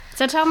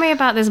So tell me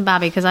about this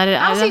baby, because I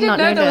didn't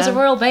know there was a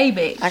royal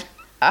baby.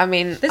 I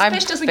mean, This I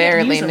bitch doesn't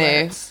barely get news knew.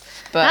 alerts.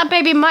 But that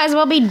baby might as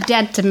well be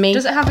dead to me.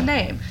 Does it have a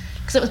name?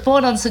 Because it was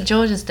born on St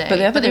George's Day, But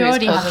the other they baby's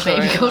already called have a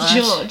baby George. called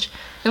George.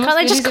 Can't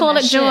they just call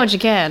it George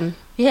again?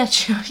 Yeah,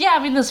 yeah. I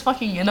mean, there's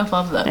fucking enough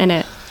of them. In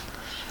it.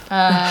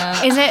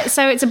 Is it?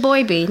 So it's a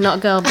boy bee, not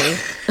a girl bee.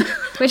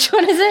 Which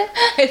one is it?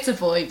 It's a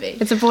boy bee.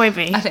 It's a boy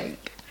bee. I think.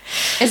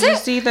 Did you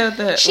see though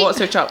that What's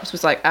Her Chops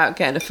was like out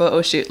getting a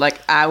photo shoot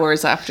like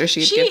hours after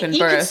she'd given birth?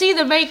 You could see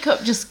the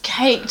makeup just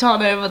caked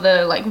on over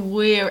the like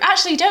weird.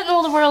 Actually, don't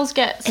all the royals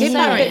get Give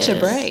that cesareans? bitch a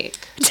break.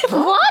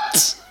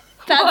 What?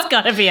 That's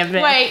gotta be a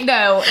bit. Wait,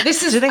 no.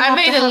 This is. Do they I have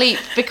made to a have- leap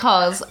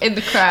because in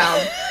The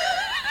Crown,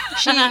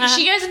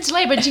 she goes into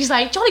labour and she's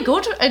like jolly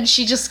good, and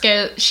she just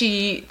go.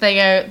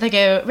 They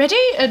go ready,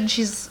 and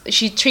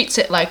she treats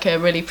it like a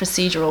really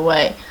procedural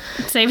way.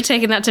 So you've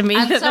taken that to me.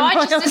 And that so the I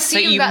just royals-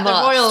 assumed that the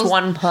royals.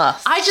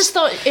 1+. I just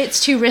thought it's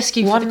too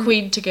risky for the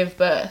Queen to give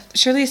birth.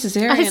 Surely a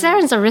cesarean. I think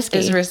cesareans are risky.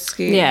 Is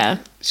risky. Yeah.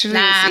 Surely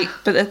Nah.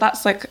 but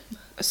that's like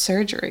a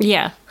surgery.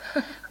 Yeah.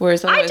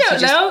 Whereas I otherwise you don't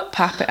just know.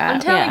 pap it out. I'm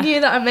telling Yeah.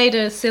 you that I made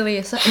a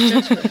silly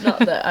judgment, not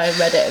that I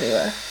read it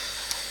anywhere.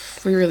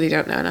 We really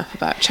don't know enough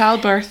about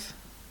childbirth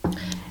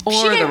or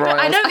She the gave, royals.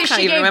 I know that can't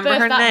she even gave remember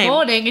birth her that name.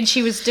 morning and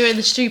she was doing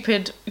the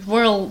stupid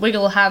whirl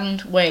wiggle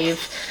hand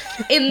wave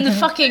in the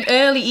fucking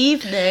early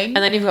evening. And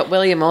then you've got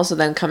William also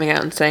then coming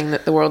out and saying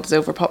that the world is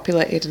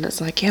overpopulated, and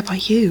it's like, yeah, by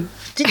you.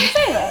 Did you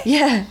say that?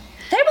 Yeah.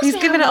 They must He's be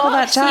giving having it all a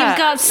that lot. chat. You've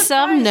got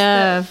some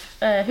nerve.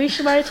 Who's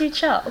she married to?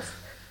 Charles?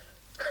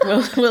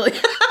 William.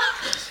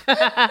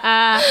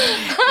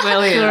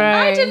 William.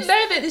 I didn't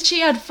know that she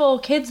had 4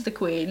 kids, the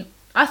Queen.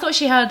 I thought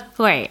she had...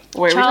 Wait. Wait,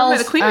 we're talking Charles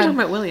about the Queen or and- talking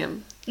about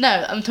William?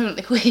 No, I'm talking about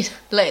the Queen,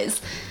 Liz.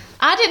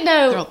 I didn't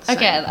They're know... all the same.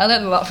 Again, I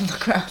learned a lot from The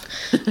Crown.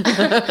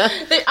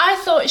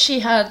 I thought she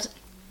had...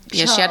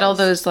 Yeah, she had all Charles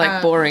those like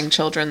and- boring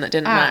children that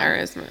didn't matter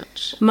as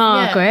much.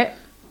 Margaret.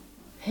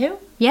 Who?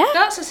 Yeah?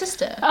 That's a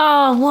sister.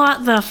 Oh,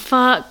 what the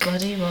fuck?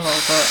 Bloody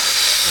Margaret.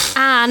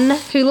 Anne,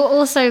 who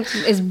also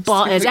is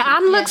botted.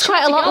 Anne looks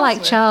quite a lot like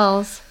Elizabeth.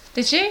 Charles.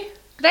 Did she?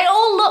 They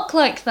all look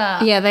like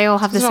that. Yeah, they all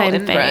have the They're all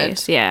same inbred.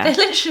 face. Yeah. They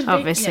literally...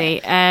 Obviously.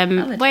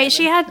 yeah. Wait,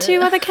 she had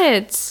 2 other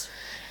kids.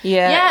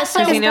 Yeah, Yeah, so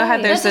because you know how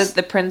there's there's this-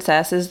 the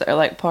princesses that are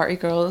like party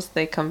girls.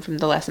 They come from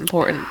the less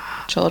important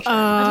children.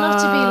 I'd love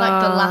to be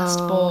like the last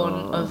born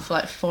of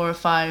like 4 or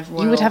 5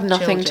 royal you would have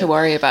nothing to children.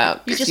 worry about.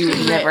 You Because just you would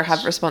be never rich.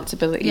 have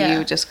responsibility. Yeah. You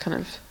would just kind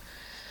of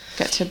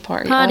get to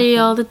party. Party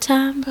all all the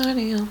time.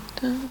 Party all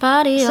the time.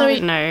 Party So all he-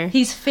 No.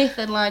 He's 5th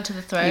in line to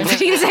the throne.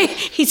 He's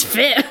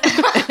fit.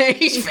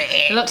 He's fit.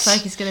 It looks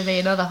like he's going to be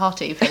another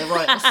hottie for the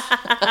royals.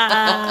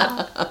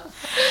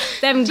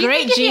 Them Do you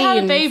great think if you had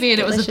a genes. baby and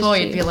it was a Delicious boy,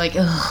 you'd be genes. like,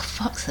 oh,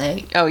 fuck's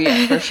sake. Oh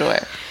yeah, for sure.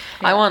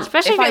 I want,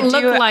 Especially if if I it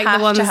looked do like the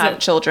have ones to have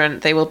that- children,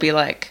 they will be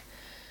like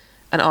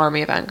an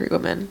army of angry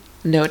women,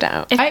 no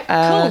doubt.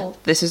 Cool.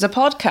 This is a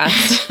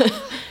podcast.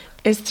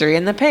 It's 3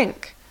 in the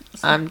Pink.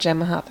 I'm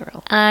Gemma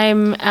Hatherell.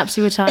 I'm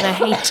absolutely retarded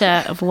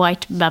hater of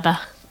white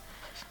baba.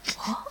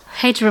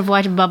 Hater of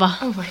white baba.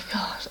 Oh my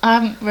god.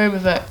 I'm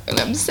Romavert and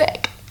I'm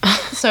sick.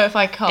 So if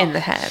I cough, In the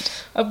head.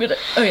 I'm gonna.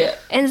 Oh yeah.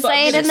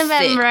 Inside in the sick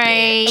bit.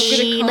 membrane.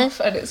 I'm gonna cough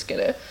and it's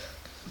gonna.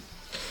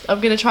 I'm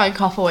gonna try and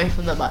cough away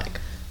from the mic.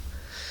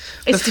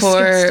 It's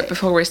disgusting.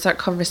 Before we start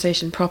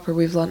conversation proper,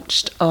 we've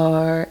launched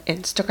our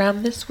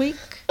Instagram this week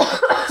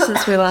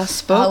since we last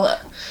spoke,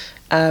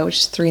 which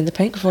is 3 in the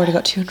Pink. We've already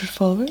got 200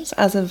 followers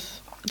as of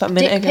about a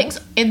minute Dick ago. pics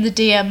in the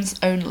DMs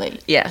only.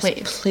 Yes,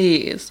 please.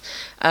 please.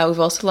 We've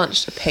also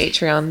launched a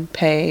Patreon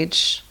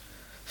page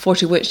for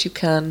to which you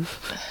can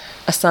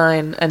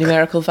assign a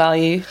numerical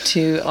value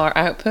to our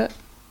output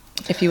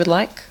if you would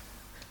like.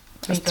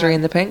 That's 3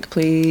 in the Pink.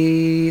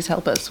 Please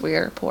help us. We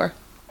are poor.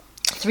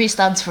 3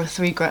 stands for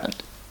 3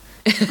 grand.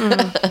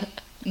 The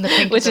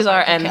pink Which is a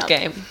our bank end account.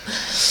 game.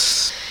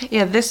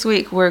 Yeah, this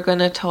week we're going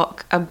to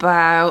talk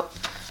about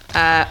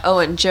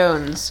Owen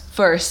Jones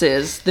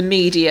versus the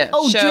media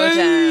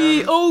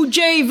showdown.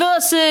 OJ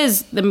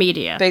versus the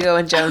media. Big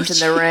Owen Jones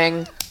in the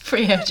ring.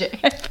 Free OJ.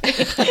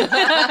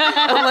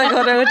 Oh my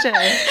god,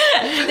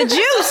 OJ. The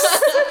juice.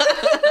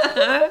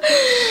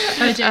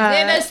 OJ's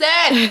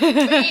innocent.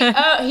 Free.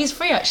 Oh, he's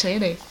free actually,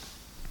 isn't he?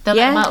 They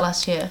let him out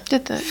last year.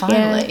 Did they?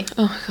 Finally.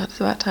 Oh my god,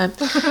 it's about time.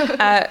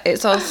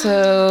 It's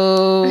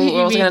also, You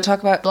we're also mean going to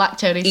talk about Black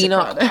Tony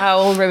Enoch Soprano.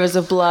 Powell, Rivers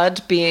of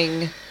Blood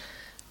being,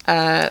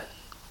 what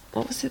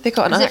was it? They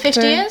got an Is it actor.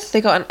 50 years?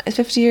 They got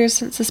 50 years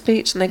since the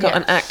speech, and they got Yeah.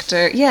 an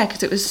actor. Yeah,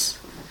 because it was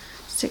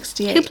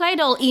 68. Who played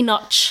all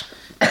Enoch?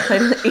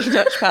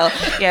 Enoch Powell.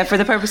 Yeah, for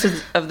the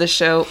purposes of the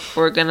show,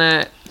 we're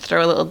gonna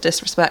throw a little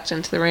disrespect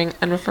into the ring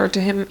and refer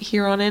to him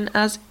here on in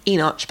as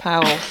Enoch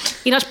Powell.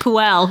 Enoch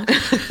Powell.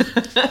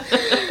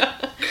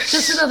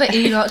 Just another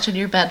Enoch in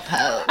your bed,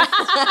 pal.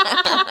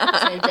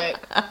 Same joke.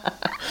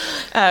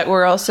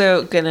 We're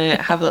also going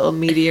to have a little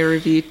media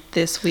review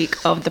this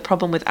week of The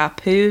Problem with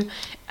Apu.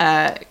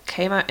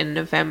 Came out in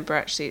November,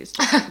 actually. It's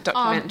a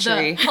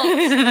documentary.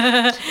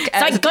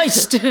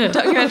 Zeitgeist.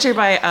 Documentary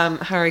by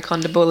Harry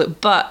Kondabolu,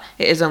 but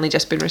it has only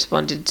just been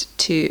responded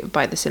to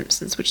by The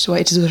Simpsons, which is why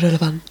it is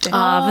relevant.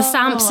 The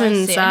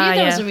Simpsons. I knew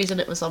there was a reason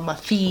it was on my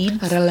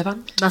feed.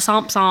 Relevant. The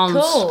Simpsons.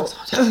 Cool.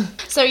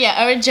 So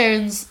yeah, Owen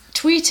Jones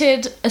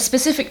tweeted a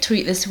specific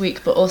tweet this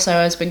week, but also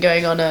has been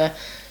going on a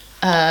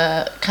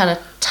kind of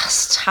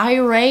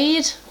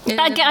tirade.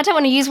 I don't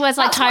want to use words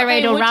like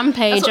tirade or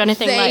rampage or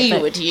anything like that.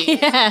 They would use.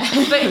 Yeah.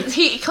 But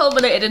he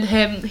culminated in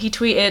him. He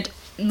tweeted,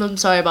 "I'm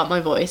sorry about my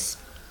voice,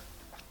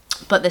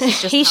 but this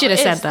is just He how should have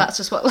it said is. that. That's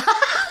just what."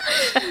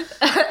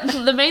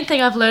 The main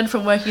thing I've learned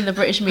from working in the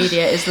British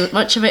media is that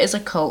much of it is a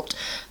cult,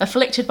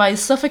 afflicted by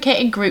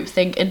suffocating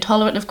groupthink,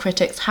 intolerant of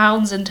critics,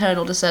 hounds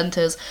internal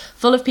dissenters,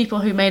 full of people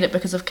who made it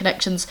because of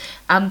connections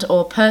and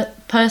or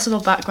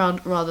personal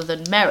background rather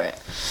than merit.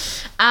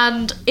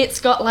 And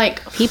it's got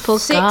like People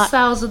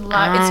 6,000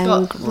 likes. It's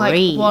got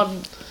angry.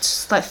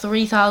 like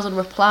 3,000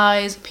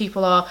 replies.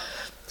 People are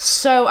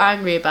so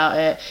angry about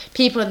it.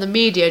 People in the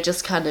media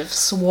just kind of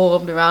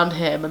swarmed around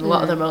him, and a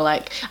lot of them are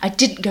like, "I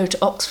didn't go to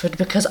Oxford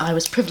because I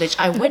was privileged.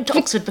 I went to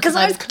Oxford because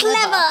I was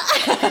clever."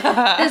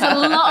 There's a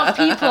lot of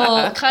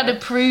people kind of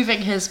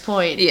proving his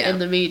point in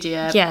the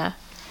media. Yeah.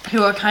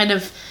 Who are kind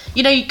of,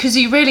 you know, because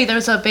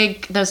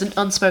there's an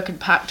unspoken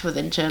pact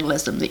within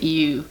journalism that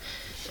you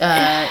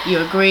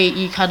agree,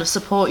 you kind of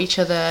support each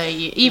other,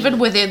 even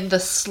within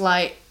the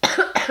slight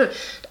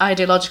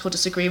ideological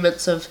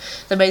disagreements of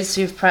the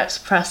mainstream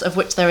press, of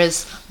which there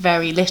is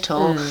very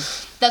little.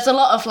 There's a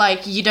lot of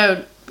like, you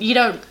don't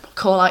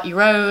call out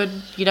your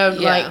own, you don't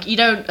you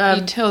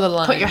toe the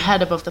line, put your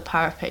head above the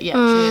parapet.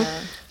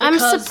 I'm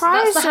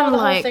surprised that's how the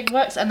whole thing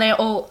works, and they're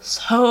all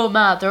so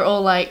mad. They're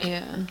all like,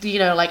 you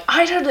know, like,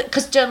 I don't,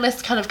 because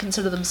journalists kind of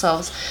consider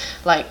themselves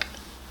like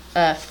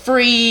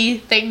free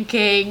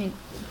thinking,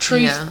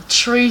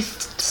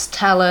 truth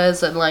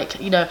tellers, and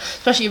like, you know,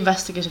 especially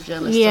investigative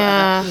journalists.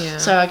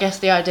 So I guess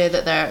the idea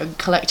that they're a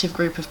collective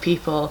group of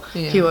people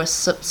who are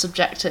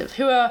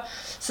who are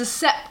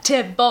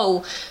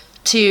susceptible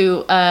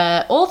to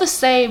all the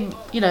same,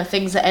 you know,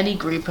 things that any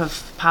group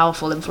of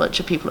powerful,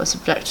 influential people are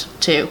subject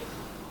to.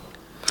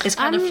 It's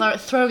kind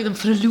of throwing them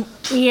for a loop.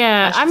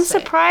 Yeah, I'm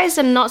surprised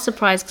and not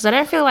surprised, because I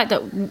don't feel like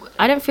that.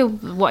 I don't feel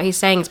what he's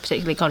saying is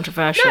particularly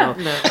controversial.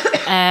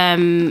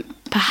 No.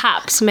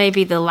 Perhaps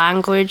maybe the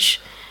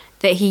language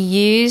that he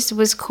used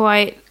was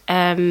quite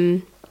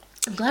I'm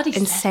glad he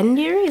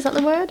incendiary. Is that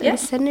the word? Yeah.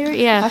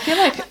 Incendiary. Yeah. I feel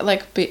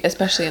like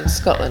especially in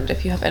Scotland,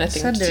 if you have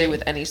anything to do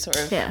with any sort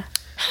of if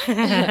you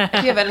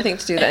have anything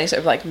to do with any sort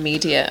of like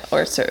media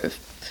or sort of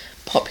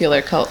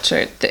popular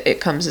culture,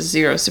 it comes as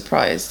zero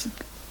surprise.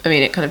 I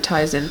mean, it kind of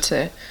ties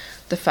into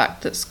the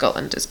fact that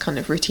Scotland is kind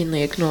of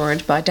routinely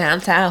ignored by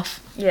down south.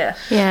 Yeah.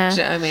 Yeah. Do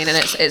you know what I mean?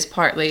 And it's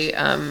partly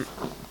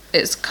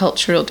it's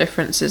cultural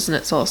differences, and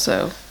it's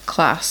also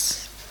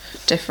class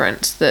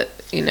difference, that,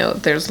 you know,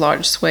 there's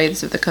large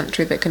swathes of the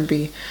country that can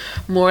be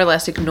more or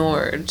less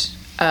ignored,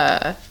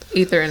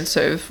 either in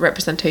sort of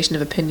representation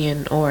of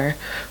opinion or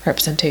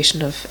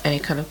representation of any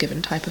kind of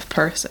given type of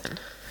person.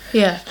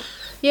 Yeah,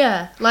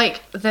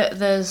 like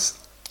there's,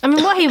 I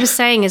mean, what he was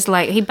saying is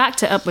like, he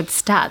backed it up with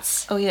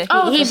stats. Oh yeah.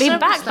 He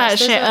backed that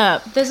shit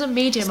up. There's a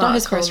Medium not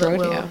his article first that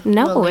rodeo.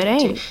 No, it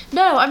ain't.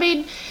 No, I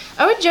mean,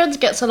 Owen Jones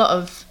gets a lot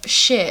of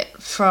shit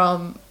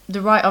from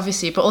the right,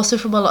 obviously, but also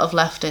from a lot of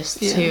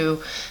leftists who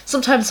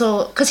sometimes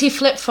because he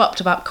flip-flopped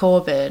about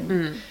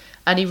Corbyn,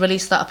 and he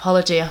released that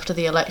apology after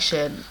the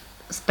election,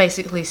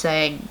 basically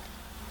saying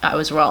I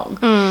was wrong,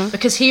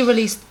 because he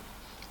released,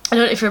 I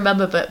don't know if you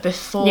remember, but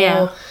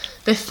before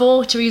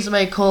Theresa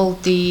May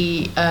called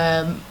the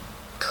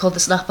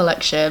snap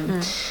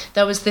election,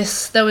 there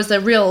was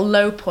a real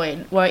low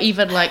point where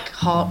even like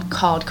hard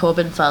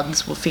Corbyn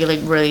fans were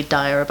feeling really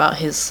dire about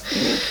his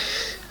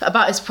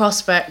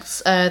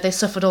prospects. They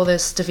suffered all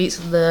those defeats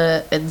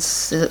they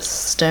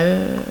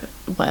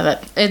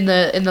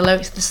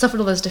suffered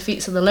all those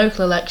defeats in the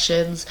local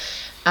elections,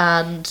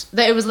 and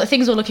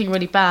things were looking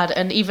really bad,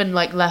 and even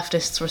like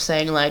leftists were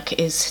saying like,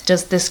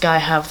 does this guy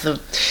have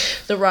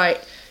the right?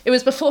 It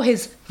was before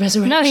his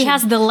resurrection. No, he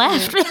has the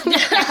left.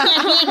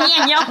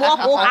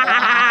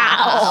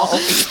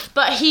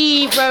 But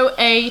he wrote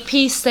a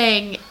piece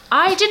saying,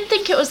 I didn't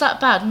think it was that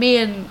bad. Me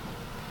and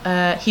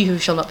he who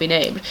shall not be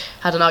named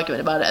had an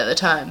argument about it at the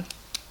time,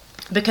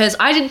 because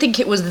I didn't think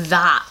it was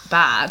that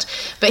bad.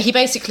 But he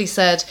basically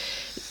said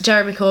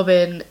Jeremy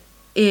Corbyn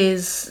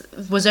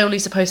was only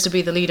supposed to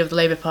be the leader of the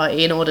Labour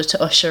Party in order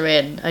to usher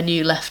in a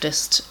new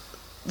leftist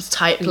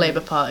type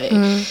Labour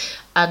Party,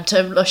 and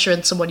to usher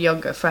in someone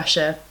younger,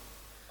 fresher,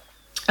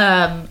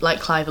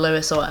 like Clive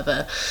Lewis or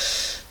whatever,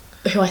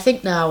 who I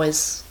think now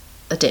is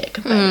a dick.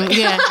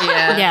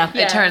 Yeah.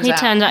 It turns out.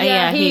 Turned out,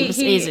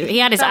 he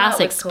had his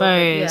ass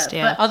exposed.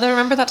 Although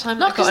remember that time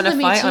Not I got in a because of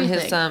the fight Me on Too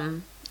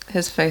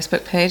his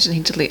Facebook page, and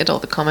he deleted all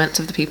the comments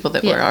of the people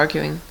that were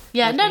arguing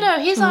Yeah, no,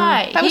 he's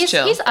alright. That was He's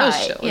chill. He's That was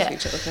alright. chill. It was Yeah. really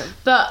chill with him.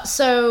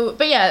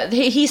 But yeah,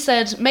 he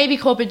said maybe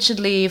Corbyn should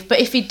leave, but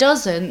if he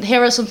doesn't,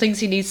 here are some things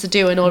he needs to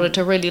do in order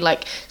to really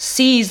like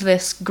seize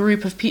this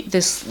group of people,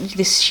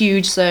 this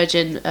huge surge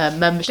in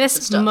membership and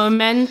This stuff.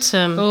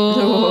 momentum.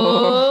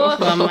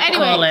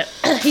 Anyway,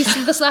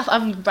 the snap.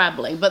 I'm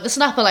rambling, but the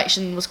snap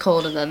election was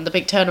called, and then the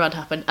big turnaround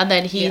happened, and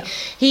then he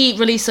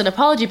released an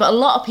apology. But a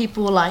lot of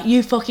people were like,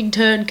 "You fucking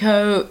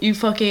turncoat! You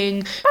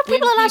fucking." But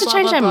people are allowed to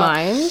change their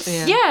minds.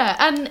 Yeah,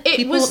 and it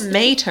People was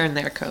may turn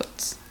their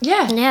coats.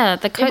 Yeah,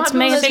 the coats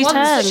may be be one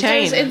of those ones turned.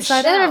 that goes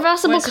inside They're out,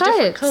 reversible where it's a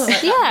different coats. colour,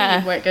 like that Yeah.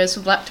 meme where it goes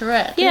from black to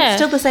red. Yeah.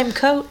 Still the same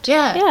coat.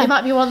 Yeah, Yeah. it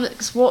might be one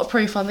that's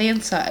waterproof on the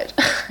inside.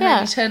 And Yeah.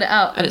 then you turn it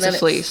out, And it's then a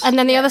fleece. And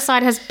then the other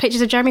side has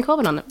pictures of Jeremy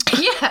Corbyn on it.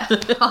 Yeah,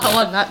 I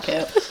want that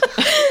coat.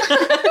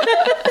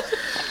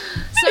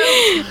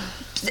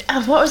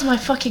 So, what was my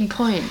fucking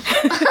point?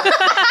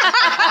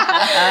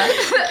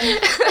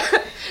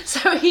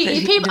 So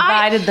he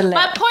divided the my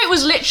left. point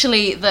was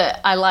literally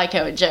that I like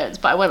Owen Jones,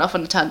 but I went off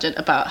on a tangent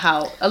about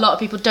how a lot of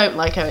people don't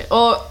like Owen,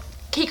 or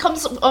he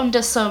comes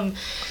under some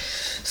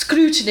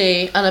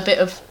scrutiny and a bit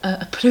of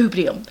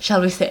opprobrium,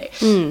 shall we say,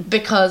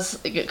 because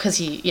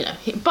he,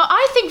 but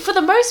I think for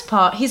the most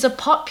part he's a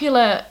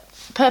popular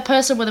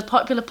person with a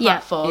popular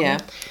platform. Yeah.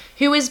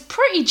 Who is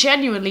pretty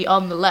genuinely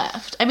on the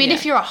left. I mean, Yeah.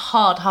 if you're a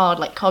hard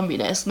like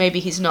communist, maybe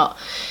he's not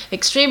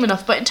extreme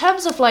enough. But in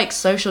terms of like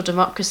social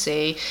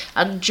democracy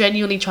and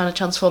genuinely trying to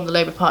transform the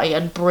Labour Party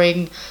and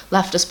bring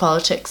leftist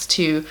politics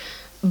to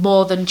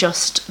more than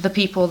just the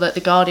people that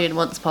The Guardian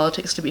wants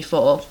politics to be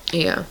for,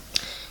 Yeah.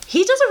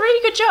 he does a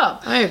really good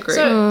job. I agree.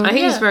 So, I think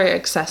he's yeah. very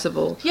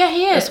accessible. Yeah,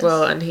 he is. As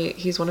well, and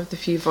he's one of the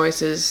few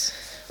voices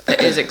that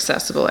is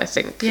accessible, I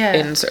think, Yeah.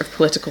 in sort of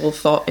political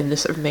thought in the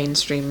sort of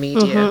mainstream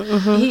media.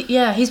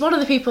 He's one of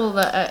the people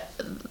that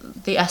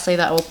the essay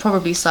that I will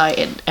probably cite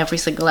in every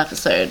single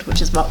episode, which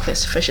is Mark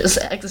Fisher's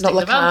Exiting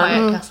the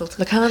Vampire Castle.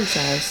 Lacan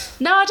says.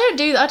 No, I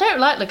don't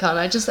like Lacan.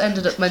 I just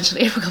ended up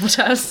mentioning him a couple of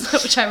times,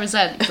 which I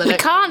resent. 'Cause I don't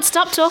Can't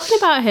stop talking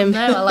about him.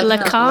 No, I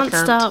like can't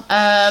Lacan. stop.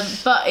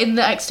 But in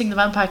the Exiting the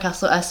Vampire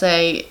Castle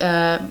essay,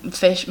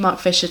 Mark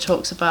Fisher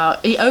talks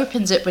about. He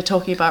opens it with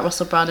talking about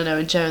Russell Brand and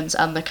Owen Jones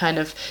and the kind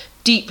of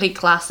deeply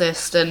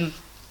classist and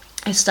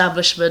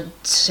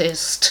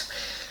establishmentist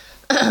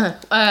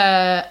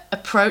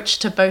approach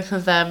to both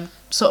of them,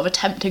 sort of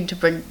attempting to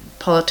bring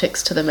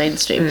politics to the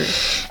mainstream.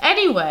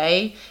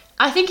 Anyway,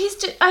 I think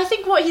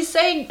what he's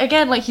saying,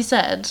 again, like he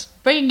said,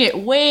 bringing it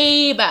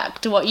way back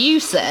to what you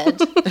said,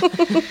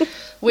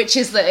 which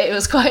is that it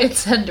was quite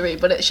incendiary,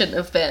 but it shouldn't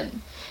have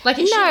been. Like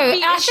it No,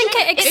 shouldn't be, I think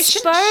it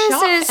shouldn't shock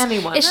exposes.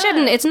 anyone. It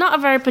shouldn't. It's not a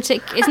very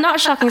It's not a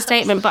shocking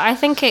statement, but I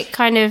think it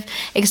kind of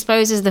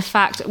exposes the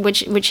fact,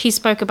 which he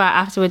spoke about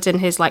afterwards in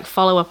his like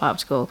follow-up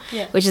article,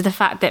 which is the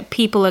fact that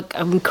people are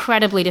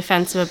incredibly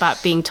defensive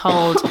about being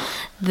told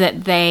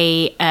that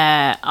they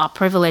are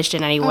privileged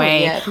in any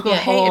way, yeah, people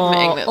hate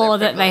admitting that or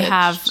they're that they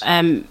have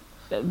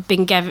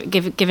been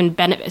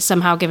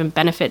given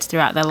benefits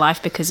throughout their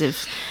life because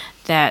of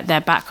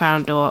their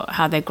background or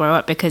how they grow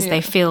up, because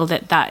they feel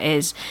that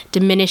is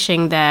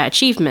diminishing their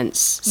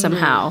achievements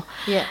somehow.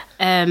 Yeah.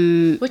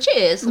 Which it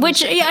is.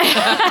 Which,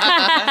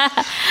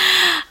 yeah.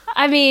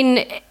 I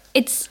mean,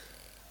 it's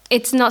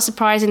not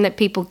surprising that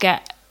people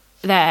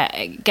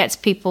gets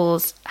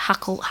people's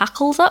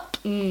hackles up.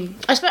 I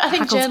think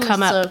hackles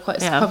come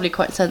journalists up. are probably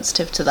quite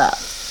sensitive to that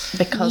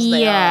because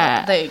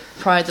they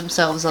pride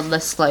themselves on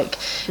this like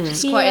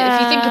it's quite.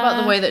 If you think about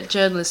the way that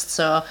journalists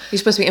are, You're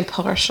supposed to be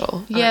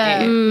impartial.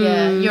 yeah,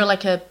 you're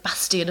like a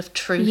bastion of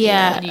truth,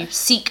 Yeah. and you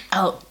seek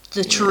out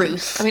the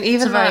truth. I mean,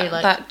 even It's a very,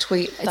 that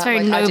tweet. It's very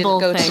I noble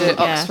didn't go thing,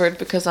 to yeah. Oxford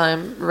because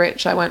I'm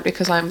rich. I went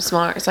because I'm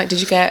smart. It's like, did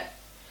you get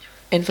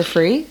in for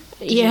free?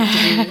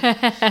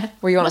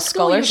 Were you on a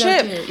school you go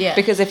scholarship? to? Yeah.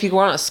 Because if you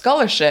were on a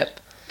scholarship,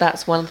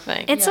 that's one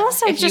thing. It's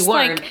also if just you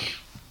weren't, like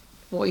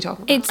what are you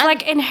talking about? it's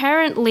like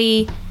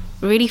inherently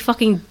really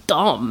fucking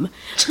dumb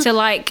to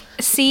like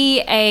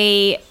see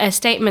a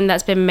statement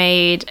that's been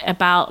made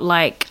about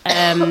like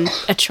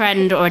a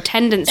trend or a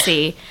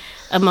tendency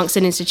amongst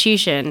an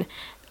institution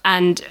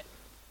and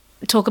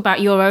talk about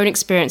your own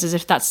experience as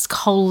if that's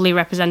wholly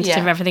representative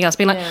of everything else.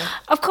 Being like,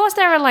 of course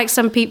there are like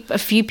a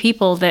few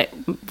people that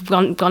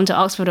gone to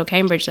Oxford or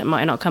Cambridge that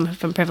might not come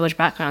from privileged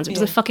backgrounds. It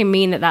doesn't fucking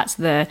mean that that's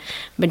the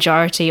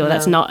majority or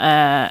that's not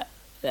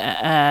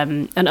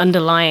an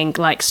underlying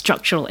like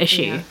structural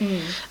issue.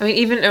 I mean,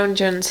 even Owen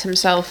Jones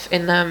himself he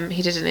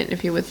did an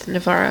interview with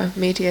Novara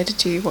Media.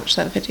 Did you watch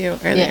that video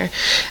earlier?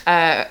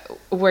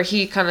 Where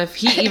he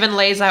even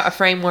lays out a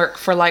framework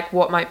for like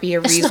what might be a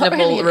reasonable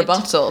really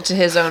rebuttal to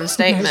his own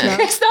statement.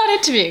 It's not an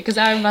interview because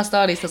Aaron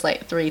Mastani says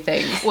like 3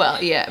 things.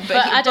 Well, yeah, But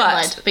I don't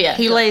mind. But yeah,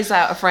 he go on. lays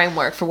out a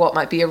framework for what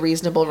might be a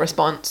reasonable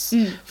response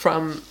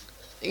from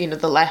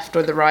the left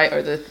or the right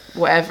or the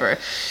whatever.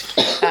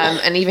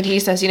 And even he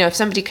says, if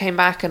somebody came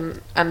back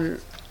and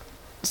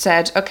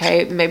said,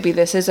 okay, maybe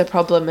this is a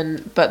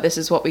problem, but this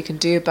is what we can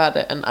do about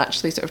it, and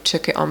actually sort of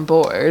took it on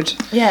board,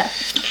 Yeah.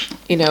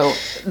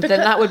 then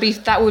that would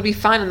be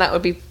fine,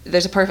 and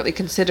there's a perfectly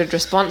considered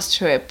response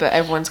to it. But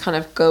everyone's kind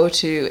of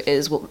go-to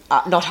is, well,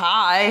 not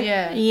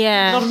I.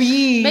 Yeah. Not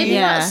me. Maybe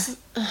Yeah. that's...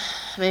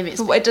 Maybe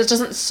it's... It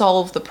doesn't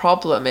solve the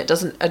problem. It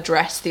doesn't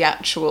address the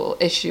actual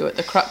issue at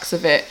the crux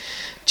of it,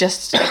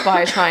 just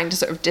by trying to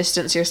sort of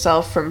distance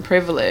yourself from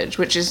privilege,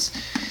 which is,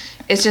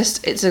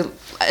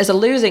 it's a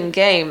losing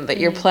game that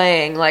you're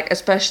playing. Like,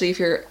 especially if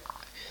you're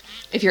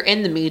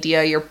in the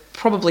media, you're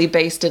probably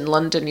based in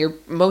London, you're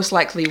most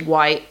likely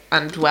white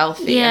and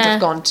wealthy and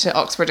have gone to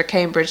Oxford or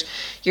Cambridge.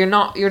 You're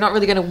not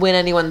really going to win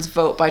anyone's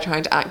vote by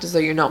trying to act as though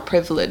you're not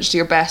privileged.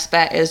 Your best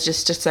bet is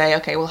just to say,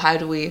 okay, well, how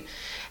do we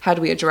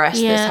address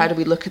this? How do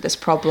we look at this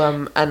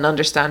problem and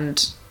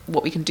understand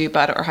what we can do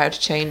about it or how to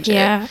change it?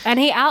 Yeah, and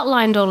he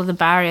outlined all of the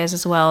barriers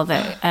as well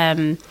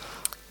that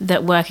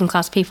that working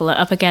class people are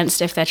up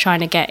against if they're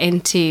trying to get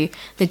into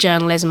the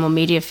journalism or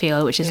media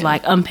field, which is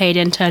like unpaid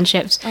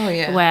internships. Oh,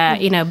 yeah.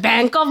 Where,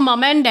 bank of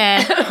mom and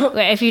dad.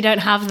 Where if you don't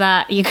have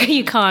that, you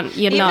can't.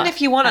 You're not. Even if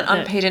you want an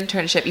unpaid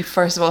internship, you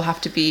first of all have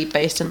to be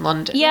based in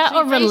London. Yeah,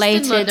 or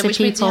related London, to which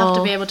people. means you have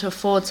to be able to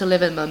afford to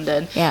live in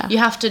London. Yeah. You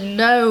have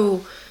to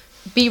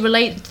be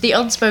related. The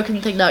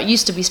unspoken thing now, it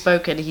used to be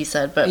spoken, he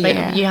said, but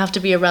you have to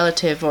be a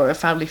relative or a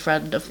family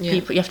friend of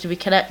people. You have to be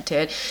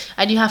connected,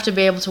 and you have to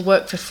be able to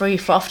work for free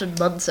for often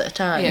months at a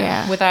time.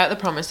 Yeah. Without the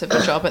promise of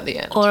a job at the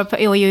end. Or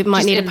you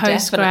might Just need a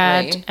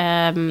postgrad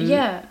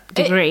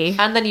degree.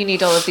 And then you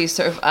need all of these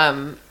sort of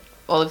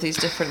all of these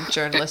different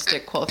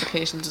journalistic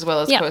qualifications as well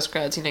as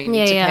postgrads. You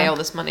need to pay all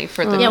this money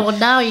for the well,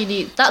 now you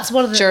need. That's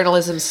one of the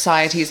journalism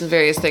societies and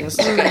various things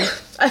to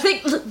get I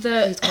think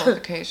these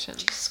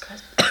qualifications. Jesus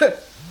Christ.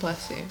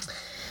 Bless you.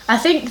 I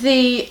think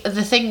the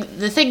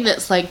thing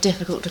that's like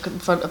difficult to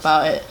confront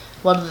about it.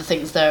 One of the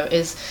things though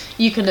is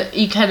you can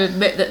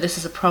admit that this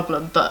is a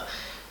problem, but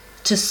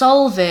to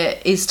solve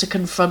it is to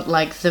confront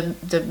like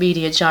the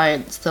media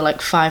giants, the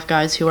like five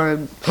guys who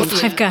own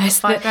Five guys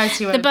who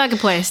own the burger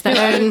place that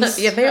owns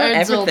they own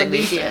owns all the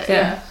everything.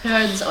 media. Who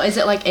owns? Is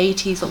it like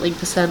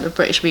 80% of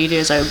British media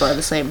is owned by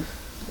the same?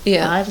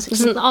 Yeah,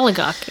 It's an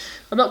oligarchy.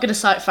 I'm not going to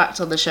cite facts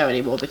on the show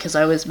anymore because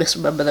I always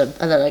misremember them,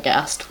 and then I get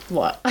asked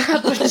what.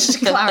 Just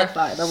to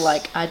clarify, and I'm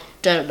like, I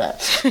don't know.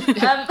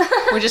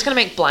 we're just going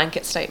to make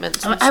blanket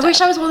statements. I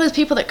wish I was one of those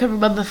people that could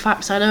remember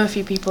facts. I know a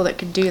few people that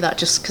can do that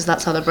just because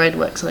that's how their brain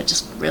works, and I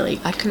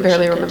can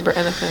barely remember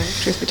anything,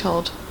 truth be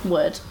told.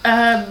 Word.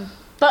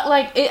 But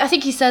like, I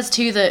think he says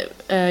too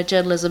that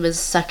journalism is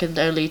second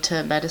only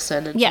to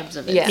medicine in terms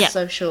of its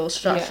social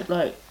structure,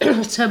 like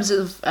in terms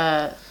of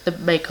the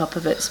makeup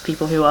of its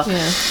people who are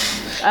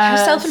How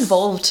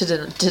self-involved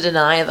to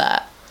deny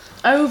that.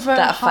 Over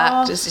that half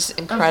fact is just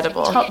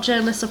incredible. Of top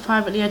journalists are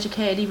privately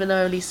educated, even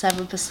though only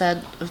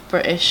 7% of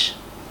British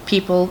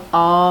people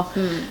are.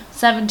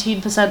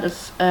 17%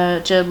 of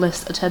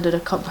journalists attended a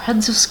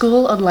comprehensive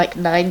school, unlike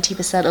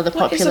 90% of the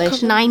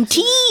population.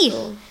 90!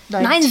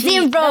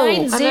 90!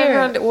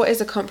 What is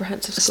a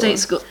comprehensive school? State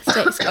school.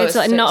 It's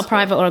like not a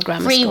private or a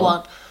grammar Free school.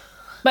 one.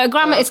 But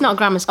it's not a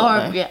grammar school. Or,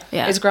 though. yeah.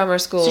 It's grammar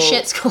school. It's a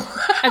shit school.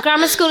 A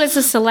grammar school is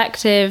a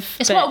selective.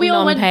 It's but what we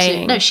all went to.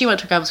 non-paying. No, she went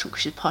to grammar school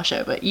because she's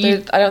posho, but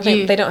you. I don't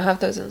think they don't have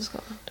those in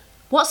Scotland.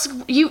 Wherever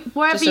Just you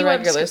a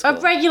went regular to, school.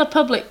 a regular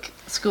public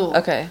school.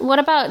 Okay. What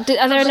about? There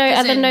aren't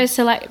any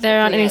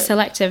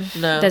selective.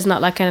 No. There's not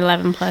like an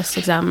 11+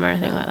 exam or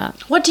anything like that.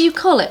 What do you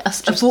call it? A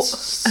school.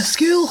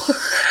 School.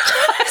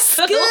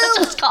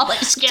 Just call it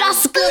school.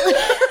 Just school.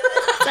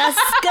 Just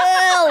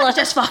school.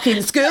 Just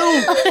fucking school.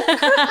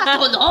 I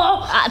don't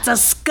know. That's a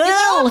school. There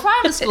are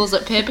private schools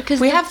up here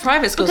because We have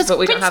private schools, but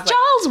we Prince don't have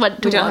Charles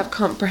went to we don't one. have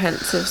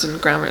comprehensives and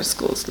grammar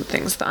schools and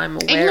things that I'm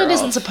aware England of.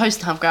 isn't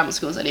supposed to have grammar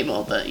schools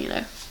anymore, but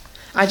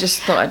I just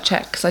thought I'd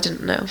check because I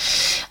didn't know.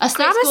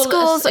 Grammar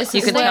schools.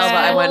 You can tell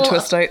that I went to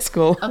a state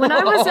school. When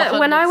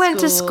I went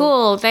to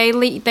school, they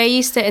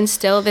used to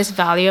instill this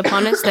value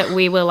upon us that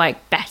we were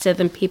like better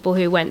than people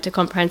who went to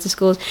comprehensive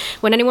schools.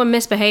 When anyone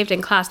misbehaved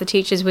in class, the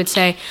teachers would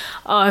say,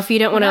 "Oh, if you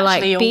don't want to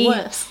like be."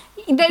 Worse.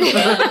 Whenever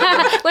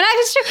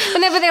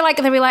they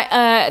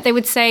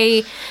would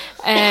say,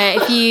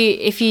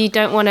 if you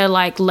don't want to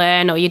like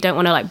learn or you don't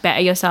want to like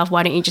better yourself,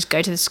 why don't you just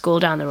go to the school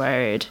down the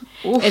road?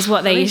 Is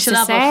what they used to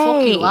have say. a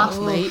fucking laugh,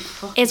 mate.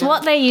 Is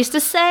what they used to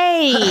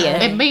say.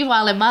 And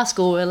meanwhile, in my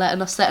school, we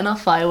were setting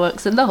off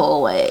fireworks in the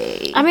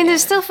hallway. I mean, they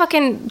still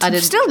fucking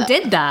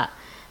did that.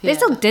 They Yeah.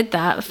 still did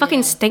that. The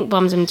fucking stink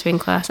bombs in between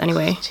class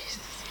anyway.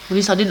 At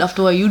least I didn't have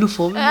to wear a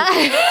uniform. We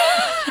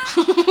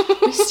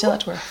still had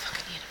to wear a fucking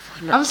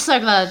uniform. I'm so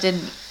glad I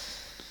didn't.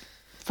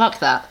 Fuck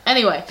that.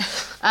 Anyway.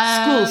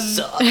 School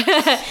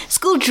sucks.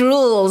 School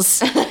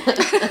drools.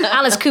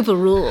 Alice Cooper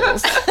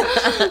rules.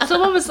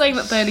 Someone was saying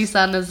that Bernie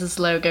Sanders'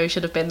 logo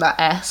should have been that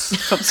S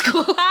from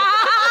school.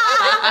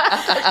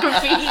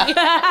 Graffiti.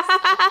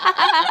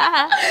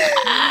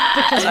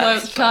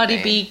 Because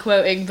Cardi B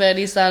quoting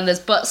Bernie Sanders,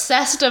 but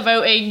Sesta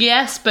voting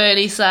yes,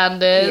 Bernie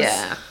Sanders.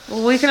 Yeah.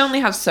 Well, we can only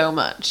have so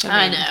much.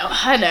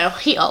 I know.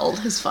 He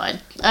old. It's fine.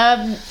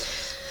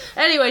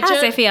 Anyway,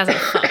 As if he hasn't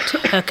fucked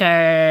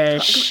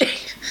hookers.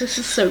 This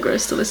is so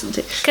gross to listen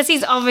to. Because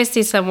he's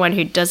obviously someone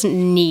who doesn't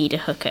need a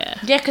hooker.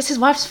 Yeah, because his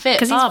wife's fit.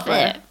 Because he's fit.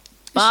 I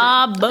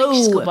think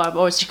she's called Barbara.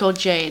 Barbara, or is she called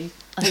Jane?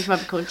 I think she might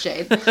be called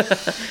Jane.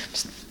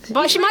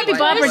 But she might be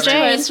Barbara Close to her,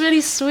 Jane. It's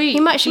really sweet.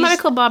 She might be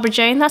called Barbara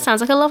Jane. That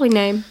sounds like a lovely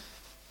name.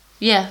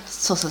 Yeah,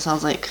 it also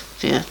sounds like,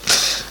 yeah.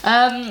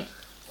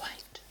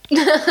 White.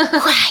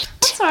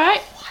 That's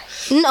alright.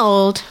 And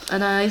old. A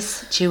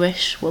nice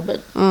Jewish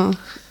woman. Mm.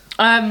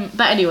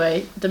 But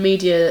anyway, the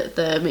media.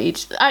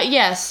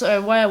 Yes,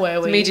 so where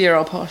were we? Media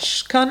are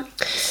posh cunt.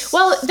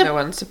 Well, No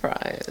one's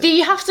surprised.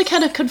 you have to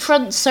kind of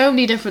confront so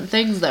many different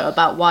things, though,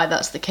 about why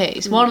that's the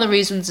case. One of the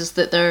reasons is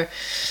that they're,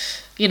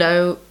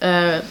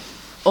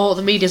 all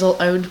the media's all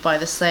owned by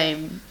the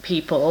same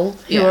people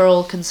who are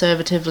all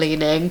conservative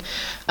leaning.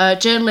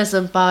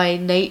 Journalism by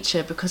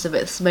nature, because of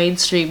its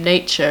mainstream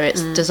nature,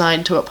 it's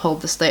designed to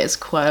uphold the status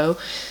quo.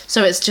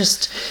 So it's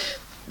just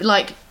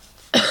like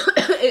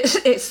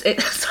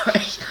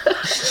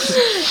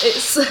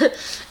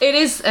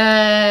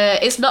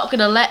it's not going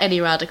to let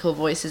any radical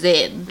voices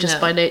in just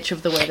by nature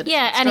of the way that it's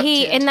And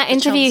he constructed. in that The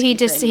interview Chomsky he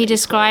thing that he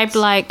described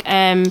quotes. like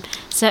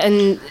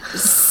certain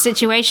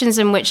situations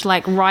in which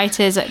like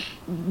writers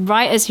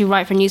who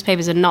write for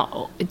newspapers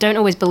don't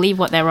always believe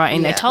what they're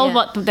writing. They're told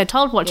what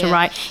to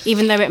write,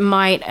 even though it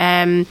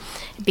might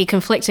be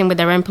conflicting with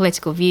their own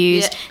political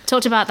views.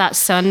 Talked about that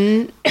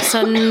Sun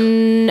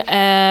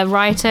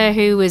writer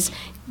who was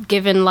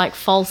given like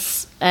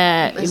false he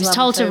was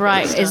told to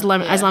write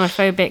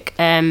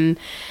Islamophobic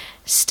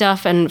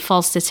stuff and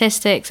false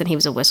statistics, and he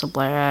was a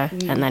whistleblower,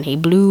 and then he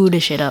blew the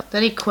shit up.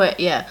 Then he quit,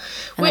 And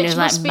which then he was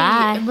must like, be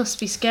bye. it must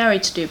be scary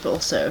to do, but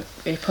also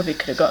he probably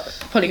could have got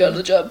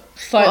the job.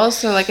 Fine. But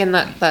also, like in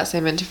that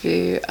same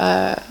interview,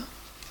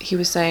 he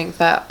was saying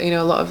that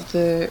a lot of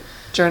the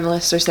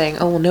journalists are saying,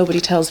 "Oh, well, nobody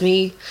tells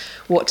me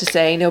what to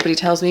say, nobody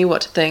tells me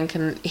what to think,"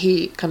 and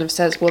he kind of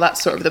says, "Well,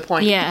 that's sort of the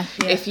point.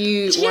 If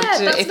you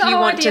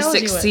want to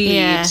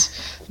succeed,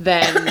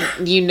 then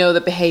you know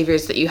the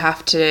behaviors that you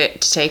have to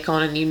take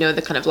on, and you know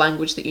the kind of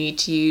language that you need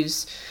to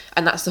use."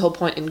 And that's the whole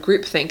point in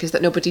groupthink, is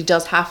that nobody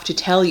does have to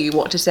tell you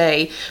what to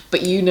say, but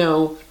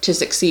to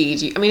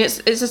succeed.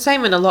 It's the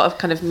same in a lot of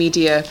kind of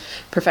media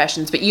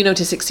professions, but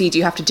to succeed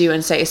you have to do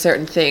and say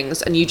certain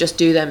things, and you just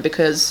do them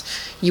because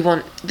you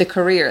want the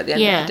career at the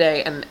end of the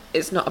day, and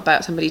it's not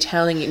about somebody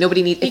telling you.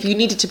 If you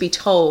needed to be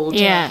told,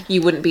 you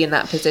wouldn't be in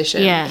that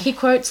position. He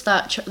quotes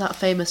that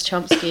famous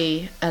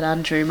Chomsky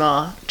and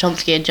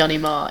Johnny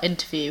Marr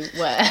interview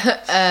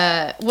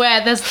where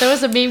there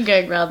was a meme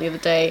going around the other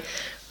day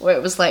where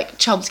it was like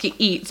Chomsky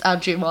eats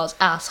Andrew Marr's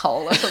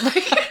asshole or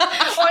something.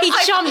 He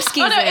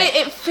Chomsky's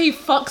it. He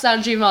fucks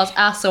Andrew Marr's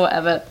ass or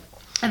whatever.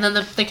 And then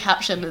the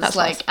caption is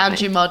like,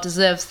 Andrew Marr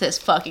deserves this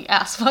fucking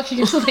ass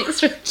fucking or something.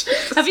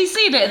 Have you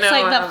seen it? It's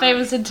like that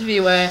famous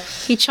interview where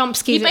he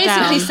Chomsky's he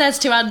basically says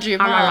to Andrew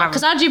Marr,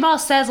 because Andrew Marr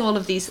says all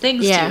of these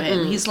things to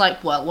him. He's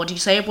like, well, what do you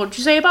say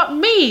about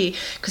me?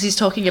 Because he's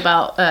talking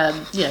about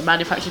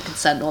manufactured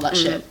consent and all that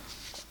shit.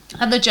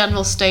 And the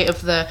general state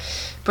of the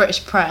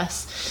British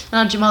press. And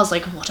Andrew Marr's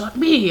like, what about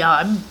me?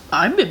 I'm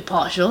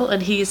impartial.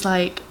 And he's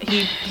like,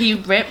 he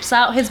rips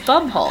out his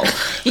bumhole.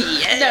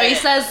 No,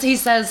 he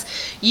says,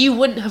 you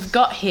wouldn't have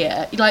got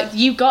here. Like,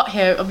 you got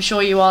here, I'm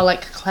sure you are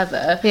like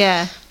clever.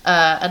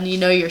 And you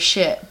know your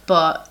shit,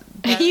 but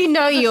you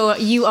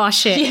are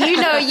shit.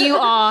 You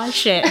are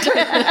shit.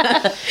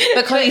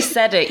 Because he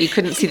said it, you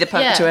couldn't see the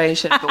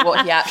punctuation, but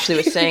what he actually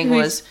was saying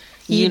was,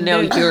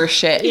 you're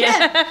shit. He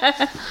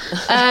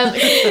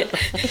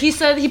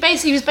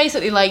was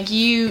basically like,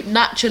 you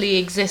naturally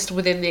exist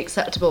within the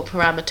acceptable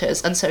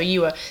parameters, and so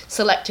you were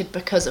selected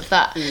because of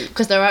that.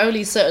 Because there are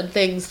only certain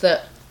things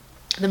that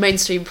the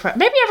mainstream press.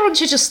 Maybe everyone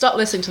should just stop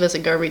listening to this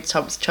and go read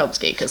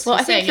Chomsky, because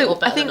I think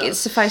it's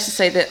suffice to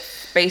say that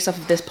based off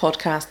of this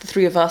podcast, the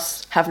three of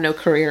us have no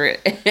career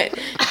in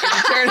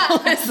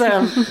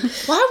journalism.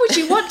 Why would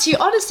you want to?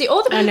 Honestly,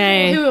 all the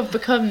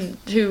people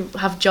who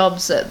have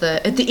jobs at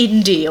the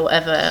Indie or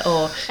whatever,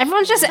 or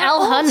everyone's just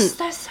Elle Hunt.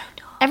 They're so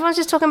dumb. Everyone's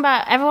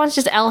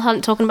just Elle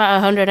Hunt talking about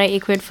 180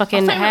 quid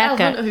fucking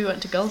haircut. Elle Hunt, who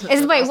went to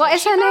Goldsmiths. Wait, what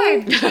is her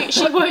name?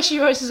 She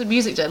works as a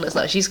music journalist.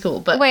 Like, she's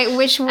cool. But wait,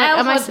 which one?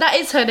 That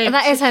is her name.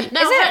 That is her.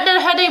 No,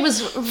 her name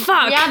was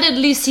Rhiannon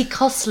Lucy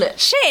Coslett.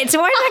 Shit!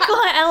 Why did I call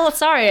her Elle?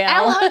 Sorry,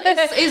 Elle Hunt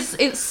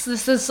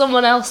is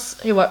someone else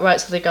who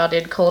writes for the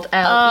Guardian called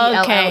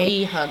Elle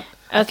Hunt.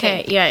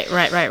 Okay, yeah,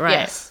 right.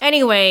 Yes.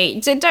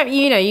 Anyway, so don't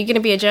you're going to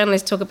be a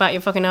journalist, talk about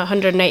your fucking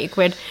 180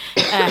 quid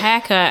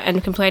haircut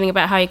and complaining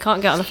about how you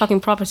can't get on the fucking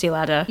property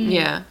ladder.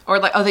 Yeah, or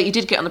like, that you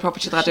did get on the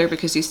property ladder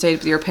because you stayed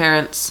with your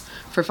parents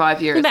for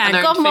 5 years Bank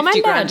and of earned Mum and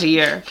 50 Dad. grand a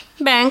year.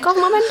 Bank of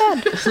Mum and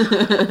Dad.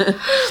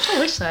 I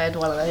wish I had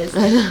one of those.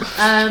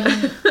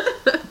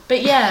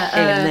 But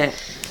yeah,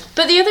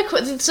 but the other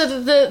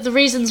the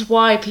reasons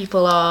why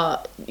people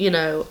are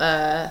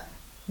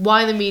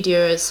why the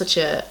media is such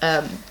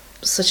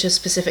a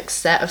specific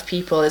set of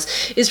people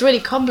is really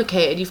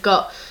complicated. You've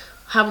got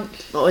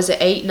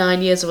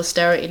 8-9 years of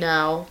austerity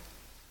now,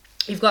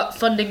 You've got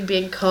funding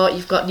being cut.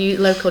 You've got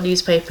local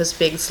newspapers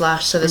being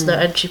slashed, so there's no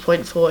entry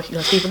point for working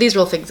class people. These are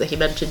all things that he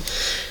mentioned.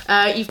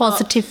 You've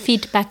Positive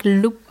feedback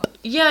loop.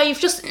 Yeah, you've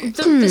just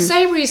the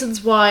same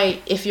reasons why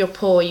if you're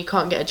poor you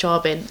can't get a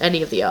job in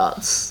any of the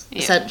arts. Yeah.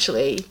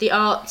 Essentially, the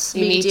arts,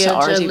 you media, need to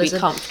already journalism. be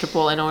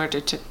comfortable in order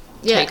to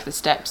take the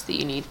steps that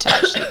you need to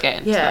actually get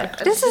into.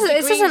 This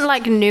isn't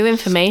like new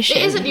information.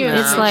 It isn't new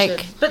information. It's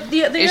like, but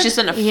it's just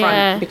an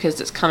affront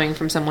because it's coming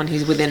from someone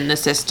who's within the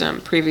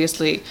system.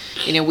 Previously,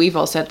 we've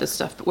all said this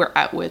stuff, but we're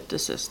out with the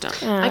system.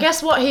 I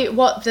guess what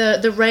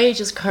the rage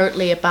is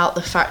currently about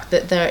the fact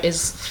that there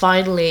is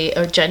finally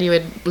a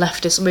genuine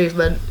leftist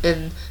movement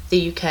in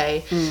the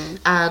UK,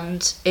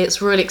 and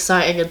it's really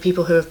exciting, and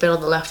people who have been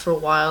on the left for a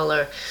while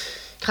are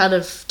kind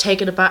of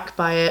taken aback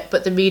by it,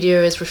 but the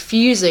media is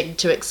refusing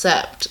to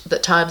accept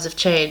that times have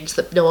changed,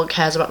 that no one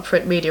cares about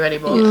print media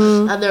anymore,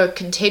 and they're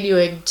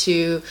continuing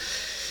to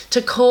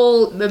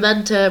call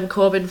Momentum,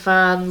 Corbyn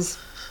fans,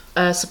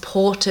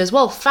 supporters,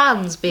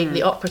 fans being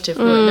the operative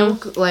word,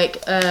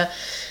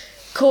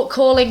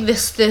 calling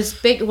this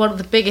big one of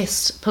the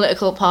biggest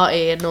political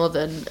party in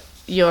Northern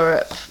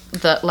Europe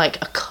that like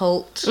a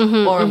cult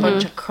or a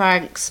bunch of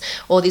cranks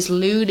or these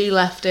loony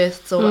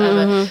leftists or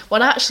whatever,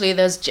 when actually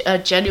there's a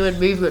genuine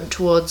movement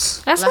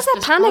towards that's because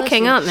they're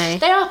panicking policy. Aren't they?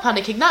 They are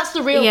panicking. That's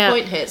the real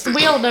point here. So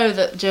we all know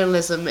that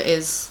journalism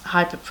is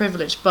hyper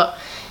privileged, but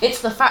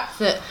it's the fact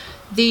that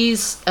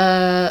these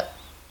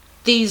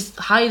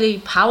highly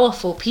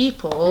powerful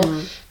people,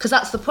 because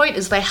that's the point,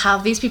 is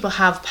these people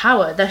have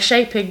power. They're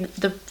shaping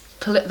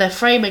they're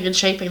framing and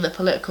shaping the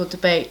political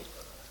debate,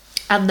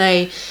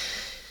 and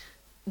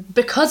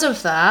because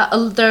of that,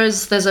 there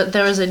is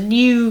a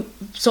new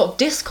sort of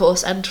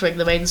discourse entering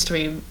the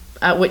mainstream,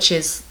 which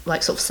is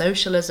like sort of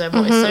socialism,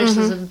 what is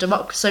socialism,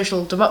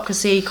 social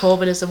democracy,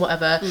 Corbynism,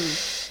 whatever,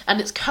 and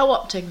it's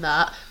co-opting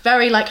that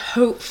very like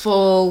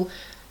hopeful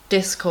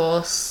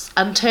discourse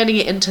and turning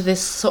it into this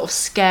sort of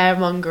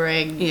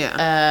scaremongering.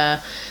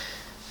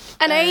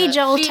 An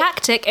age-old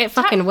tactic. It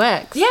fucking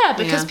works. Yeah,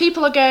 because it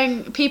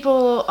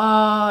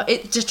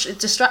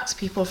distracts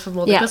people from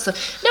all the good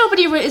stuff.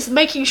 Nobody is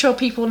making sure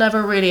people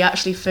never really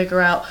actually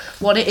figure out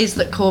what it is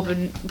that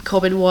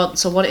Corbyn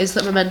wants or what it is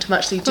that Momentum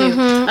actually do.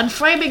 And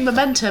framing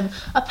Momentum,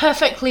 a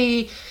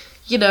perfectly,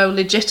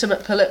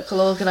 legitimate political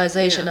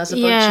organisation, as a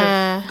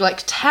bunch of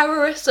like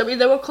terrorists. I mean,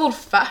 they were called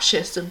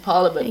fascists in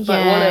Parliament,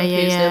 but one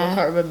MP's name I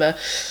can't remember.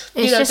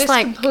 It's just this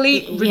like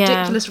complete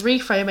ridiculous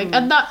reframing,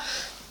 and that.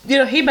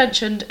 He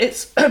mentioned,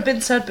 it's been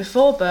said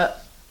before,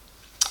 but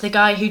the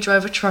guy who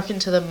drove a truck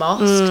into the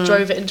mosque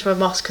drove it into a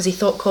mosque because he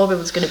thought Corbyn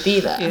was going to be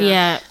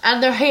there.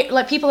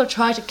 And people have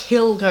tried to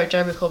kill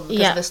Jeremy Corbyn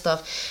because of this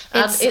stuff.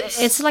 And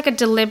it's like a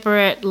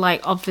deliberate,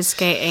 like,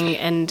 obfuscating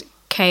and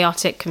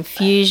chaotic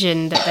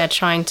confusion that they're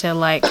trying to,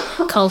 like,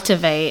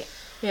 cultivate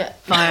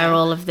via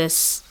all of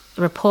this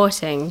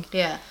reporting.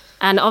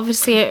 And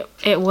obviously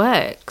it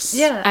works.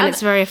 And it's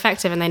very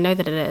effective, and they know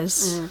that it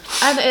is.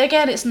 And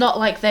again, it's not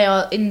like they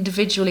are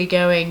individually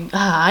going,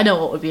 I know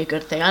what would be a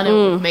good thing, I know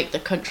what would make the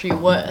country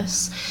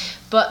worse.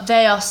 But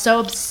they are so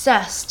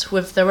obsessed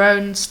with their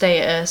own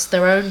status,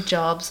 their own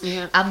jobs,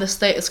 and the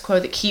status quo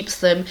that keeps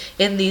them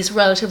in these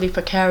relatively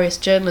precarious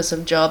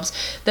journalism jobs,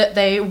 that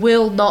they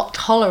will not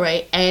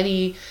tolerate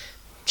any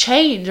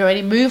change or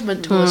any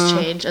movement towards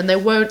change, and they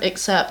won't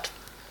accept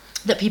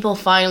that people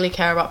finally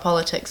care about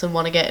politics and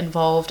want to get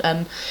involved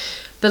and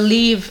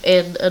believe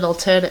in an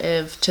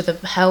alternative to the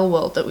hell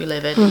world that we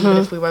live in, even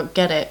if we won't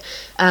get it.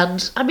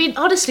 And I mean,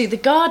 honestly, The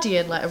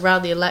Guardian, like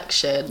around the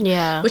election,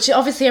 which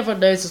obviously everyone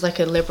knows is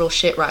like a liberal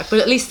shit rack, but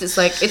at least it's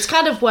like, it's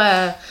kind of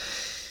where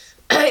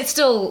it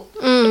still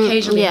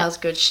occasionally has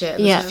good shit.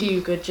 And there's a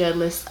few good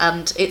journalists,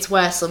 and it's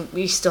where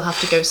you still have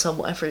to go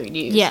somewhere for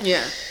news.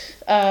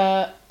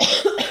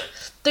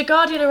 The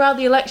Guardian around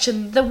the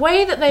election, the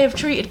way that they have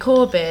treated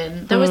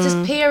Corbyn, there was this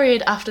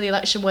period after the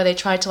election where they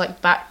tried to like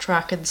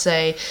backtrack and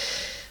say,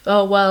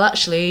 oh well,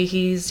 actually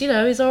he's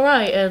all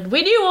right, and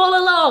we knew all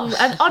along.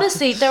 And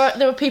honestly, there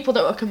were people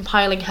that were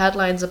compiling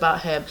headlines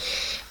about him,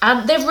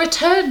 and they've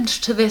returned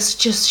to this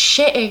just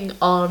shitting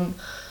on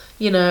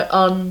the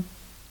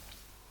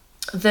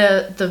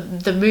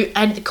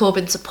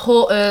Corbyn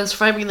supporters,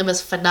 framing them as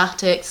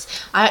fanatics.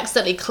 I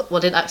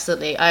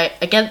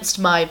against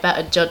my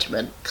better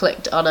judgment,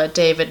 clicked on a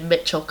David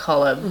Mitchell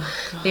column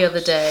the other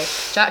day.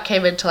 Jack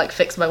came in to like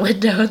fix my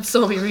window and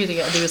saw me reading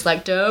it, and he was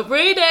like, "Don't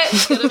read it;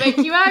 it's gonna make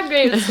you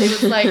angry."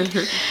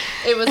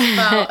 It was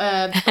about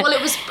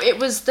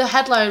the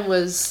headline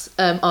was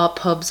 "Are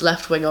pubs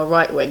left wing or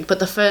right wing?" But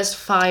the first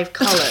 5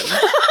 columns,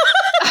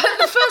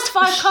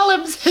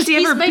 has he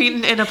ever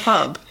been in a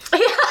pub?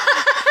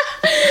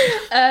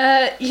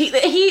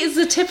 He is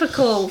a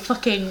typical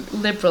fucking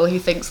liberal who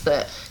thinks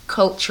that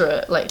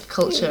culture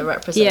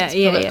represents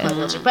political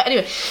logic. But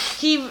anyway,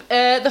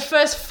 the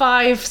first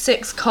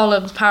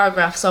 5-6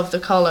 paragraphs of the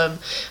column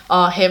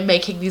are him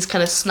making these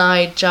kind of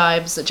snide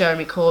jibes at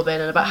Jeremy Corbyn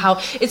and about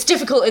how it's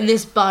difficult in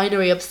this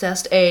binary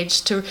obsessed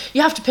age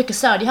you have to pick a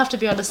side, you have to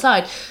be on the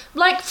side.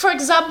 Like, for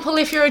example,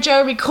 if you're a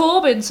Jeremy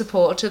Corbyn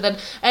supporter, then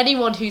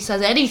anyone who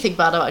says anything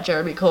bad about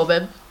Jeremy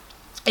Corbyn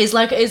is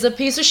a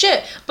piece of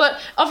shit. But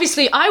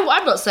obviously I'm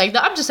not saying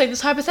that, I'm just saying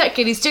this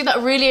hypothetically. He's doing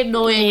that really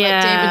annoying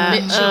David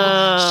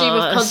Mitchell stream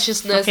of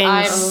consciousness,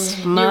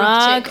 I'm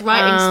neurotic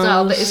writing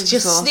style that is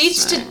just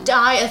needs to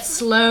die a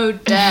slow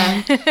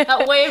death.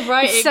 That way of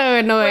writing, it's so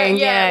annoying.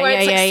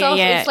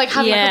 It's like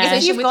having a conversation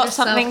if you've with got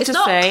yourself. something It's to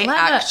not say,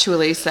 clever.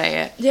 actually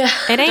say it. Yeah,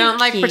 it ain't don't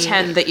like cute.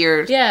 pretend that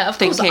you're of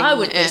thinking, course I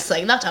wouldn't be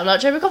saying that I'm not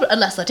Jeremy Corbyn,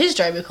 unless that is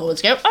Jeremy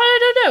Corbyn's game.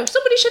 I don't know,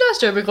 somebody should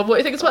ask Jeremy Corbyn what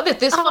he thinks about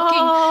this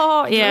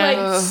fucking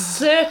like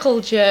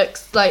circle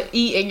jerks, like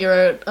eating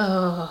your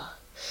own.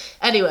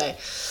 Anyway,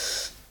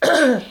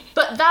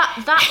 but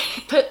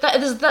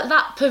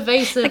that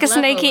pervasive, like a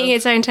snake eating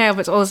its own tail,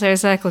 but it's also a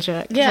circle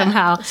jerk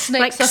somehow. Snake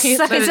like sucking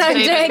suck its own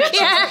dick.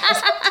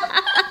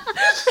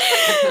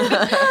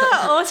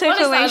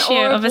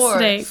 Autofellatio of a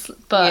snake.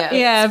 But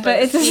but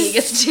it's eating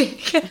its dick.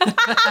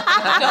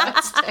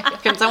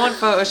 Can someone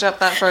Photoshop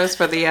that for us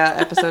for the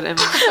episode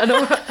image?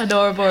 An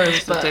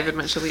Ouroboros, but David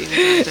Mitchell eating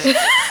his own dick.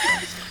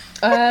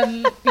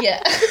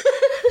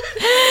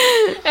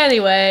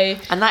 Anyway,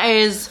 and that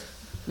is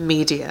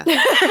media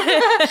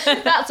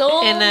that's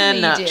all in a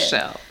media.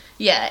 nutshell.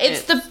 Yeah,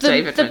 it's the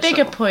Mitchell.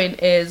 bigger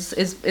point is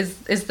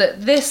that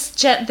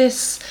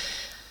this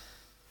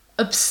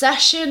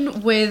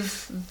obsession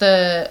with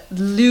the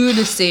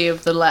lunacy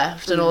of the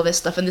left and all this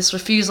stuff, and this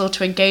refusal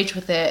to engage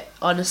with it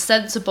on a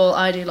sensible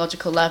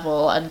ideological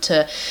level, and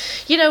to,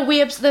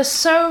 there's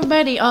so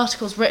many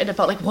articles written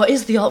about like, what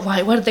is the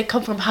alt-right, where did they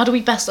come from, how do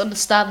we best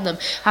understand them,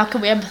 how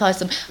can we empathise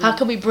them, how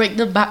can we bring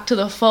them back to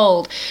the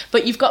fold,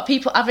 but you've got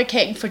people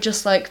advocating for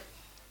just like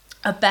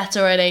a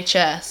better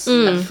NHS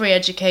and free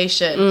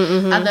education,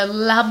 and they're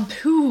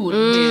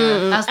lampooned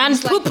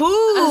and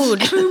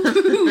poo-pooed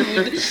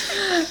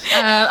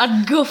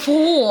and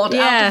guffawed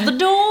out of the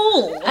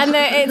door, and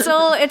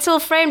it's all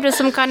framed as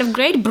some kind of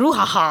great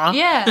brouhaha.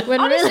 When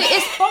honestly really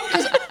it's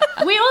bonkers.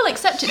 We all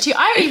accept it too.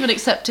 I even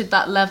accepted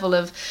that level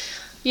of,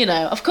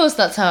 of course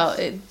that's how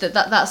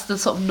that's the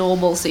sort of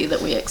normalcy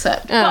that we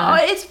accept.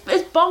 But it's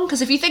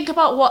bonkers if you think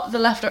about what the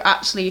left are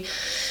actually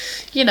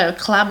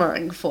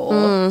clamouring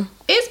for.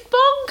 It's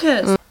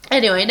bonkers.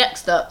 Anyway,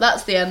 next up,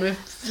 that's the end. We've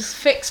just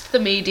fixed the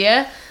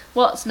media.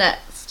 What's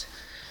next?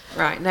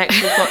 Right,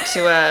 next we've got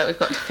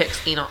to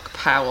fix Enoch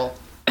Powell.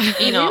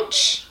 Enoch.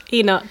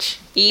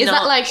 Is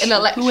that like an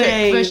electric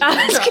version?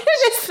 I was going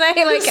to say,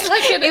 like, it's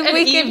like an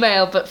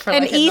email, but for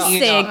an like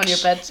e-cig on your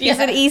bed. It's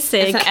an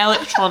e-cig. It's an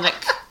electronic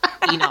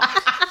Enoch.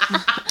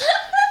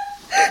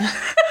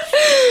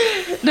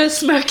 No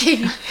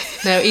smoking.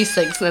 No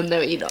e-cigs and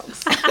no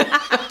Enochs.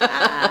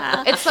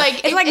 It's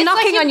like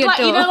knocking on your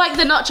door. Like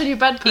the notch on your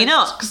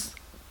bedpost.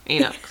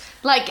 Enoch.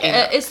 Like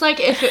it's like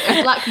if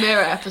a Black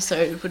Mirror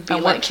episode would be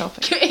like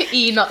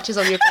E-notches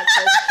on your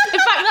bedpost. In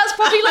fact, that's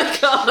probably like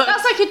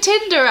that's like a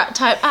Tinder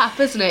type app,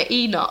 isn't it?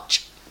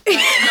 E-notch.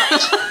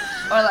 Notch.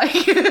 Or like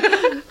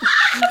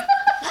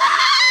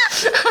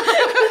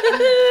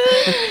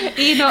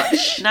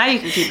E-notch. Now you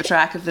can keep a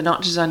track of the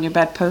notches on your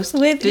bedpost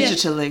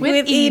digitally.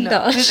 With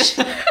E-notch.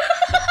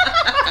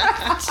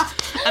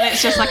 And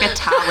it's just like a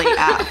tally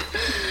app.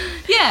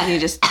 Yeah. And you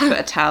just put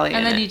a tally in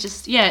and then it. you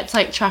just, it's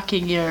like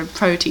tracking your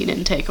protein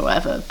intake or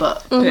whatever,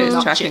 but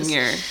It's tracking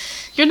your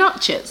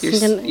notches. Your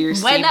semen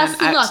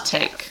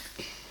outtake.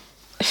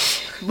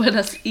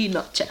 Buenas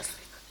e-notches.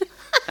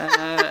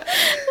 Oh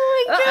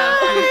my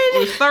god.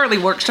 We've thoroughly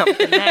workshopped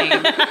the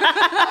name.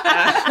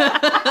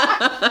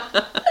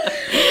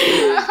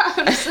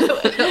 I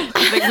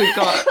think we've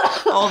got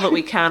all that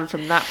we can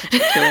from that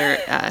particular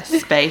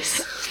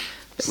space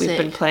that we've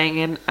been playing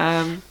in.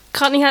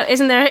 Can't you have?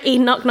 Isn't there an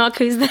E-knock knock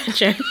who's there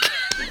joke?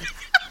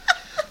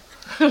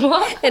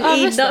 What? An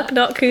E-knock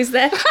knock who's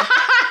there?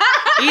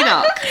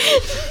 Enoch.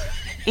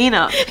 Who's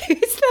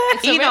there?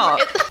 Enoch.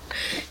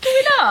 Can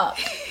we knock?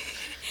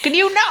 Can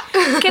you knock?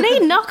 Can he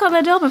knock on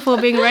the door before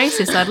being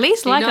racist? At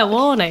least like a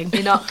warning.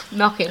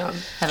 Knocking on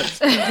heaven's.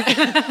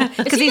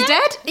 Because he's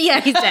dead?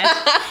 Yeah, he's dead.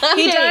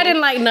 He died in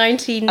like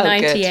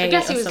 1998. I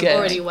guess he was something.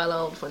 already well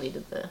old when he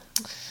did the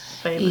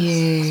famous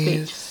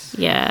speech.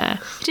 Yeah.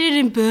 Did it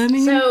in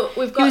Birmingham. So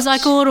we've got. He was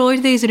like, all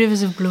right, these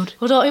rivers of blood.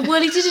 Well, he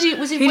did it.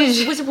 Was it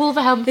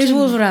Wolverhampton? It was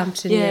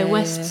Wolverhampton. Yeah,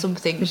 West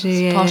something. It's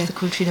part of the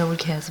country no one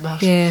cares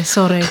about. Yeah,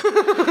 sorry.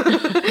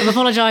 I'm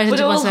apologising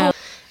to myself.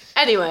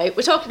 Anyway,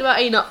 we're talking about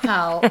Enoch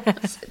Powell.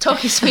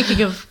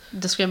 Speaking of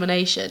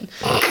discrimination.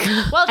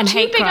 Well, and 2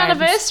 hate big crimes.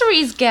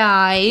 anniversaries,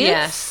 guys.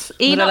 Yes.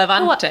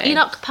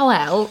 Enoch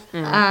Powell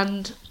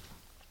and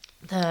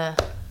the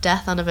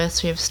death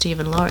anniversary of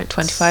Stephen Lawrence.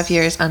 25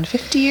 years and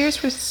 50 years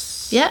for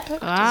Yeah.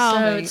 Wow.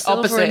 So it's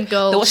silver and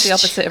gold. What's the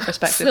opposite of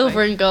respectively?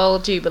 Silver and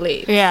gold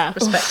jubilee. Yeah.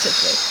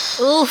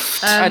 Respectively.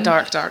 Oof. A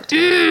dark Dark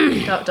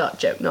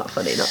joke. Not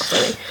funny.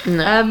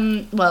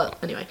 No. Well,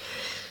 anyway.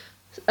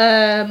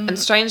 And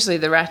strangely,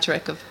 the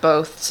rhetoric of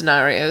both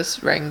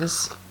scenarios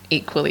rings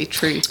equally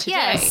true today.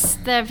 Yes,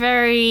 they're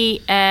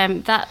very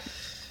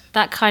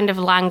that kind of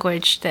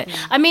language that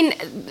I mean,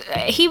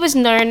 he was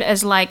known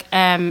as like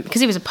because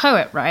he was a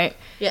poet, right?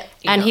 Yeah.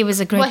 And he was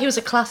a great Well, he was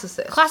a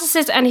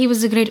classicist. and he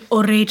was a great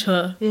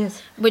orator.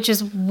 Yes. Which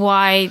is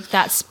why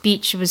that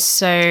speech was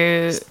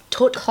so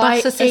Taught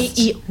by Classicist.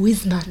 A.E.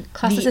 Wisman.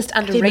 Classicist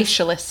and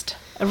racialist.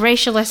 a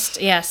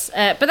racialist, yes.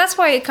 But that's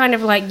why it kind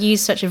of like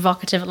used such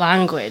evocative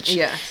language.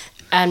 Yeah.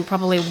 And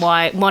probably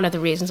one of the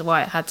reasons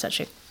why it had such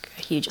a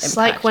huge impact. It's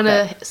like when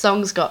a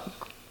song's got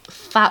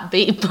fat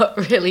beat but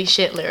really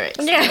shit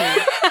lyrics. Yeah.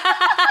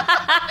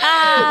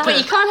 But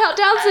you can't help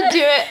dancing to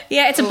it.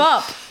 Yeah, it's a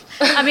bop.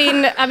 I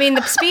mean,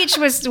 the speech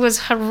was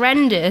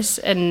horrendous,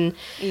 and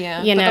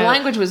Yeah, you know, but the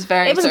language was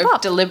very it was a sort of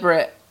pop.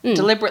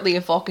 deliberately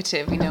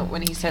evocative. You know,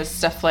 when he says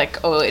stuff like,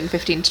 "Oh, in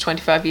 15 to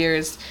 25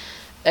 years,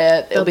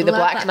 it'll be the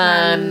black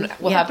man.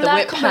 We'll have the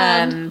whip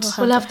hand.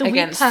 We'll have the whip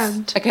against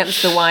hand."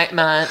 against the white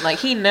man." Like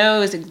he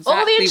knows exactly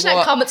All the internet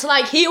what. comments are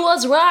like, "He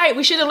was right.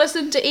 We should have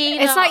listened to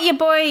Enoch." it's like your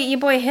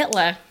boy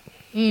Hitler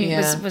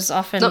Yeah. was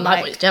often not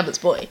my like, boy, Gemma's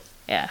boy.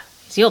 yeah,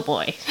 he's your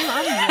boy.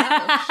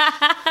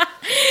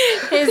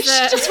 His,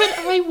 Just went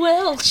very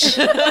Welsh.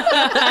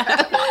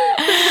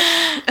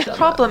 The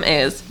problem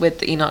is with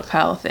the Enoch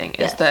Powell thing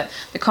is Yeah. that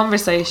the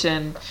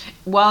conversation,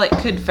 while it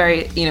could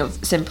very,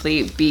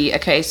 simply be a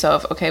case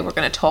of, okay, we're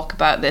going to talk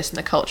about this and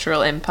the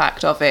cultural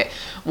impact of it,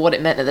 what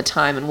it meant at the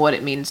time and what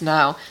it means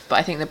now. But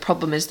I think the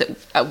problem is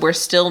that we're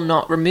still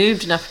not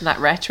removed enough from that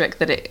rhetoric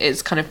that it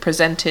is kind of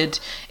presented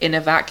in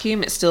a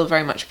vacuum. It's still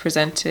very much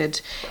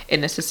presented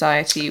in a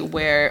society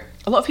where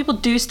a lot of people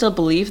do still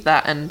believe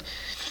that, and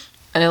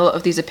a lot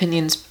of these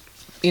opinions,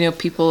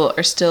 people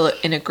are still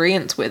in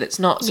agreement with. It's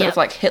not sort of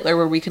like Hitler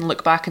where we can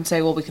look back and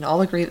say, well, we can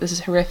all agree that this is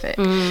horrific.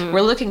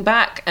 We're looking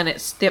back and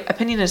the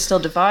opinion is still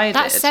divided.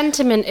 that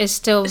sentiment is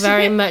still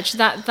very much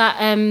that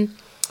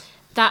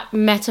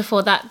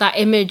metaphor, that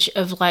image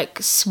of like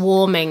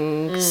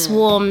swarms.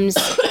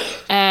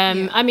 I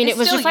mean, It's it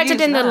was still reflected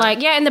used in the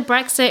now. in the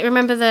Brexit.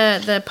 Remember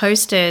the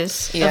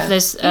posters Yeah. of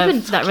this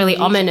that really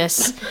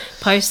ominous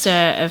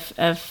poster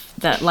of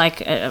that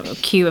like a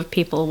queue of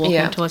people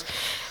walking towards.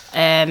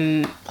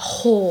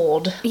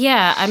 Horde.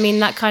 Yeah, I mean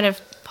that kind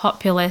of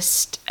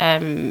populist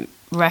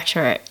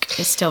rhetoric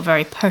is still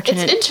very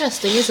pertinent. It's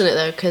interesting, isn't it,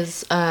 though?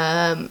 Because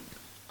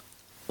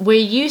we're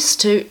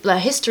used to,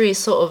 like, history is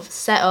sort of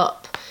set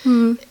up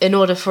in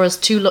order for us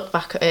to look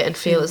back at it and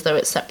feel as though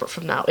it's separate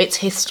from now. It's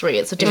history.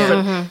 It's a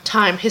different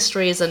time.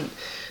 History isn't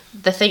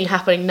the thing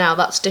happening now.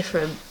 That's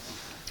different.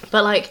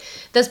 But, like,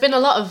 there's been a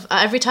lot of...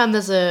 every time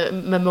there's a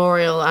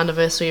memorial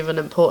anniversary of an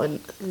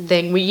important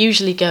thing, we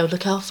usually go,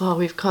 look how far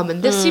we've come.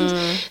 And this seems...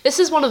 This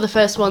is one of the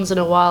first ones in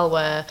a while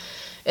where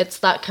it's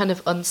that kind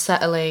of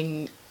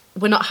unsettling...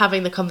 We're not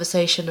having the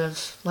conversation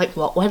of, like,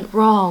 what went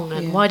wrong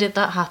and why did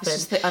that happen?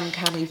 It's just the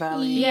uncanny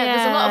valley. Yeah,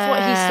 there's a lot of what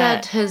he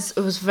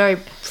said was very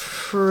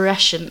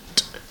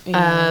prescient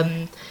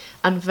and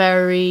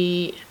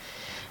very...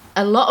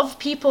 A lot of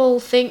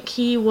people think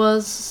he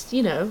was,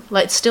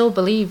 still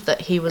believe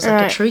that he was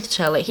like a truth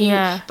teller.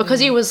 Because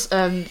he was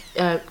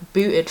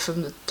booted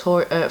from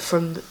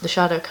the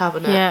shadow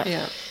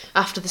cabinet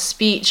after the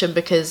speech, and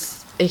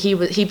because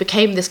he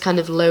became this kind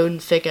of lone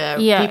figure.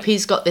 Yeah.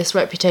 He's got this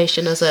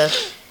reputation as a,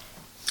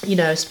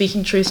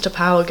 speaking truth to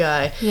power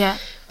guy. Yeah,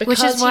 which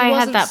Because is why he he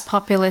had wasn't that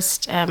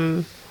populist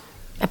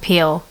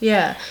appeal.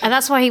 Yeah. And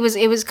that's why it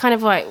was kind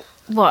of like,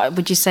 what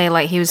would you say,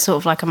 like he was sort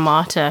of like a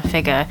martyr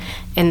figure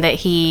in that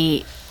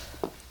he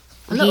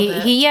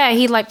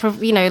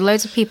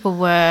loads of people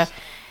were,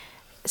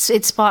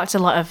 it sparked a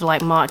lot of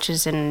like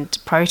marches and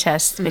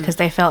protests because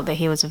they felt that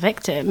he was a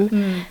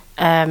victim.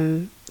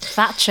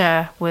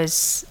 Thatcher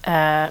was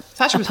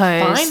Thatcher was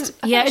opposed.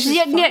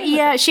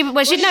 fine.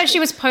 She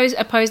was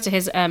opposed to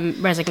his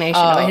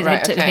resignation or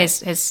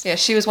his Yeah,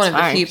 she was one of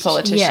the few Sorry.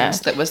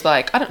 politicians that was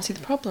like, I don't see the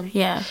problem.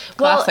 yeah.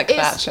 Classic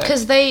Thatcher.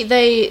 Because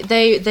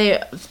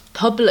they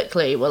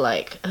publicly were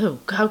like, oh,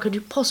 how could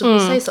you possibly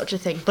say such a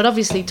thing? But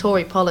obviously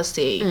Tory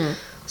policy,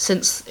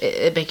 since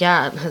it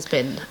began, has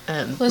been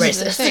This is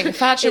the racist. thing.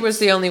 Thatcher was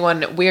the only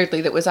one,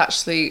 weirdly, that was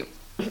actually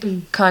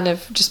kind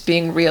of just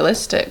being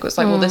realistic. It was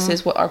like, well, this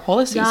is what our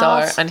policies Yes,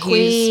 are, and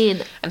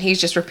queen. he's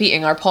just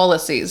repeating our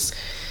policies.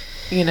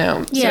 So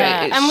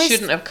Yeah, it and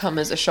shouldn't have come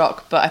as a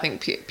shock. But I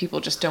think people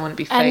just don't want to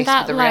be And faced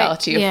that, with the like,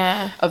 reality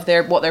of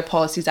what their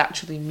policies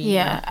actually mean.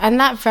 Yeah, and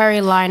that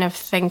very line of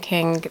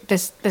thinking,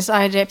 this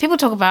idea, people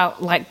talk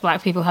about like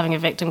black people having a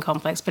victim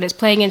complex, but it's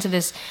playing into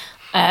this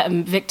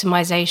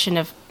victimization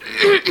of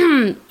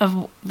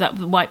that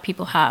white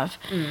people have,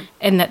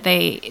 in that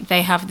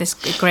they have this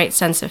great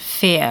sense of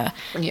fear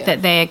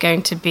that they are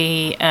going to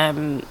be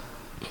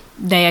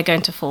they are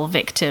going to fall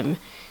victim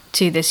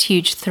to this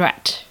huge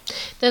threat.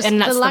 There's And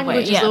that's the the language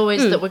way, is yeah.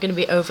 always that we're going to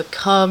be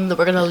overcome, that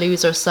we're going to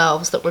lose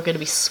ourselves, that we're going to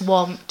be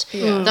swamped,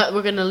 that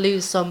we're going to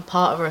lose some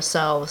part of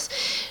ourselves,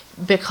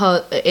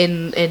 because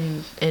in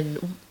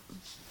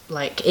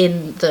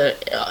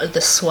the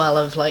swell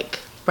of like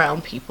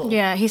brown people.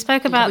 Yeah, he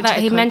spoke about Coming to that.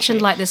 the He mentioned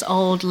country. like this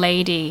old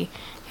lady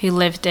who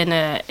lived in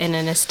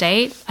an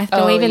estate, I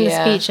believe, in the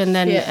yeah. speech, and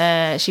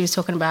then she was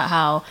talking about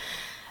how,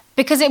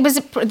 because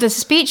the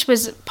speech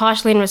was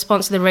partially in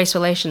response to the Race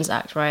Relations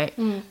Act, right,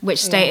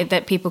 which stated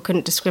that people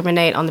couldn't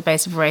discriminate on the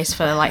basis of race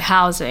for like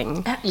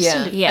housing.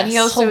 Yeah, Yes. and he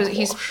also I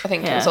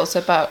think it was Yeah. also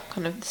about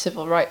kind of the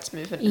civil rights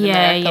movement in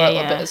Yeah, America yeah, a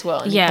little yeah. bit as well.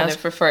 And Yeah. he kind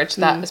of referred to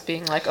that as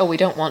being like, oh, we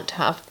don't want to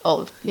have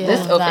all of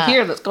this All over that.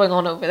 here that's going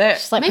on over there.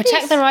 It's like Maybe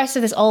protect it's- the rights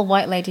of this old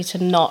white lady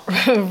to not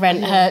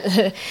rent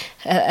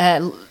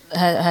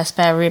her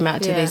spare room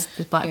out to Yeah. these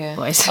black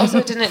boys.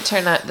 Also, didn't it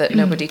turn out that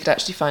nobody could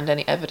actually find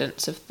any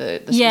evidence of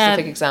the Yeah.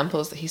 specific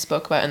examples that he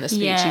spoke about in the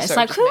speech? Yeah, He it's sort of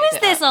like, just who made is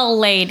it this up. old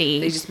lady?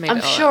 They just made I'm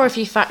it all sure up. if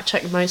you fact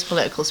check most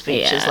political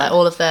speeches, Yeah. like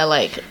all of their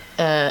like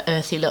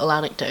earthy little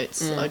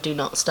anecdotes do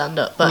not stand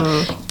up.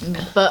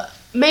 But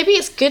maybe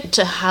it's good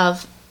to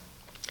have,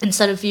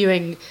 instead of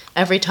viewing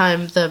every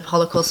time the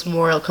Holocaust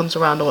Memorial comes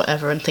around or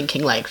whatever and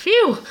thinking like,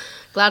 phew,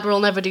 glad we'll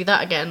never do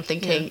that again.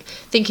 Thinking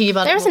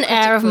about There's it an more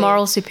air of critically.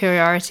 moral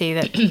superiority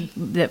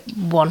that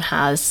one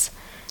has.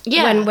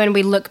 Yeah. When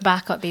we look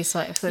back at these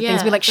sort of things,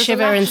 Yeah, we like there's a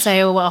shiver lack- and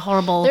say, "Oh, what a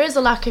horrible." There is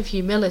a lack of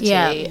humility,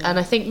 Yeah. and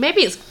I think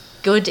maybe it's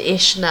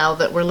good-ish now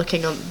that we're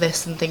looking on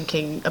this and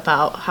thinking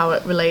about how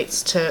it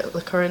relates to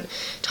the current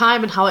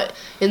time and how it,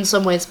 in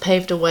some ways,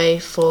 paved a way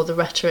for the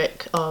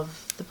rhetoric of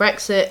the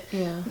Brexit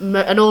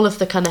and all of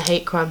the kind of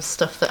hate crime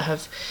stuff that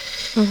have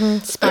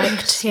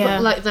spiked. Yeah,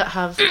 like that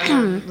have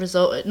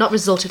not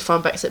resulted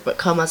from Brexit, but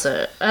come as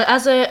a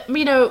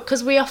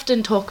because we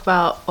often talk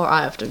about, or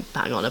I often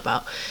bang on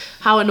about,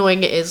 how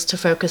annoying it is to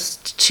focus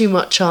too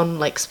much on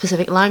like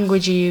specific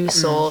language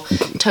use or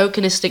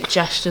tokenistic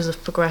gestures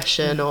of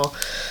progression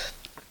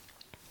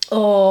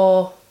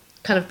or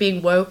kind of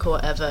being woke or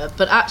whatever.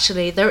 But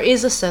actually, there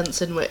is a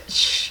sense in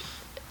which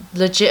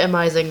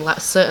legitimizing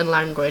certain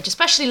language,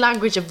 especially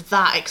language of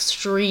that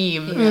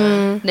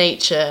extreme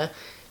nature,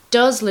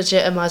 does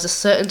legitimize a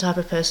certain type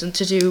of person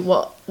to do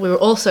what we were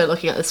also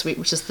looking at this week,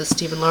 which is the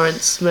Stephen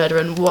Lawrence murder,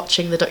 and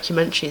watching the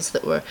documentaries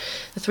that were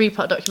the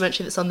 3-part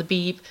documentary that's on the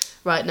Beeb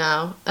right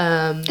now.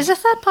 is the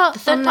third part?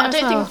 Third part, I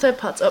don't think the third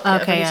part's up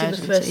yet. Okay, I've yeah, only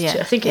seen the I first didn't see- two.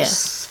 yeah, I think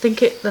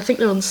yeah. I think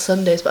they're on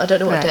Sundays, but I don't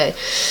know what Right.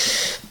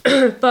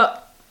 day.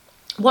 But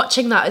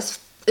watching that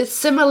it's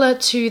similar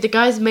to the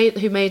guys made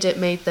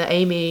the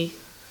Amy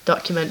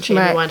documentary,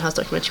 Right. the Winehouse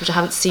documentary, which I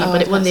haven't seen, Oh,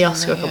 but it won the I've not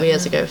Oscar a seen that couple yet,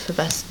 years ago for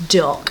best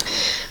doc.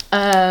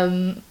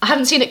 I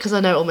haven't seen it because I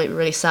know it'll make me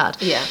really sad.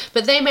 Yeah.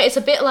 But it's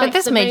a bit like. But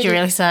this they made you it-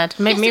 really sad.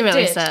 Made Yes, me it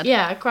really did. sad.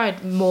 Yeah, I cried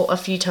a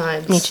few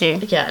times. Me too.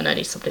 Yeah, and I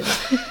need something.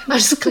 I'm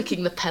just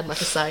clicking the pen like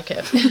a psycho.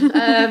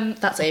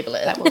 That's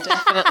ableist. That will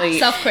definitely.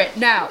 Self-crit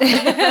now.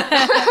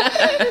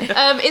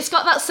 It's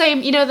got that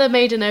same, the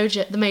Made in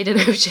OJ.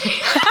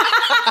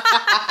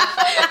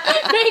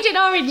 Made in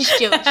orange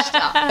juice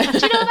stuff. Do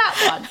you know that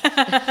one?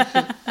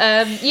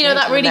 That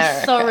in really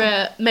America.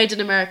 thorough Made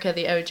in America,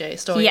 the OJ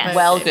story. Yes.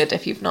 well good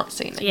if you've not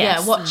seen it.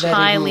 Yes, watch it.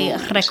 highly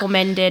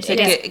recommended. It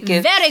it is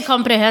gives- very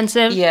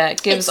comprehensive. Yeah,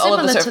 it gives It's all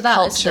of the similar sort to of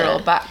that, isn't cultural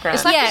it? background.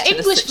 It's like Yeah. the to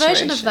English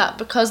version of situation. that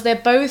because they're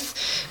both.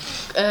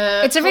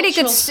 It's a really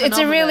good. cultural It's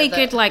a really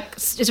phenomena good like.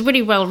 It's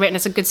really well written.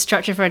 It's a good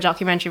structure for a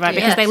documentary, right?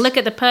 Because Yes. they look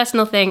at the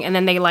personal thing and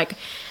then they like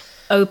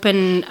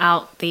open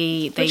out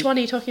the. They, Which one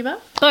are you talking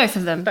about? Both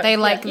of them. They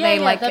like Yeah, they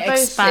like they're both-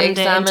 expand it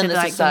examine into the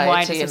like the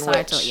wider society in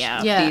societal. which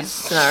Yeah. these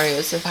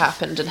scenarios have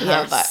happened and how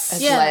Yes. that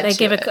has Yeah, led they to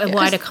give it, a yeah.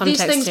 wider 'Cause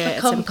context these things to it. It's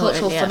become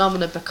important, cultural yeah.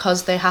 phenomena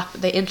because they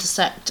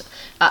intersect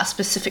at a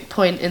specific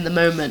point in the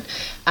moment,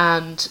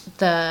 and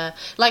with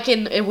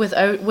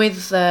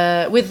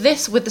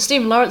the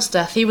Stephen Lawrence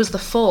death, he was the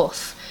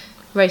 4th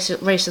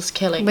racist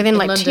killing Within, in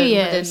like, London 2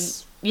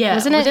 years.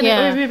 Wasn't it? within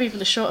Yeah. maybe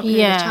even a short period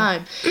Yeah. of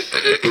time.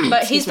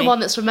 But he's the me. one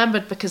that's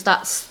remembered because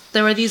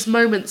there are these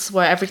moments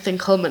where everything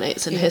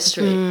culminates in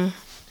history, Mm.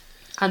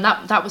 and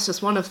that was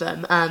just one of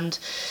them. And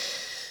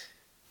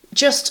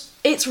just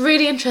it's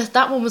really interesting.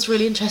 That one was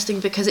really interesting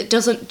because it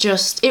doesn't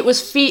just it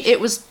was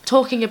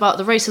talking about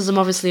the racism,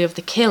 obviously, of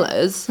the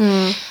killers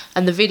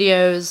and the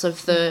videos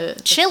of the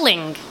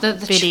Chilling the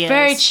videos.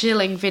 very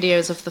chilling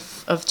videos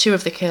of two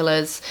of the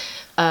killers.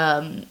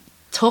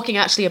 Talking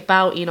actually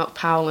about Enoch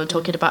Powell and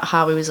talking about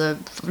how he was a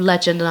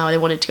legend and how they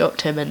wanted to go up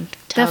to him and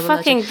tell The the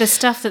fucking legend. the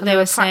stuff that And they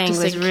were saying was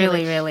practicing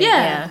really, killing. really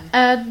yeah.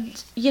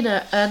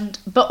 And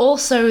but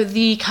also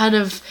the kind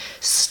of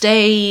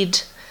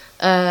staid,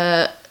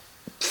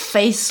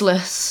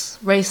 faceless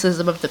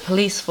racism of the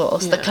police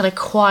force, the kind of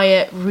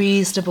quiet,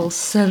 reasonable,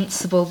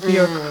 sensible,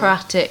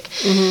 bureaucratic,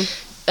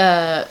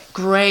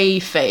 grey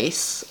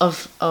face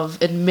of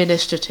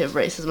administrative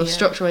racism, of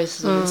structural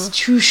racism,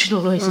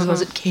 institutional racism,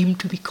 as it came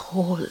to be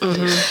called.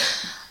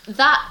 But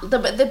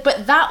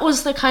that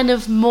was the kind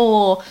of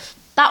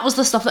that was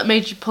the stuff that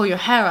made you pull your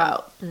hair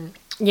out.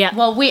 Yeah.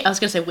 Well, I was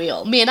going to say we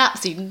all. Me and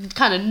Apsy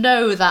kind of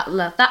know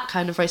that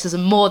kind of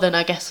racism more than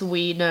I guess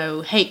we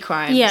know hate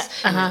crimes,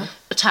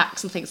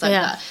 attacks and things like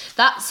that.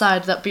 That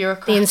side, that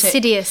bureaucratic, the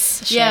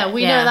insidious shit. Yeah,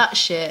 we know that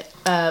shit.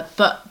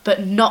 But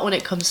not when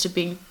it comes to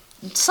being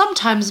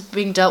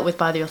dealt with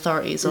by the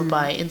authorities or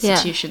by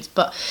institutions.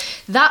 But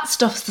that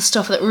stuff's the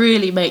stuff that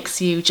really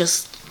makes you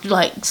just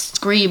like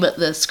scream at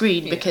the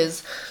screen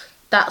because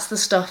that's the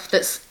stuff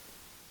that's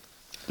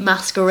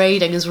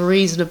masquerading as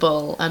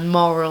reasonable and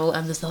moral,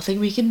 and there's nothing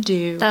we can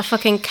do. That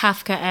fucking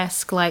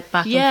Kafka-esque, like,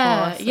 back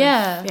and forth.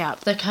 Yeah.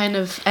 The kind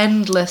of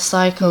endless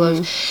cycle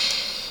of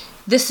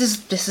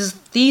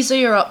these are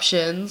your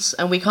options,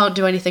 and we can't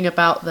do anything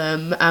about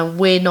them, and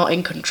we're not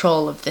in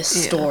control of this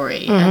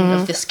story and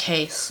of this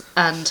case,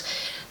 and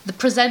the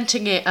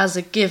presenting it as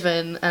a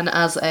given and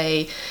as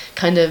a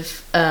kind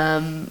of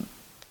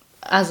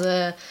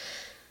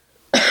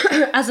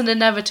as an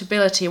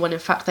inevitability when in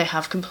fact they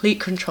have complete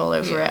control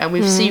over it, and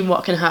we've seen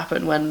what can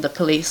happen when the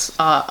police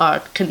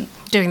are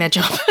doing their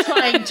job,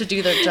 trying to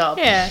do their job,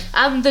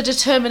 and the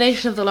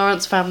determination of the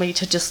Lawrence family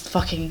to just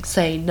fucking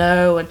say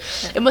no, and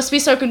it must be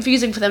so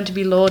confusing for them to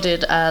be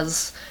lauded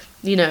as,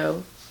 you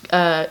know,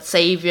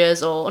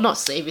 saviors, or not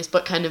saviors,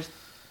 but kind of,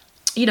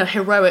 you know,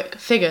 heroic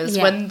figures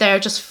when they're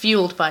just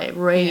fueled by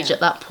rage at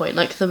that point.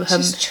 Like it's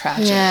just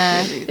tragic.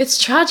 Really. It's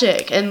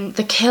tragic, and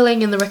the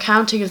killing and the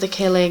recounting of the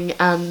killing,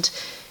 and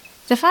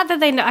the fact that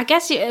they know. I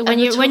guess when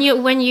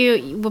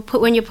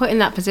you're put in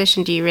that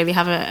position, do you really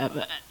have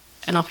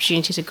an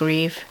opportunity to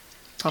grieve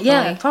properly?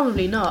 Yeah,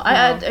 probably not.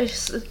 No.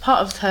 It's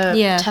part of her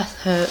death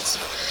hurts.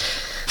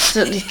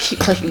 So you keep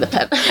clicking the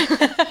pen.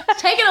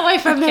 Take it away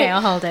from me. Okay, I'll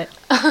hold it.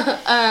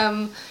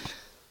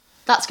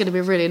 That's going to be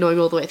really annoying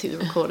all the way through the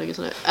recording,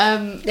 isn't it?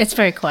 It's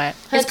very quiet.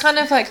 It's kind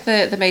of like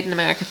the Made in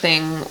America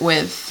thing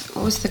with,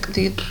 what was the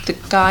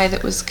guy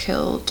that was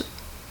killed?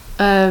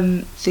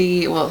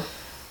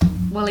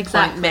 Well,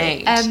 exactly.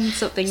 Made.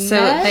 Something. So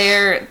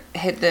they're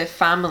the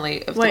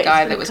family of the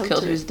guy that was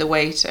killed, who's the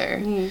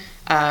waiter,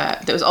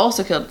 that was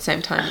also killed at the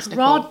same time as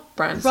Nicole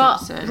Brown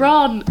Simpson.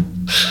 Ron.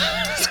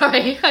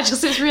 Sorry,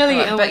 it's really.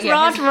 But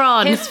yeah,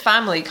 Ron. His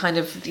family kind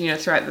of, you know,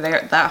 throughout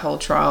that whole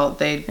trial,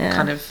 they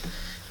kind of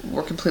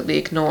were completely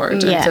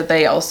ignored, and so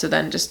they also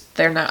then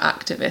they're now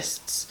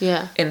activists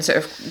in sort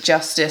of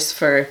justice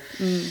for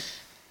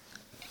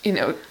you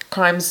know,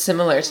 crimes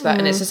similar to that,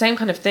 and it's the same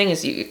kind of thing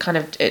as it kind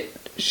of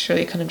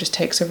just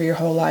takes over your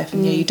whole life,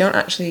 and you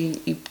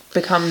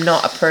become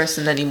not a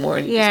person anymore,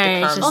 and you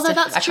just become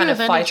that's a kind of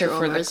fighter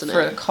for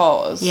the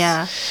cause.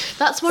 Yeah,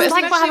 that's what it's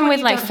like what happened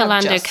with like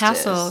Philando justice.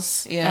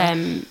 Castle's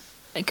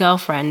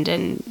girlfriend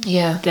and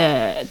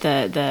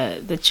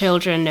the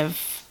children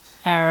of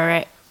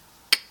Eric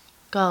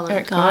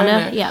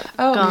Garner. Yeah.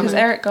 Oh, because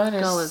Eric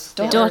Garner's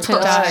daughter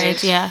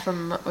died. Yeah.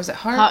 From, was it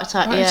heart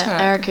attack?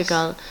 Erica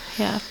Garner.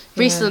 Yeah.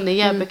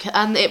 Recently, because,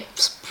 and it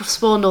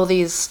spawned all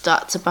these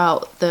stats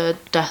about the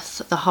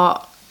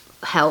heart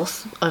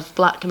health of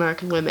Black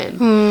American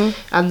women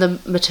and the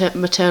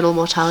maternal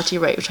mortality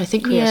rate, which I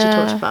think we actually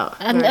talked about.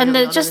 And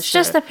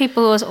just the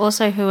people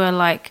also who are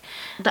like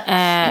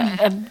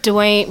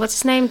Dwayne, what's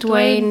his name?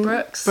 Dwayne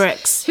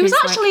Brooks. Who's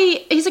actually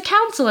he's a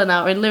counsellor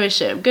now in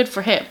Lewisham. Good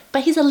for him,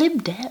 but he's a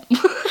Lib Dem.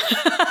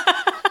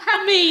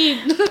 I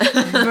mean,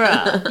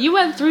 bruh, you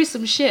went through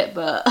some shit,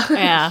 but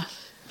yeah.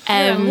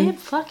 Lib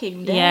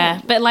fucking Dem. Yeah,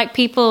 but like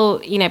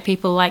people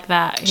like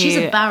that. She's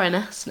a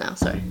baroness now.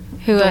 Sorry.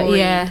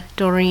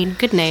 Doreen,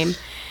 good name.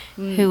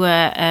 Who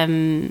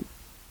were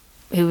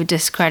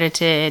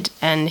discredited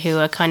and who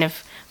are kind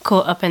of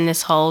caught up in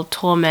this whole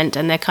torment,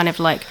 and they're kind of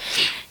like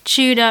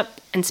chewed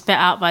up and spit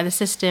out by the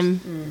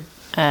system.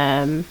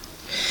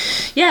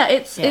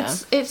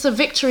 It's a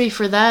victory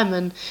for them,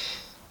 and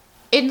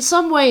in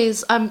some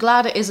ways, I'm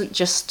glad it isn't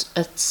just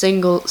a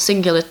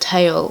singular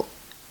tale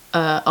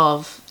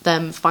of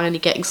them finally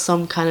getting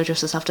some kind of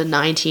justice after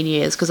 19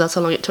 years, because that's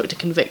how long it took to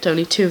convict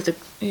only two of the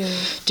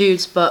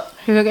dudes. But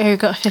who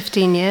got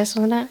 15 years,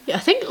 wasn't it? Yeah, I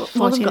think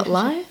one of them got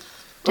life.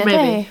 Did maybe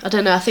they? I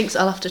don't know. I think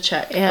I'll have to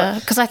check. Yeah,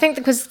 because I think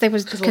because they were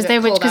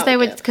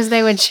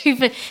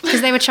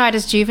tried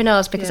as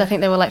juveniles, because I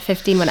think they were like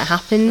 15 when it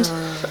happened.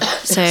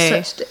 So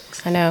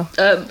I know.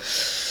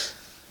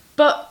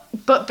 But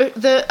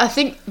I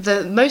think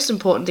the most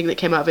important thing that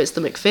came out of it is the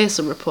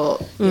McPherson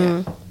report.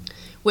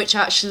 Which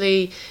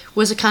actually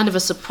was a kind of a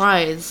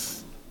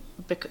surprise,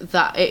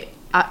 that it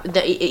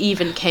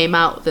even came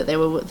out that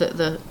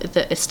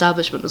the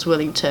establishment was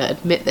willing to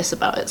admit this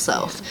about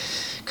itself.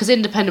 Because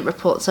independent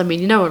reports, I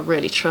mean, no one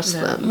really trusts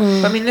them.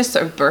 But, I mean, this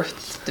sort of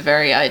birthed the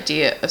very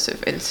idea of sort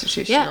of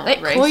institutional racism.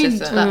 It coined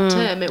that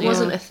term. It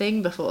wasn't a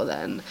thing before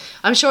then.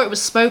 I'm sure it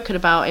was spoken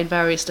about in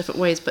various different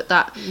ways, but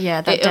that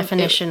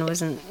definition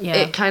wasn't. Yeah,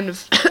 it kind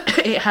of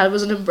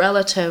was an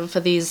umbrella term for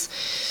this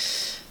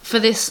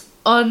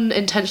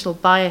unintentional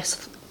bias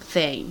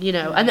thing, you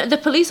know. And the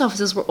police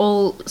officers were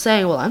all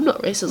saying, well, I'm not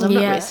racist, I'm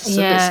not racist.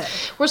 And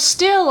we're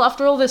still,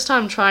 after all this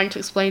time, trying to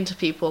explain to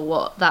people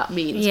what that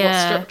means, what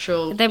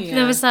structural...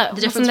 There was that,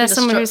 wasn't there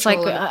someone who's like,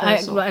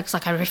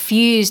 I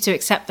refuse to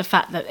accept the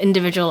fact that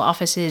individual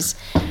officers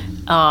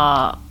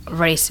are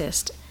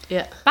racist.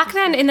 Yeah. Back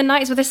then, in the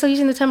 90s, were they still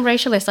using the term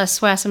racialist? I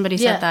swear somebody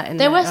said that in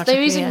they the were article,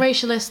 using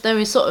racialist. There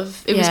was sort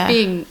of it was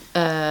being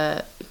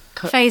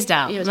phased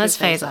out. Yeah, it was Let's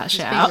being phase that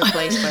shit It was out. being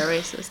replaced by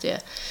racist. Yeah.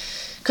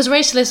 Because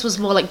racialist was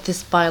more like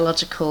this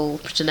biological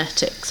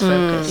genetics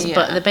focus,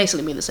 but they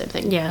basically mean the same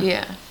thing. Yeah.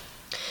 Yeah.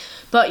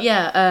 But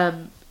yeah,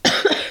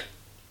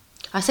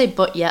 I say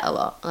 "but yet" a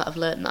lot. I've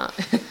learned that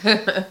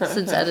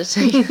since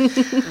editing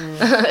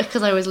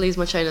because I always lose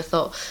my train of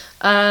thought.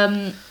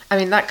 I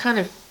mean, that kind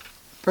of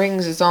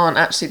brings us on.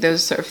 Actually,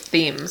 those sort of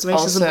themes Racism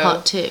also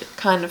Part 2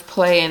 kind of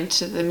play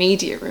into the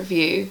media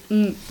review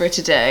for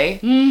today,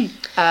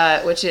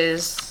 which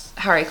is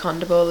Harry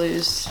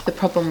Kondabolu's "The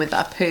Problem With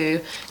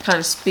Apu," kind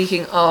of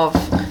speaking of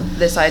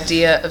this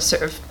idea of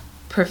sort of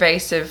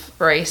pervasive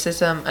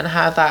racism and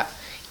how that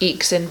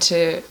ekes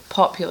into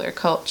popular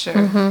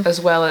culture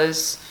as well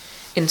as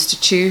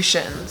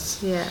institutions.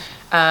 Yeah.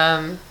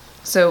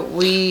 So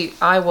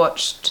I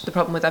watched The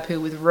Problem With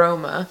Apu with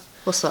Roma.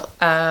 What's up?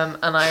 And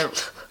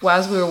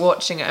as we were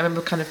watching it, I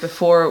remember kind of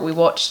before we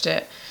watched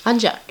it, And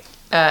Jack.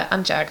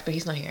 and Jack, but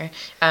he's not here,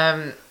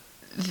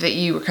 that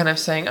you were kind of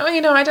saying, oh,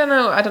 I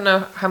don't know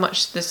how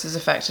much this has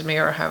affected me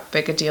or how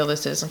big a deal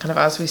this is. And kind of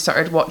as we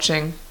started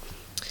watching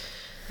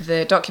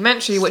the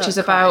documentary, which is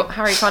about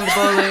Harry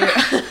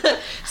Kondabolu.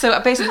 So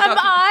basically,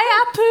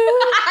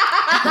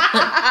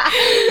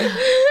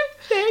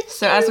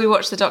 so as we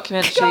watched the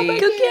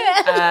documentary,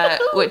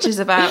 which is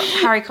about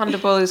Harry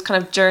Kondabolu's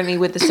kind of journey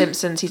with The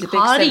Simpsons, he's a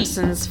big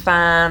Simpsons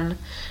fan,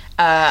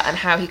 and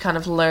how he kind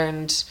of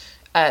learned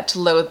to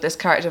loathe this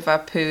character of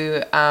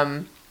Apu,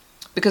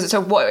 because it's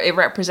sort of what it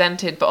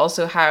represented, but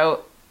also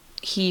how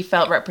he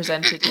felt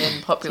represented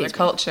in popular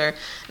culture.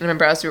 And I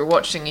remember as we were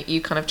watching it,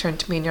 you kind of turned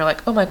to me and you're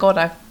like, oh my God,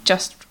 I've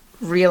just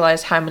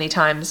realised how many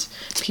times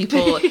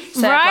people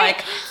said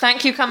like,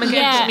 thank you coming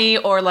into me,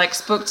 or like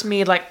spoke to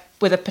me like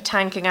with a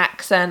Patanking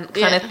accent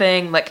kind of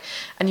thing, like,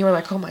 and you were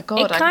like, oh my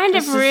God,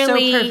 this is so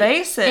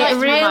pervasive. It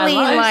really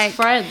like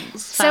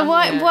friends. So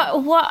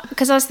what?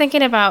 Because I was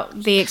thinking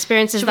about the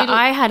experiences that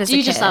I had as a kid.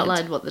 You just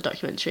outlined what the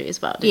documentary is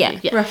about,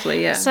 didn't you?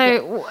 Roughly, yeah.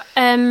 So,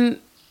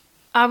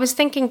 I was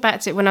thinking back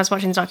to when I was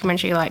watching the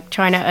documentary, like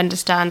trying to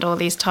understand all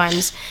these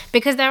times,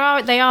 because they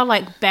are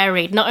like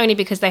buried, not only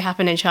because they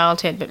happen in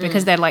childhood, but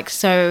because they're like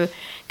because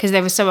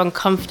they were so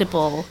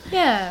uncomfortable.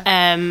 Yeah.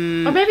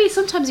 Or maybe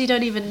sometimes you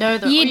don't even know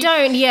them. You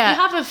don't. Yeah. You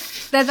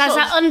have there's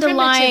that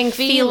underlying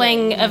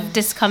feeling of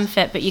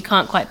discomfort, but you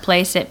can't quite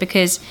place it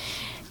because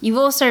you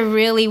also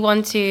really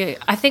want to.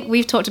 I think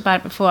we've talked about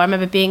it before. I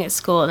remember being at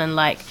school and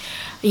like,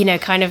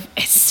 kind of,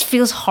 it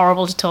feels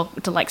horrible to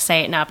like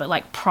say it now, but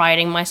like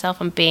priding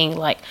myself on being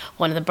like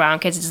one of the brown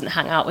kids who doesn't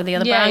hang out with the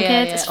other brown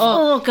kids.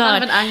 Oh God,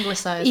 kind of an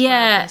anglicised.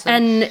 Yeah,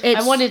 and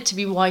I wanted to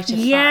be white.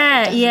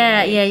 Yeah.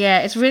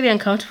 It's really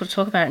uncomfortable to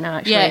talk about it now.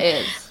 Actually, yeah,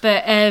 it is.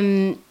 But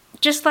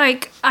just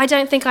like I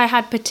don't think I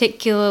had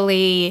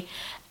particularly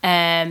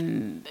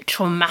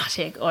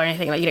traumatic or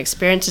anything like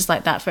experiences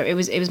like that. It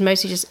was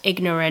mostly just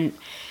ignorant.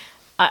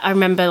 I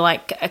remember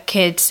like a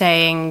kid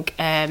saying,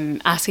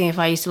 asking if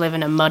I used to live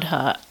in a mud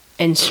hut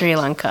in Sri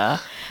Lanka.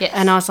 Yes.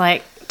 And I was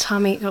like,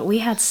 Tommy, we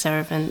had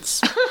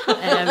servants.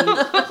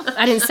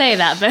 I didn't say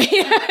that, but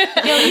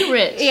yo, you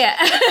rich. Yeah.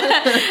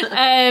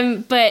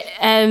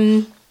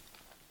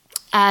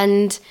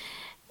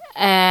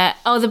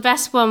 The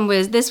best one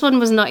this one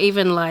was not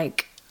even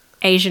like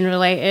Asian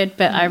related,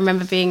 but I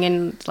remember being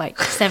in like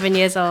 7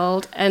 years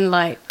old and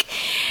like,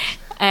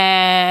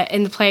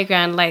 in the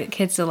playground, like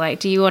kids are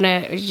like, do you want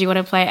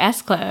to play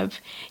S Club?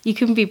 You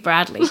can be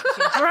Bradley. Brown.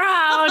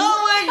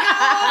 Oh my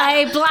God.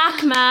 A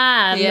black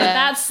man.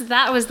 Yeah.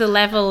 That was the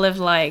level of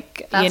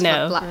like, that's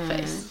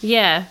blackface.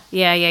 Yeah.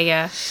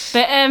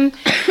 But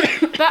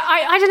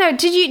I don't know.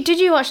 Did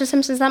you watch The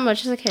Simpsons that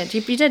much as a kid?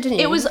 You did, didn't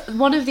you? It was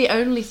one of the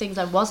only things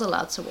I was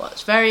allowed to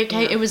watch.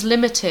 It was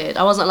limited.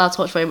 I wasn't allowed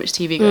to watch very much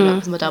TV growing up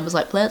because my dad was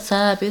like, let's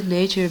have with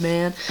nature,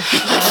 man.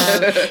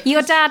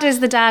 Your dad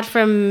is the dad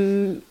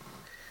from...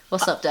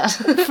 What's up, Dad?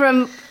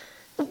 From,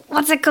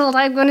 what's it called?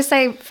 I'm going to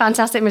say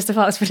Fantastic Mr.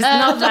 Fox, but it's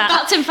not that.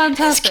 Captain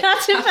Fantastic.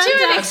 Captain Fantastic.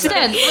 To an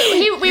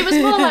extent. We was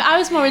more like, I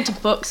was more into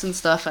books and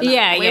stuff. And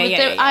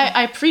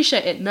I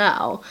appreciate it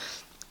now.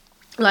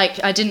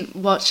 Like, I didn't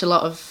watch a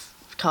lot of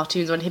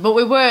cartoons or anything, but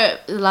we were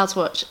allowed to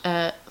watch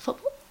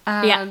football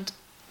and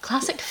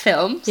classic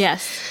films.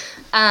 Yes.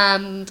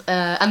 And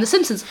The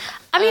Simpsons.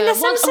 I mean, The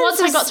Simpsons.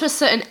 Once I got to a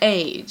certain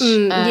age.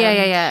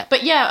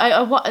 But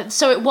yeah,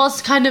 so it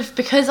was kind of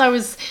because I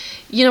was,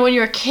 when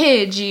you're a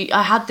kid,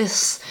 I had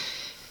this,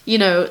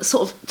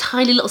 sort of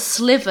tiny little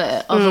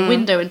sliver of a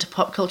window into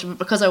pop culture. But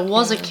because I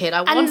was a kid,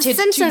 I wanted to know. And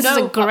Simpsons is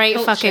a great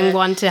fucking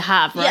one to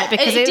have, right? Yeah,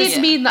 because it did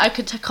mean that I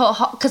could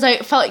because I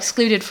felt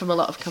excluded from a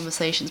lot of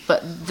conversations.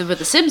 But with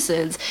The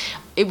Simpsons,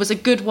 it was a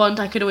good one.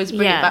 I could always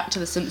bring it back to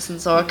The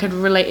Simpsons, or I could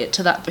relate it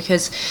to that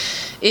because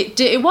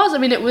it was. I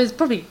mean, it was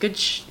probably a good.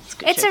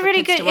 It's a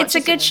really good. It's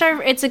a good show.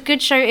 It's a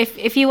good show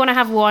if you want to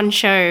have one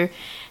show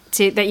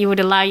that you would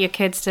allow your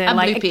kids to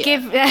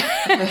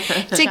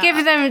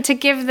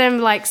give them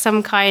like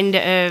some kind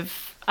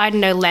of, I don't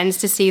know, lens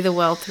to see the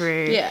world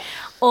through. Yeah.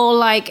 or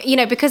like, you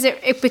know, because of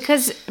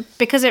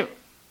the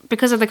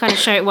kind of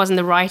show it was in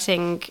the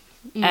writing,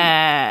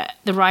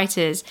 the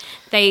writers,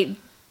 they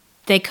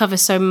cover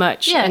so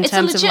much in it's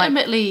terms a of like,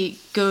 legitimately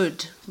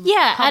good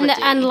comedy,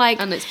 and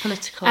like, and it's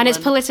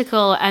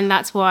political, and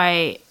that's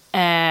why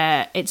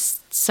it's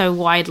so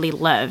widely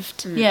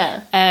loved.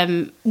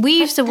 We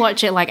used to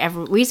watch it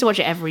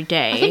every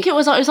day. I think it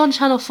was on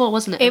Channel 4,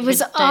 wasn't it? It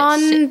was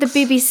on the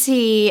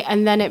BBC,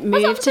 and then it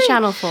moved to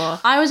Channel 4.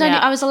 I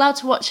was allowed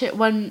to watch it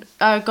when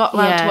I got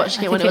allowed to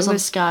watch it when it was on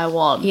Sky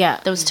One. Yeah,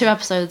 there was 2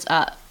 episodes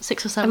at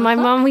 6 or 7. And my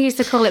mum used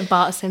to call it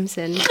Bart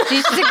Simpson. She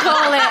used to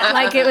call it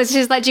like, it was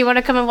just like, do you want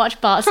to come and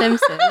watch Bart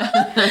Simpson?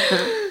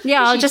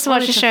 Yeah, I'll just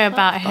watch a show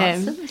about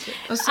him.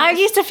 I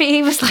used to think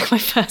he was like my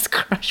first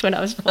crush when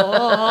I was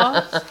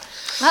 4.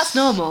 That's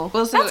normal.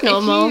 Well, so that's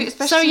normal.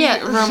 Especially,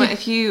 Roma,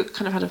 if you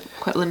kind of had a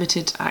quite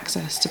limited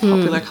access to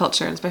popular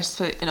culture, and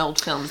especially in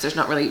old films, there's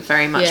not really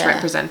very much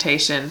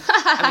representation.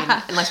 I mean,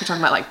 unless we're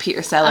talking about like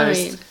Peter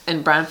Sellers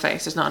in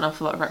Brownface, there's not an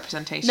awful lot of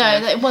representation. No,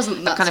 it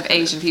wasn't that kind of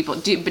Asian people.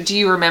 Do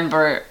you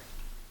remember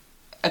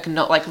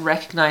like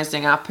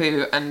recognizing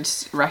Apu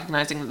and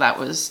recognizing that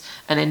was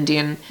an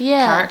Indian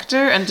character?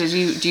 And do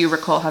you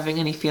recall having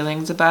any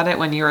feelings about it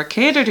when you were a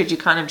kid, or did you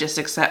kind of just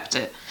accept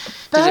it?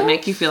 Did it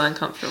make you feel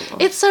uncomfortable?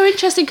 It's so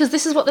interesting because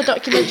this is what the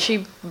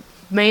documentary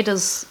made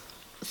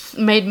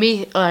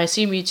me, I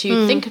assume you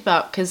two, think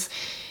about, because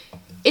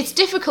it's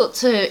difficult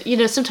to, you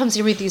know, sometimes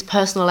you read these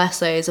personal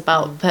essays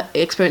about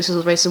experiences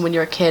with racism when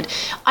you're a kid.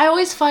 I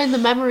always find the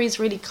memories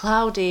really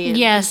cloudy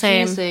and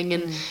confusing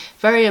and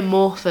very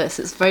amorphous.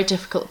 It's very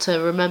difficult to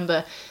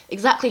remember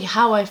exactly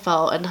how I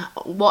felt and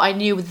what I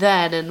knew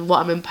then and what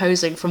I'm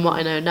imposing from what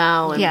I know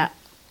now. And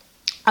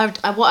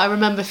what I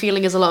remember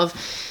feeling is a lot of,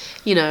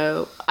 you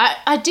know,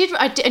 I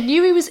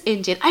knew he was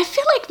Indian. I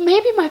feel like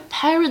maybe my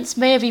parents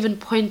may have even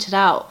pointed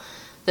out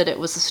that it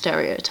was a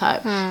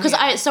stereotype, because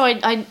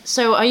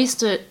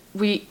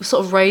we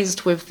sort of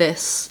raised with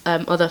this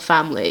other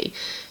family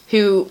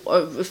who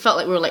felt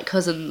like we were like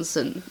cousins,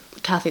 and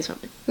Kathy's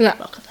family.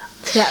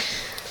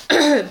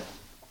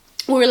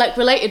 We were like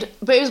related,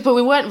 but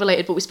we weren't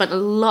related. But we spent a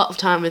lot of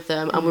time with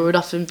them, and we would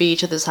often be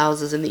each other's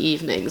houses in the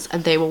evenings.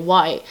 And they were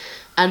white,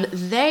 and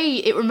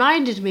it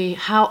reminded me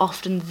how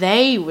often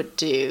they would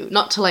do,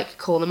 not to like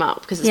call them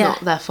out because it's not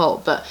their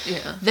fault, but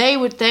they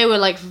were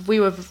like, we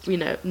were, you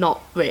know,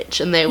 not rich,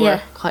 and they were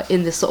quite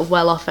in this sort of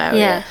well-off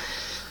area.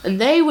 And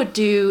they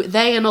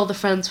and all the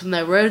friends from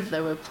their road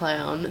they would play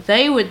on,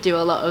 they would do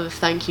a lot of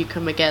thank you,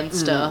 come again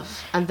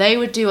stuff. And they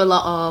would do a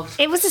lot of...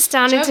 It was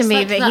astounding to me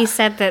like that he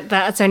said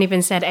that's only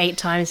been said 8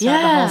 times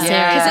throughout the whole series.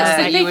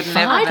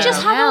 I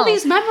just have all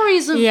these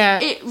memories of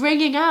it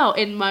ringing out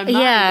in my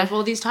mind of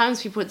all these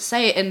times people would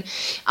say it. And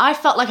I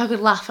felt like I could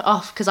laugh it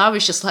off because I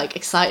was just like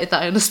excited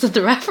that I understood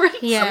the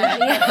reference.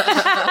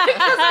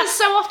 Because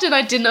so often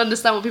I didn't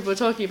understand what people were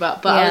talking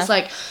about. But I was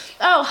like,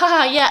 oh,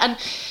 haha, yeah. And...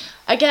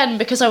 again,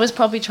 because I was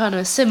probably trying to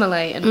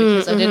assimilate and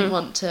because I didn't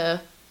want to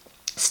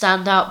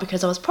stand out,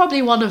 because I was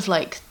probably one of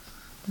like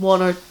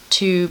 1 or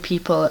 2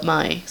 people at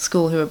my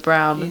school who were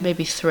brown,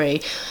 maybe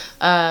 3.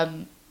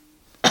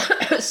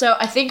 So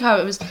I think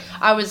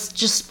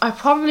I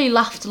probably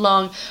laughed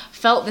along,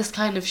 felt this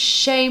kind of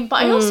shame,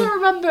 but I also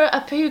remember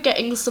Apu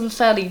getting some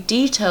fairly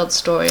detailed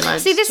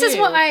storylines. See, this is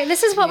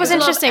what was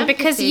interesting,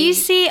 because you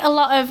see a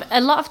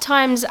lot of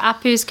times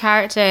Apu's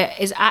character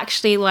is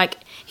actually like,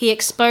 he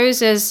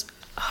exposes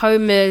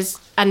homers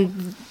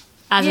and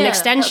as an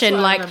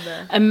extension like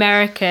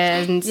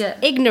Americans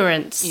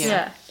ignorance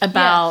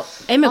about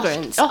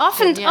immigrants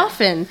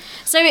often.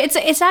 So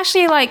it's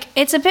actually like,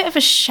 it's a bit of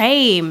a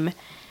shame.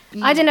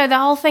 I don't know, the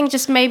whole thing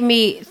just made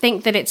me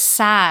think that it's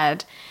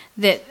sad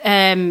that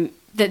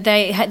that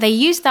they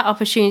use that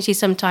opportunity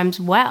sometimes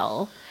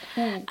well.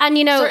 And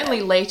you know,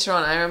 certainly later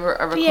on, I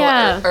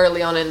recall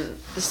early on in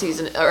the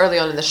season, early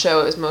on in the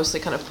show, it was mostly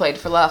kind of played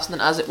for laughs, and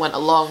then as it went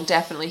along,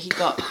 definitely he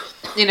got,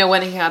 you know,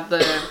 when he had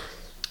the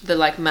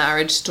like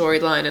marriage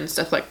storyline and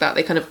stuff like that,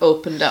 they kind of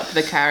opened up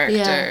the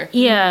character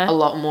a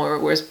lot more,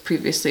 whereas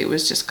previously it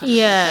was just kind of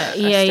a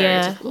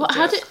stereotypical Well,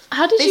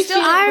 how did you feel?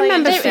 I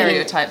remember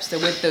stereotypes though,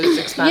 with those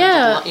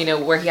expanded, you know,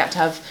 where he had to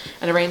have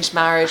an arranged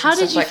marriage and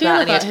stuff like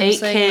that, and he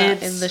had 8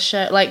 kids in the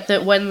show, like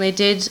that when they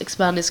did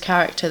expand his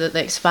character, that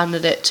they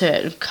expanded it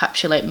to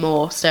encapsulate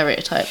more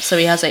stereotypes. So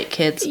he has 8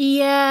 kids. He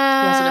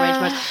has an arranged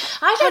marriage.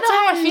 I don't know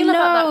how I feel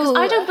about that, because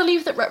I don't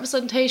believe that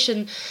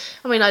representation,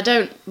 I mean, I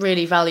don't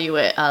really value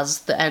it as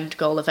the end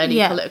goal of any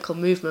political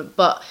movement,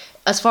 but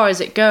as far as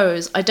it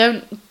goes, I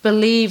don't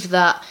believe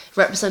that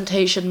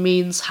representation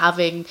means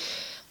having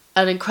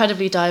an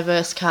incredibly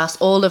diverse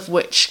cast, all of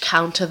which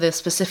counter the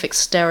specific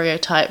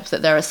stereotype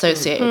that they're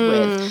associated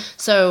with.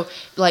 So,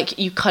 like,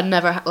 you can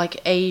never have, like,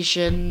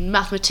 Asian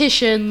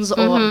mathematicians,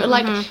 or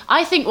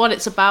I think what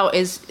it's about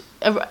is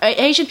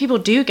Asian people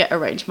do get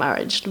arranged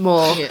marriage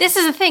more. This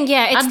is the thing,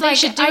 it's and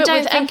like, I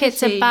don't think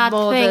it's a bad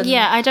thing.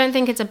 I don't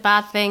think it's a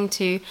bad thing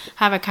to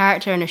have a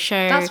character in a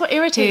show. That's what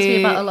irritates me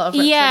about a lot of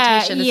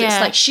representation. It's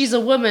like, she's a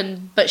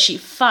woman, but she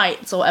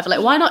fights or whatever.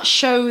 Like, why not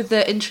show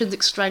the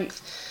intrinsic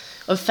strength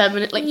of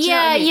feminine. Like,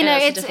 yeah, do you know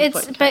what I mean? it's That's a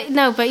different point. but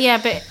no, but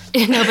yeah, but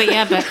no, but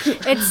yeah, but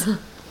it's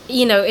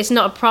it's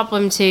not a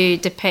problem to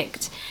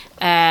depict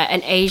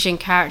an Asian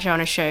character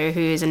on a show who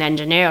is an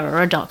engineer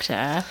or a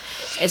doctor.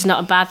 It's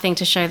not a bad thing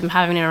to show them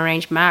having an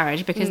arranged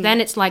marriage, because then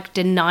it's like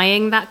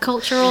denying that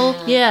cultural.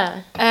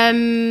 Yeah,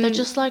 they're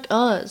just like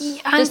us.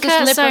 There's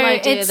this liberal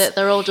idea that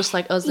they're all just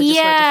like us. They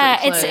just wear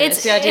different clothes.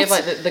 It's the idea of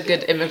like the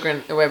good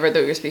immigrant or whatever that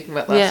we were speaking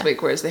about last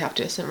week, whereas they have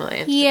to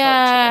assimilate into the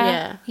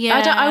culture.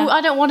 Yeah.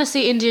 I don't want to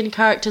see Indian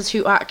characters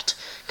who act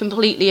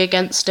completely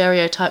against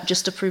stereotype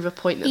just to prove a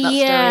point that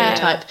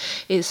stereotype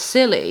is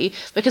silly,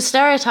 because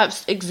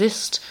stereotypes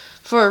exist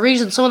for a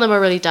reason. Some of them are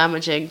really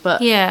damaging,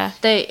 but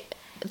they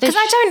because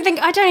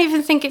I don't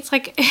even think it's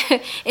like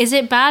is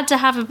it bad to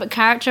have a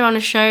character on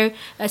a show,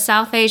 a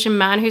South Asian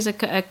man who's a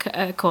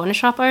corner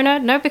shop owner?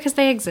 No, because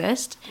they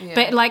exist.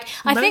 But like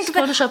I think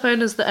corner shop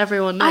owners that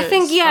everyone knows. I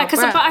think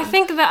but I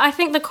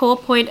think the core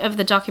point of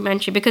the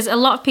documentary, because a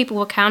lot of people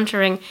were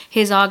countering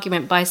his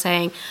argument by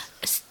saying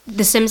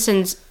The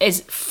Simpsons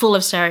is full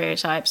of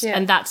stereotypes,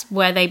 and that's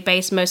where they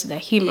base most of their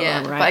humor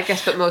on, right? But I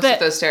guess most of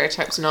those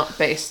stereotypes are not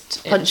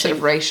based in sort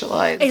of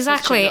racialized.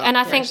 Exactly, and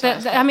I think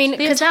that I mean,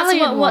 because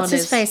that's what's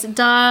his face,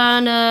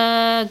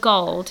 Dana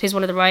Gold, who's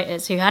one of the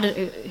writers who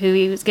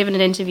he was given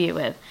an interview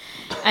with,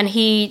 and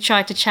he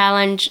tried to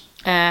challenge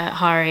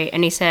Hari,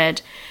 and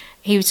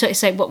he would sort of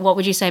say, what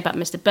would you say about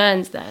Mr.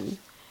 Burns then?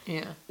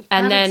 Yeah,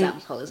 and bad then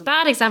example,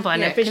 bad example, I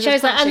know, but it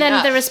shows that, and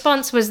then the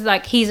response was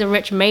like, he's a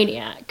rich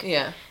maniac.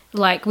 Yeah.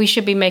 Like, we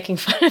should be making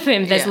fun of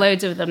him. There's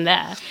loads of them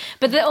there.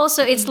 But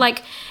also, it's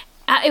like,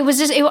 it was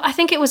just, I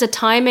think it was a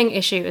timing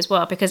issue as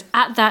well, because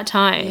at that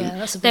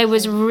time, there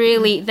was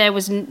no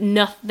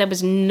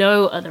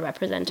other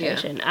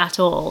representation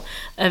at all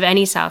of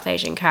any South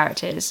Asian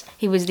characters.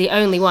 He was the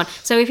only one.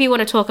 So if you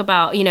want to talk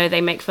about, they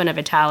make fun of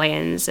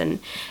Italians and,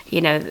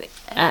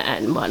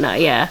 and whatnot,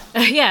 yeah.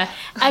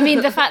 I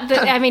mean, the fact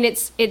that,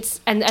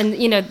 it's and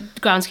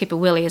groundskeeper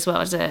Willie as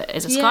well is a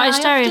Scottish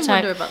stereotype. I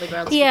wonder about the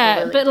groundskeeper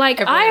Willie. But like,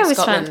 everyone I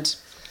always found...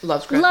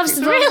 Loves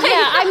really,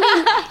 yeah. I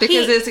mean,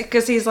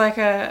 because he's like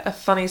a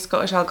funny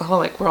Scottish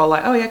alcoholic. We're all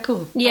like, oh yeah,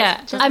 cool.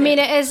 Yeah, I mean,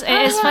 it is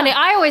funny.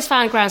 I always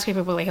found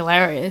groundskeeper Willie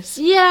hilarious.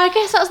 Yeah, I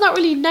guess that's not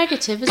really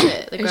negative, is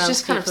it? It's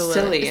just kind of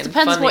silly. It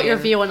depends what your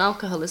view on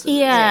alcoholism is.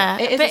 Yeah,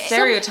 it is a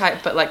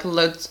stereotype, but like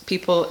loads of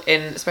people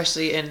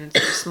especially in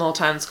small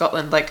town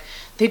Scotland, like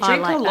they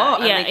drink a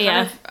lot. Yeah, and they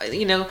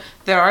kind of,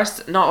 there are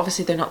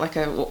they're not like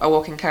a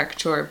walking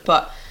caricature,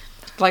 but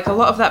like a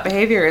lot of that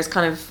behavior is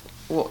kind of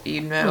what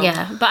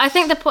Yeah, but I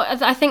think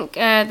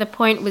the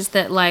point was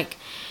that, like,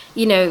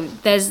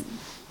 there's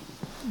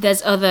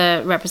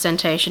other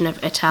representation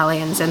of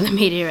Italians in the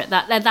media at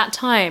that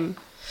time,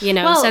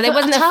 so they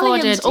wasn't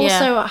Italians afforded.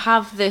 Also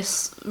have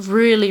this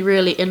really,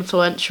 really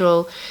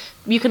influential.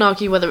 You can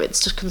argue whether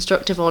it's just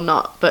constructive or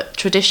not, but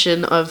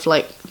tradition of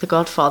like The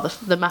Godfather,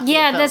 the mafia.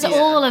 Yeah, there's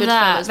all of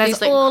that. There's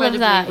these, like, all of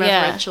that.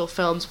 Reverential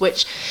films,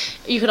 which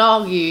you could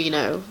argue,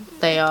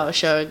 they are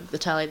showing the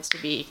Italians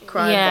to be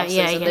crime bosses,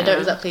 and they don't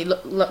exactly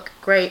look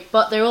great,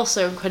 but they're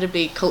also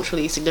incredibly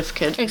culturally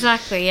significant.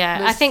 Exactly.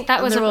 Yeah, I think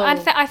that was.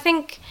 I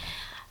think.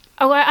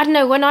 Oh, I don't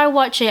know. When I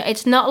watch it,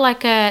 it's not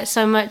like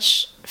so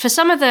much. For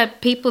some of the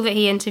people that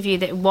he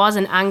interviewed, it was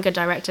an anger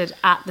directed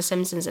at The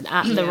Simpsons and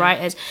at the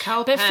writers.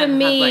 Cal but Penn for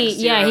me,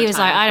 had, he was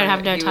like, I don't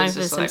have no he time was for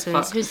The just like,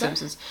 Simpsons. fuck The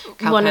Simpsons.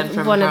 Cal Penn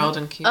from Harold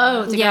and Kumar.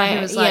 Oh, the guy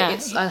who was like,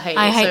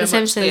 I hate The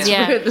Simpsons,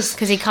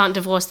 because he can't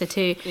divorce the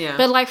two. Yeah.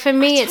 But like for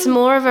me, it's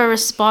more of a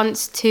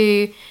response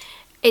to.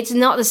 It's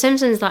not The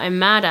Simpsons that I'm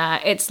mad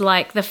at. It's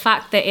like the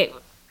fact that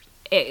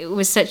it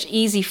was such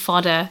easy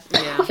fodder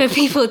for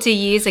people to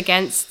use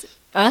against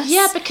us.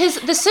 Yeah, because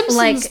The Simpsons,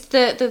 like,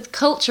 the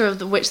culture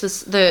of which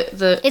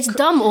the it's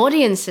dumb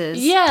audiences.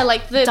 Yeah,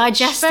 like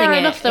digesting fair it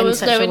enough. There in was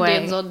such no a way.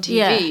 Indians on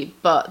TV,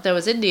 but there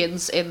was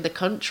Indians in the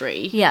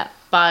country. Yeah.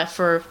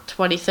 For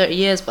 20, 30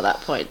 years by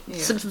that point. Yeah.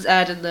 Simpsons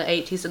aired in the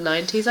 80s and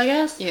 90s, I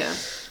guess. Yeah.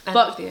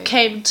 But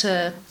came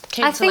to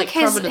like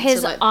prominence his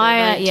in like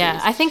ire, the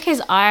 90s. I think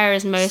his ire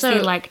is mostly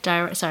like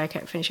direct. Sorry, I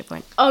can't finish your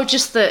point. Oh,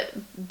 just that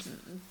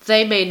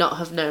they may not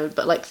have known,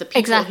 but like the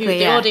people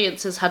the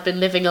audiences had been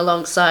living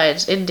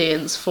alongside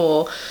Indians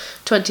for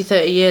 20,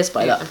 30 years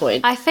by that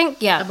point. I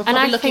think, and we're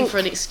probably looking for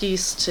an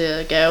excuse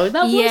to go,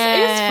 that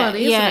is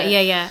funny, isn't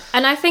it? Yeah.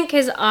 And I think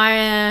his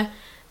ire,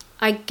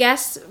 I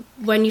guess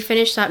when you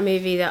finish that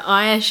movie, the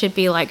ire should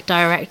be like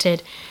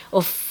directed,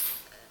 or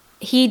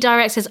he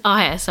directs his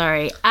ire,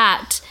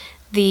 at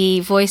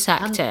the voice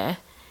actor.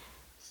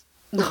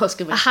 No, I was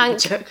going to make a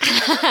joke.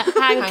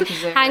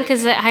 Hank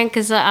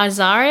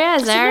Azaria?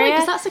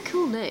 Because that's a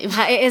cool name.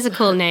 It is a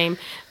cool name.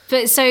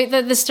 But so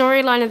the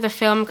storyline of the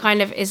film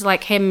kind of is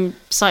like him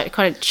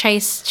kind of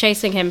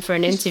chasing him for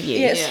an interview.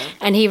 Yes. Yeah.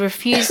 And he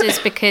refuses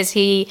because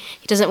he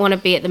doesn't want to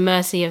be at the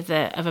mercy of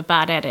a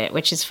bad edit,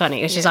 which is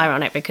funny, which is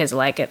ironic because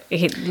like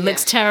he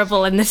looks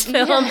terrible in this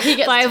film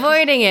by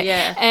avoiding it.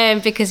 Yeah.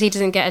 Because he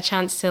doesn't get a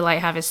chance to like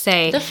have his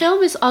say. The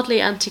film is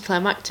oddly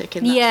anticlimactic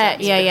in that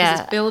sense.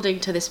 Because it's building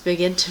to this big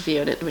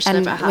interview which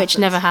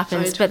never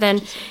happens. But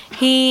then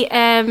he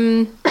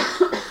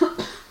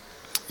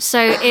So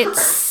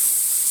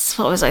it's...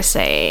 What was I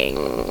saying?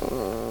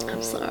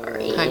 I'm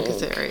sorry. Hank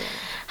Azaria.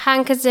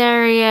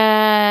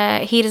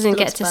 Azaria, he doesn't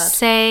get to bad.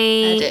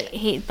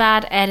 say...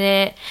 Bad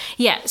edit.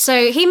 Yeah,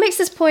 so he makes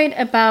this point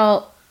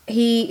about...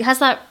 He has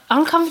that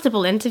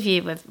uncomfortable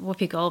interview with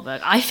Whoopi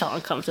Goldberg. I felt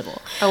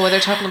uncomfortable. Oh, well, they're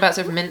talking about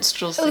sort of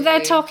minstrelsy.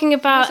 They're talking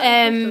about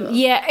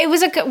it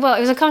was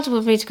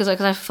uncomfortable for me because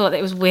I thought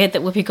it was weird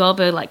that Whoopi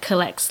Goldberg like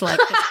collects like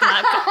this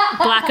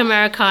black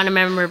Americana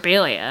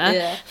memorabilia.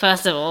 Yeah.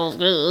 First of all,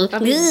 I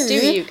mean, do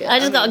you get- I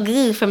just got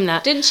goo from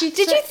that. Didn't she?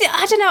 Did you?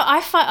 I don't know.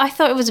 I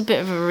thought it was a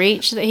bit of a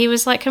reach that he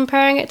was like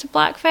comparing it to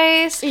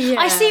blackface. Yeah.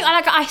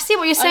 I see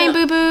what you're saying,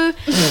 boo boo.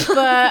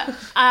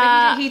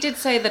 But he did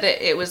say that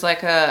it was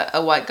like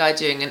a white guy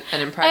doing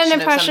an impression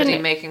of somebody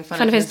making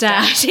fun of his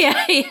dad.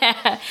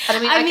 Yeah.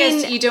 And I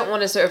guess you don't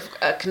want to sort of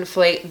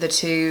conflate the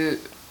two,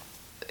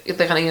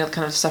 the kind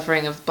of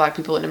suffering of black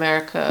people in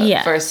America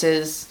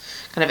versus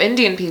kind of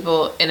Indian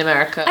people in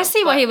America. I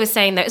see what he was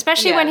saying though,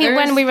 especially when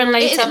we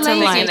relate It's it to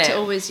lazy like to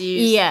always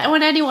use. Yeah. And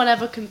when anyone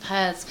ever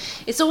compares,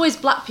 it's always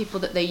black people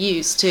that they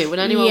use too. When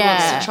anyone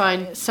wants to try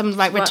and some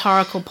like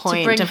rhetorical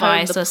point bring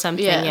device home the- or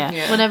something. yeah.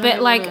 Yeah. Whenever But they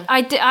like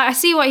wanna- I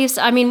see what he's.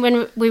 I mean,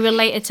 when we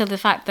related to the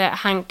fact that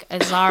Hank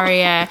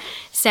Azaria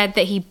said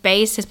that he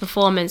based his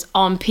performance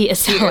on Peter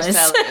Sellers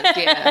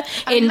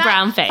in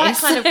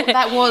brownface.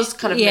 That was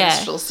kind of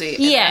minstrelsy.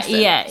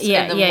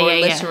 In the more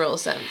literal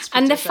sense.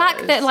 And the Peter fact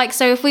Sellers. that, like,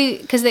 so if we,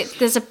 because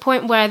there's a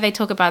point where they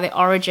talk about the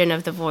origin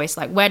of the voice,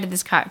 like, where did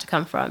this character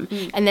come from?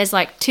 And there's,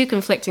 like, two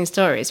conflicting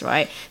stories,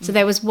 right? So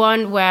there was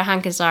one where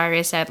Hank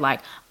Azaria said,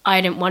 like,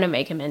 I didn't want to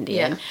make him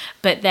Indian,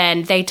 but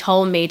then they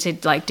told me to,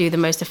 like, do the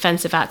most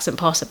offensive accent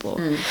possible.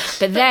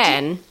 But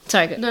then,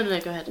 sorry, go. No,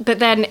 go ahead. But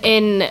then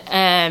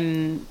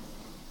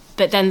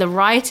but then the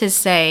writers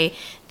say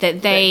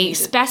that they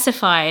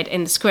specified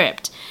in the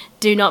script,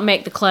 do not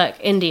make the clerk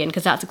Indian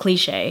because that's a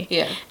cliche.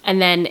 Yeah.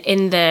 And then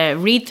in the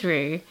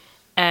read-through,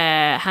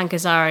 Hank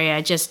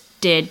Azaria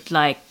just did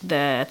like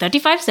the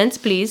 35 cents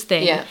please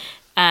thing. Yeah.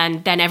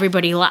 And then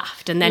everybody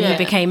laughed, and then he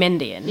became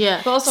Indian.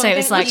 Yeah. But also, So I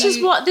it's think like Which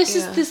is what this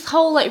is, this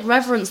whole like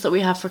reverence that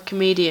we have for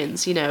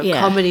comedians, you know,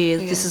 comedy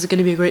is this is going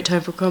to be a great time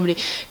for comedy.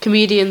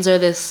 Comedians are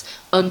this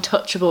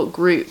untouchable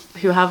group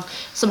who have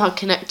somehow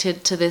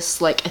connected to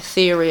this like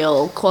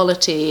ethereal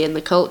quality in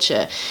the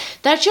culture.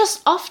 They're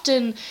just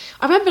often,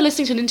 I remember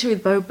listening to an interview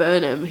with Bo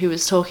Burnham who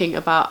was talking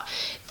about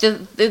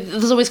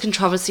there's always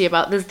controversy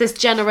about there's this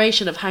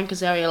generation of Hank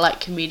Azaria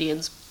like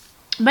comedians,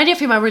 many of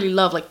whom I really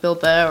love, like Bill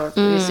Burr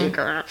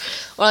or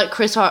like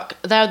Chris Rock.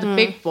 They're the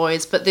big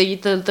boys, but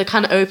the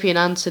kind of Opie and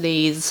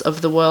Anthony's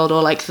of the world,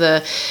 or like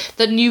the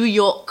New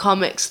York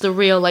comics, the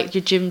real like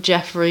your Jim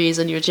Jeffries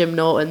and your Jim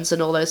Nortons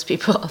and all those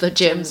people, other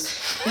Jims.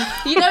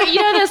 you know,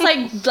 there's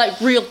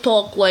like real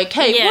talk, like,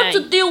 hey, what's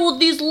the deal with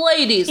these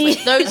ladies?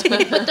 Like those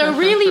people, but they're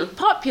really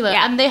popular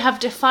and they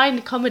have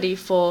defined comedy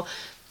for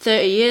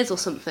 30 years or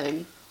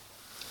something.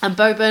 And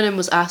Bo Burnham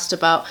was asked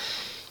about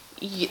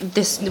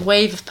this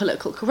wave of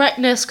political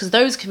correctness, because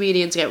those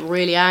comedians get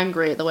really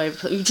angry at the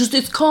wave of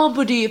it's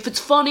comedy, if it's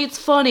funny it's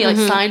funny, like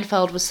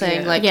Seinfeld was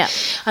saying,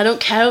 I don't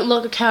care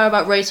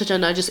about race or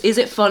gender, is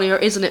it funny or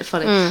isn't it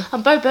funny?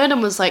 And Bo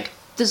Burnham was like,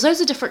 there's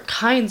loads of different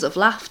kinds of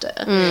laughter.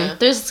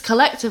 There's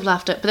collective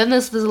laughter, but then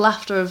there's the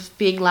laughter of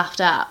being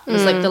laughed at.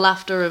 There's like the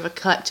laughter of a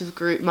collective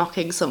group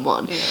mocking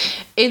someone.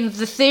 In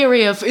the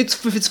theory of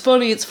if it's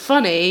funny it's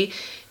funny,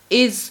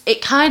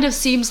 it kind of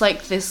seems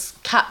like this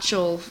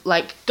catch-all,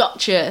 like,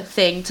 gotcha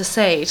thing to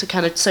say to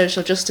kind of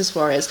social justice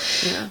warriors.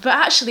 But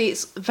actually,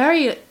 it's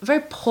very,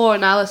 very poor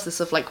analysis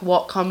of, like,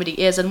 what comedy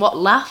is and what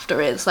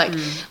laughter is. Like,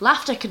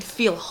 laughter can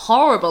feel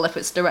horrible if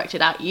it's directed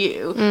at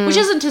you, which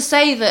isn't to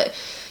say that,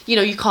 you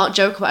know, you can't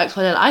joke about X,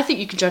 Y, Z. I think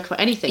you can joke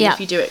about anything if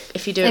you do it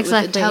with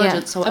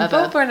intelligence or whatever.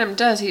 And Bo Burnham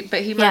does,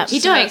 but he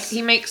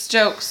makes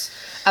jokes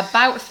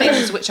about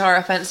things which are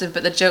offensive,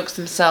 but the jokes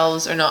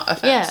themselves are not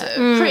offensive.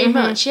 Yeah, pretty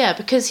much,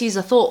 because he's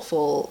a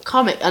thoughtful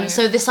comic, and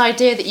so this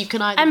idea that you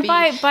can either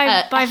by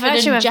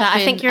virtue of that,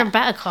 I think you're a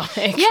better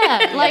comic.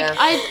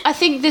 I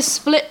think this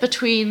split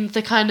between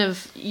the kind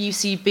of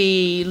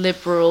UCB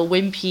liberal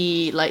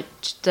wimpy, like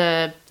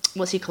the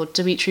what's he called,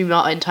 Dimitri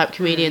Martin type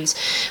comedians,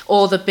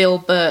 or the Bill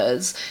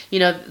Burrs, you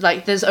know,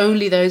 like there's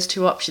only those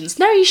two options.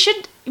 No, you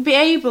should be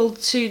able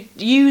to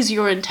use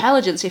your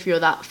intelligence if you're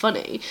that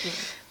funny.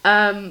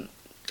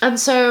 And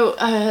so,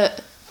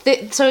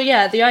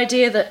 the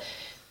idea that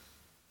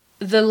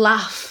the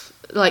laugh,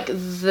 like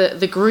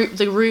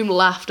the room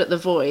laughed at the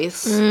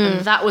voice,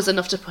 and that was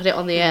enough to put it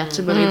on the air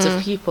to millions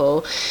of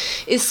people,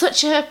 is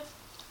such a.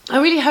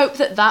 I really hope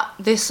that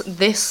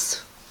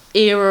this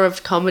era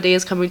of comedy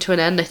is coming to an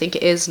end. I think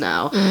it is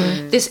now.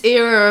 This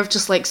era of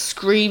just like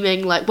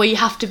screaming, like where you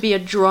have to be a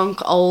drunk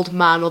old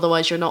man,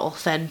 otherwise you're not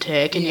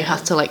authentic, and you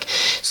have to like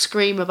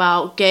scream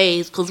about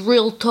gays, because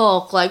real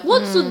talk, like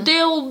what's the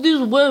deal with these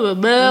women,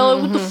 man?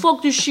 Like, what the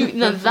fuck is shooting?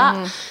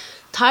 That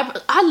type.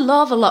 I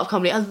love a lot of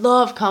comedy. I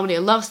love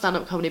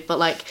stand-up comedy, but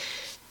like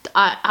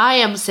I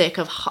am sick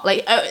of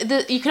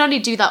you can only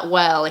do that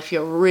well if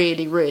you're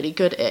really, really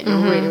good at it.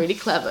 You're really, really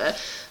clever.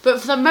 But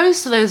for the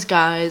most of those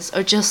guys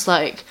are just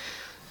like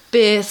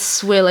beer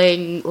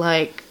swilling,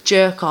 like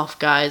jerk off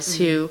guys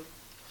who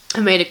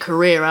have made a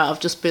career out of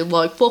just being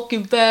like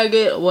fucking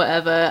faggot or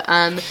whatever.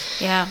 And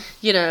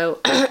you know,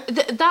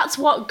 that's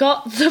what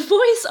got the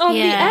voice on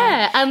the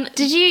air. And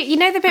did you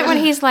know the bit when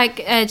he's like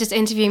just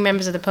interviewing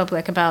members of the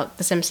public about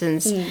The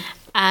Simpsons,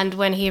 and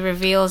when he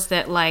reveals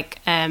that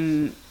like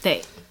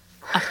that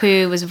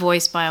Apu was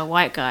voiced by a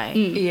white guy,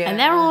 and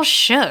they're all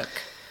shook.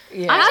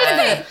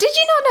 Yeah. Did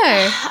you not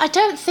know? I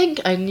don't think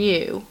I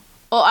knew.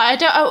 Or I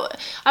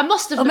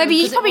must have. Or maybe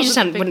known, you probably just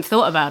wouldn't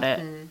thought about it.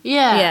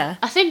 Yeah.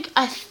 I think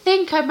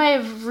I may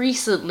have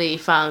recently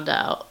found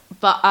out,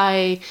 but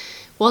I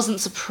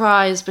wasn't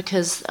surprised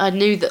because I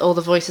knew that all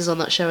the voices on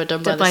that show are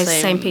done by the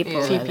same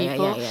people. Few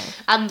people. Yeah.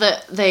 And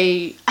that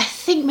I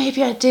think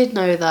maybe I did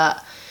know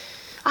that.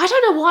 I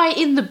don't know why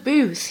in the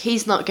booth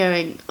he's not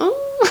going, oh.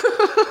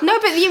 No,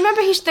 but you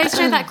remember they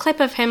showed that clip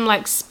of him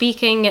like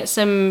speaking at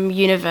some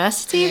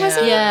university, was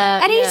it?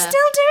 Yeah. And he's still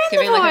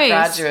doing the voice. Like a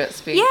graduate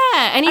speech.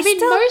 Yeah, and he's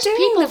still most doing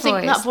people the think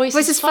voice. that voice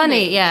is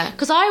funny. Yeah.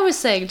 Because I was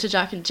saying to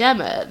Jack and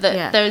Gemma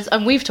that there's,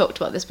 and we've talked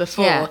about this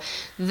before,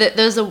 that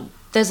there's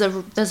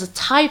a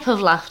type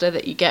of laughter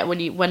that you get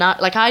when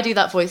I do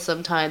that voice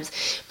sometimes,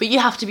 but you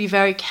have to be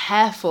very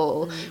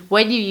careful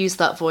when you use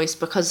that voice,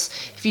 because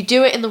if you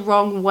do it in the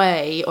wrong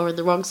way or in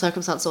the wrong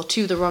circumstance or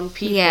to the wrong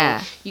people,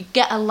 you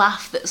get a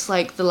laugh that's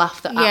like the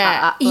laugh that the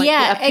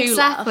Apu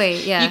exactly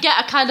laugh. Yeah, you get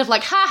a kind of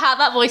like ha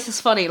that voice is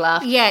funny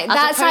laugh.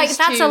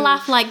 That's a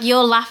laugh like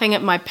you're laughing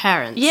at my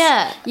parents.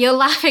 You're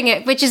laughing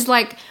at, which is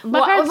like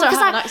my parents don't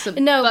have an accent.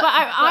 No, but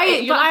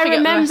I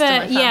remember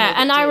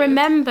I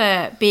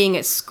remember being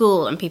at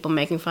school and people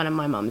making fun of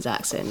my mum's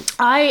accent.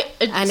 Going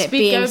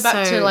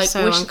back to like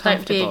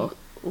uncomfortable.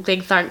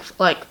 Being thankful,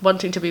 like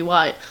wanting to be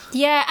white.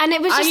 Yeah, and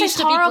it was just I used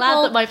to horrible. be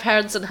glad that my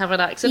parents didn't have an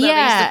accent. And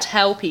I used to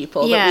tell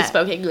people that we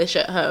spoke English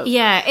at home.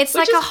 Yeah, it's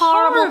like a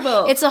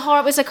horrible. It's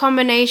a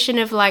combination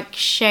of like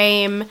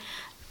shame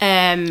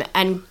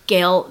and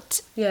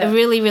guilt, a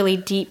really, really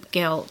deep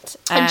guilt,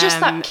 and just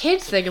that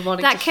kid thing of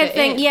wanting to fit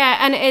in.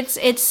 And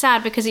it's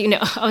sad because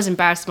I was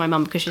embarrassed of my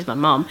mum because she's my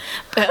mum,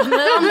 but on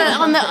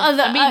the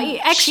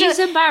other, she's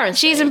embarrassing.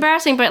 She's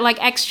embarrassing, but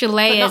like extra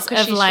layers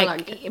of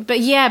like, but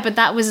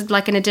that was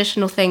like an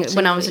additional thing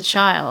when I was a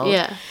child.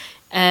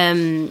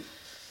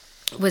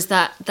 Was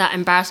that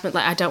embarrassment,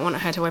 like I don't want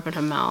her to open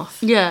her mouth,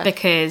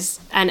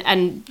 because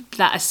and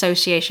that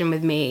association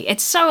with me,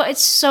 it's so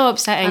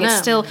upsetting.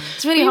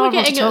 It's really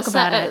horrible to talk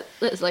about it.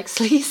 It's like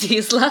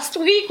sleazies last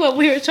week when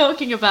we were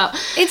talking about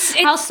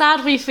how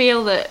sad we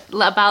feel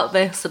about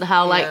this, and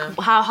how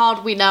how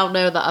hard we now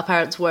know that our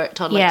parents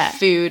worked on like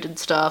food and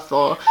stuff,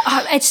 or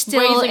it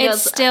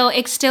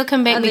still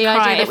can make me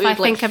cry if I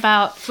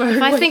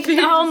think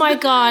oh my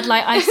god,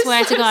 like I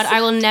swear to God, I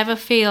will never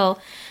feel.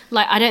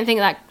 Like, I don't think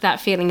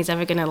that feeling is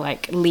ever going to,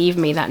 like, leave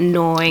me, that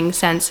gnawing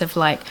sense of,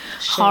 like,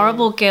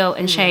 horrible guilt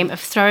and shame of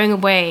throwing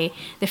away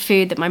the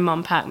food that my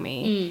mom packed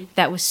me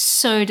that was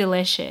so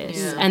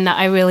delicious and that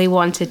I really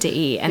wanted to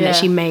eat and that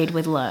she made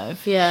with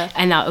love. Yeah.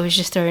 And that it was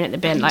just thrown at the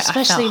bin. Like,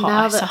 especially I felt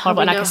now so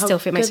horrible, and I can still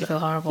feel, it makes me feel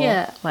horrible.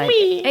 Yeah. Like,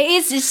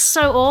 it's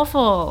so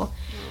awful.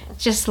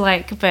 Just,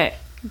 like, but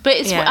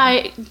it's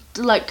I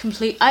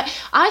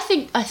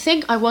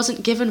think I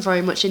wasn't given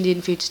very much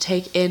Indian food to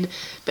take in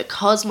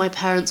because my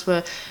parents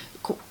were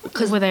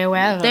were they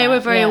aware of they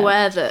were very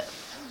aware that,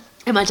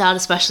 and my dad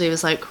especially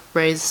was like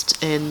raised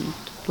in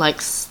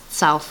like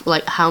south,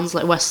 like Hounds,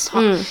 like West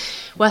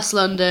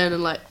London,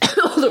 and like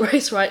all the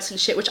race rights and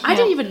shit, which I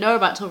didn't even know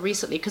about till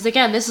recently, because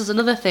again, this is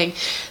another thing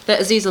that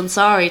Aziz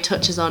Ansari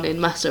touches on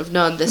in Master of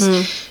None,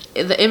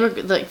 the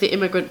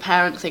immigrant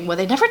parent thing, where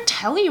they never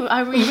tell you. I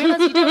realize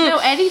you don't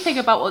know anything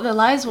about what their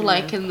lives were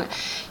like, and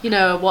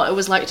what it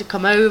was like to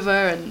come over,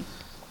 and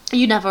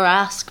you never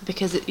ask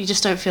because you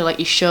just don't feel like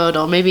you should,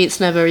 or maybe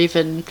it's never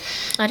even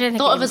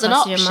thought of as an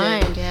option.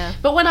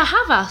 But when I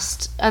have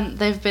asked, and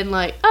they've been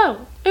like,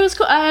 "Oh, it was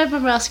cool." I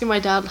remember asking my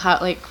dad how,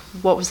 like,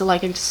 what was it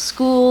like going to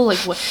school, like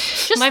what.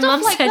 Just my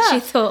mum like said that. she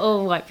thought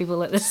all white people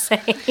look the same.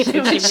 They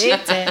do.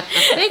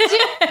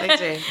 They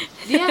do.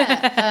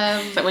 Yeah.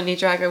 It's like when you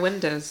drag her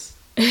windows.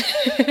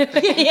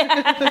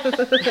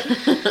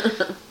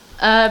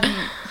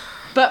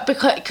 But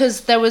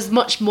because there was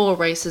much more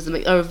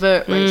racism,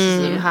 overt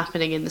racism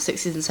happening in the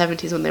 60s and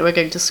 70s when they were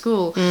going to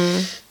school,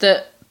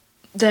 that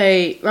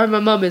my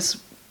mum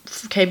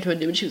came to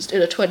India when she was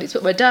in her 20s,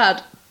 but my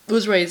dad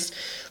was raised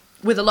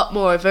with a lot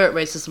more overt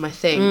racism, I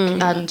think,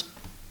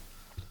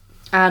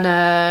 and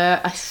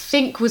I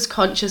think was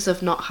conscious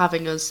of not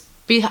having us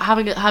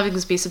having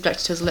us be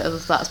subjected to as little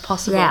of that as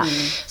possible.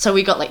 So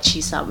we got like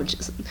cheese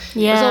sandwiches. It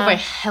was all very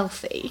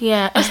healthy.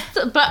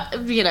 But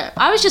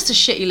I was just a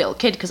shitty little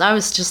kid because I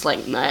was just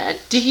like, nah,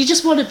 you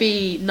just want to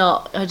be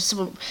not. I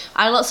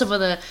had lots of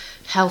other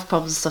health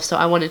problems and stuff, so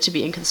I wanted to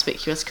be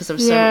inconspicuous because there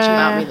was so much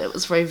about me that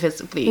was very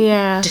visibly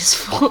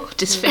disfigured.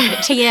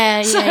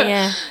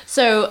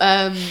 So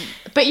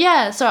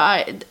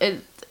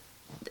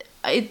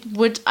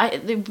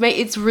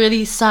it's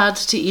really sad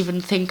to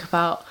even think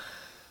about.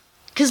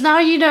 Because now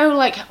you know,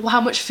 like,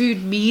 how much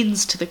food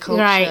means to the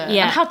culture. Right,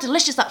 yeah. And how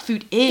delicious that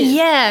food is.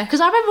 Yeah. Because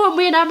I remember when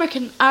me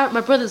and my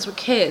brothers were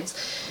kids,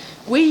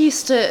 we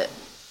used to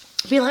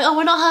be like, oh,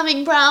 we're not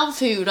having brown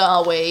food,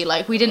 are we?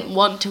 Like, we didn't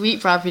want to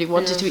eat brown food. We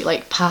wanted to eat,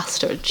 like,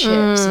 pasta and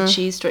chips and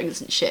cheese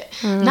strings and shit.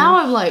 Now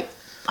I'm like,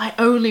 I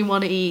only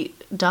want to eat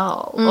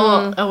dal.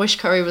 Or I wish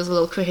curry was a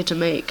little quicker to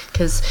make,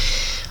 because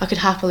I could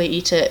happily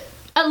eat it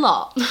a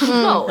lot.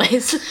 Not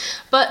always.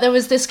 But there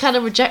was this kind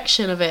of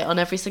rejection of it on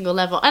every single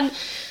level. And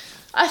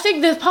I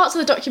think the parts of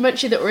the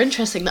documentary that were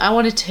interesting that I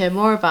wanted to hear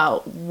more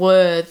about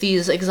were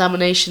these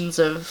examinations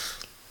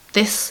of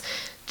this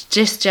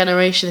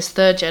generation, this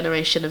third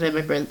generation of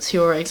immigrants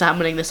who are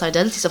examining this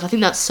identity stuff. I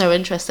think that's so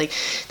interesting.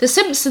 The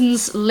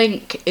Simpsons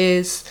link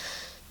is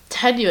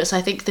tenuous.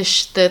 I think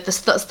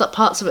the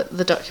parts of it,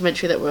 the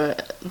documentary that were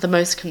the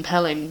most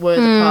compelling were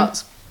the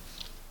parts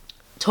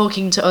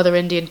talking to other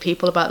Indian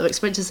people about their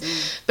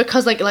experiences,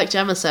 because like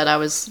Gemma said, I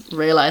was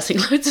realising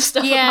loads of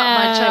stuff about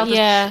my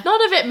childhood.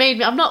 None of it made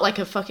me, I'm not like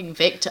a fucking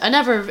victim.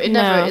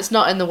 It's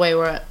not in the way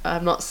where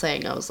I'm not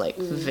saying I was like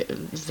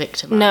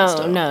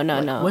victimised.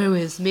 No. Woe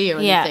is me or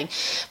anything.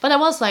 But I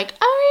was like,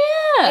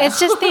 oh yeah. It's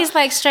just these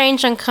like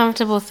strange,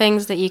 uncomfortable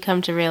things that you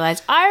come to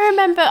realise. I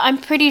remember, I'm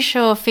pretty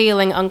sure,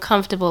 feeling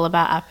uncomfortable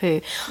about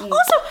Apu.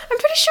 Also, I'm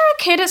pretty sure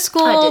a kid at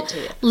school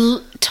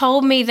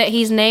told me that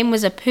his name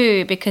was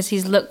Apu because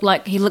he looks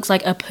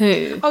like a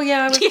poo. Oh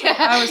yeah, I was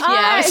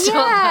told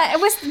that.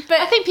 It was. But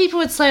I think people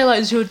would say like,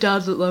 "Does your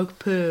dad look like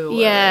poo?"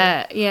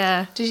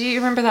 Yeah. Did you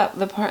remember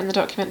the part in the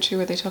documentary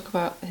where they talk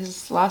about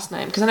his last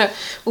name? Because I know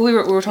we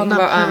were talking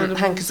about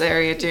Hank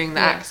Azaria doing the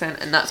accent,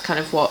 and that's kind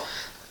of what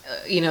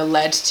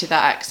led to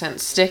that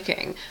accent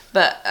sticking.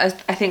 But I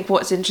think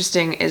what's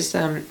interesting is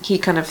he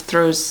kind of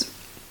throws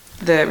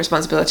the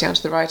responsibility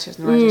onto the writers,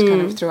 and the writers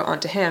kind of throw it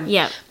onto him.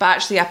 Yeah. But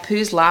actually,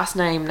 Apu's last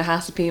name,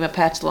 Nahasapima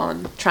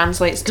Petalon,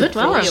 translates to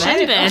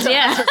bullshit.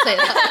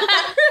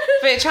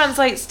 But it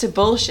translates to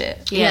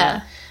bullshit.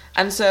 Yeah.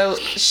 And so,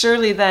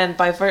 surely then,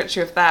 by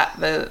virtue of that,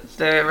 the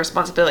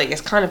responsibility has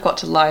kind of got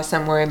to lie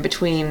somewhere in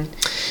between.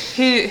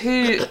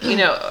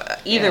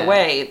 Either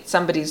way,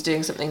 somebody's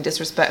doing something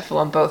disrespectful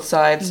on both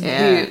sides.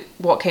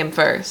 What came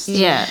first?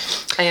 Yeah.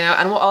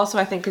 And what also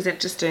I think is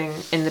interesting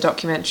in the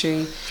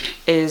documentary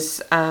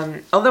is,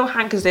 although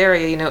Hank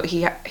Azaria,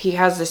 he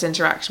has this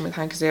interaction with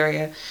Hank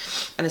Azaria,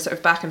 and this sort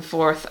of back and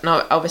forth. And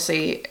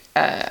obviously,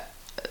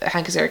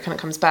 Hank Azaria kind of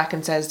comes back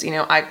and says,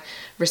 I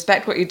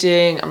respect what you're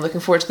doing. I'm looking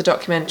forward to the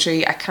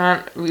documentary. I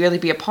can't really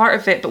be a part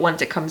of it, but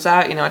once it comes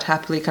out, I'd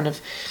happily kind of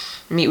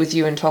meet with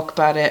you and talk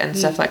about it and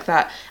stuff like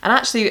that. And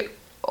actually,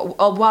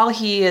 while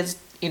he is,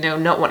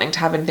 not wanting to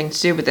have anything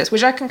to do with this,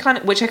 which I can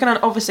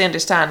obviously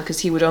understand, because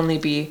he would only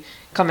be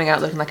coming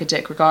out looking like a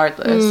dick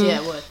regardless.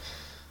 Yeah, it would.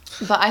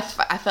 But I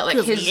felt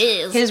like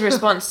his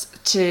response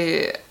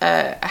to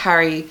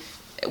Harry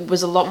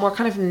was a lot more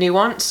kind of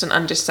nuanced and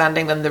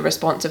understanding than the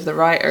response of the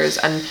writers.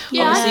 And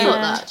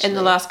obviously in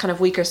the last kind of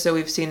week or so,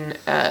 we've seen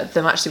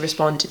them actually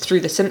respond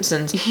through The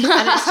Simpsons, and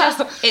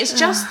it's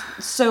just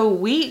so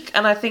weak.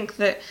 And I think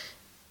that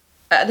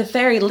at the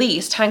very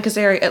least, Hank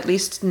Azaria at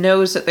least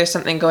knows that there's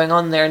something going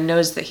on there, and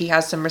knows that he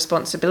has some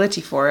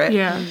responsibility for it.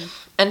 Yeah.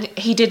 And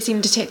he did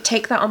seem to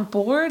take that on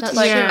board,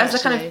 as a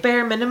kind of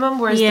bare minimum,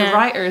 whereas the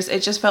writers,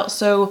 it just felt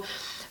so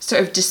sort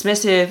of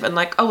dismissive and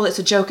like, oh, well, it's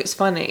a joke, it's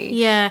funny.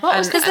 Yeah. What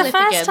was the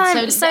first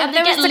time? So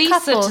there was a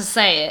couple to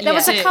say it. There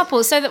was a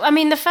couple. So,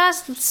 the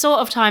first sort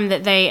of time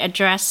that they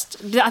addressed,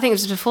 I think it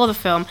was before the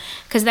film,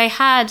 because they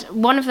had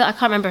one of the, I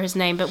can't remember his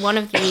name, but one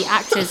of the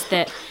actors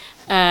that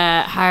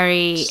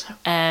Harry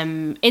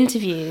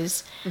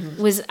interviews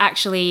was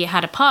actually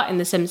had a part in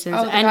The Simpsons,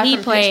 and he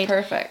played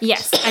Perfect.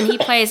 Yes, and he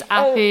plays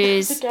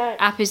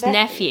Apu's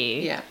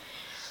nephew. Yeah.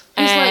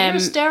 He's like, you're a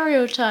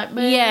stereotype,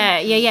 man.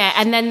 Yeah.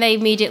 And then they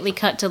immediately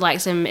cut to like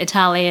some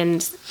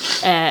Italian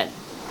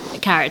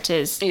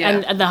characters,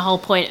 and the whole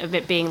point of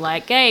it being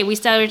like, hey, we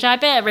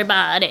stereotype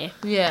everybody.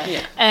 Yeah.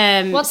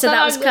 So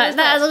that was cut.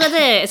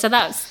 So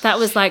that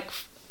was like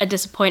a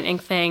disappointing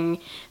thing.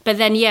 But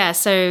then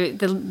so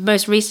the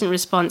most recent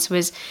response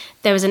was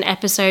there was an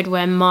episode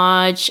where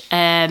Marge she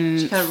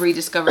kind of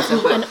rediscovers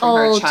a book from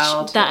her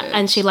childhood,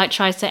 and she like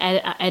tries to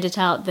edit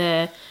out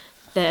the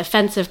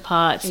offensive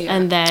parts,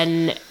 and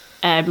then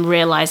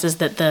realizes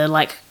that the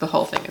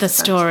whole thing, the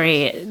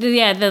story,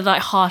 the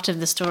like heart of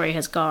the story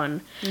has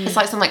gone. It's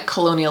like some like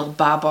colonial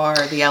Babar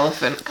the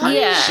elephant kind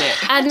of shit.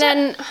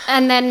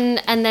 And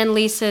then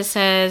Lisa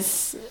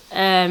says,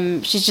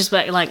 she's just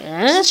like,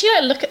 Doesn't she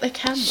like look at the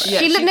camera? Yeah,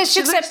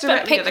 she looks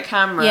directly at the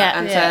camera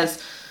and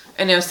says,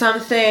 some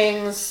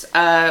things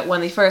when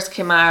they first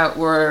came out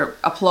were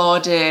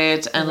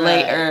applauded, and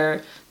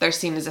later they're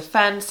seen as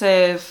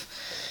offensive.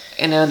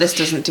 This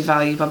doesn't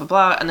devalue, blah, blah,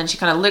 blah. And then she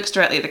kind of looks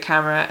directly at the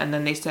camera, and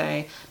then they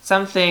say,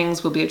 some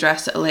things will be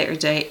addressed at a later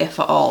date, if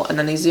at all. And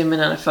then they zoom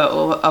in on a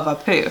photo of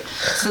Apu.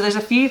 So there's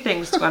a few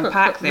things to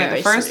unpack there.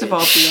 The first of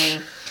all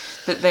being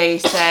that they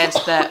said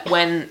that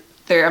when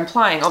they're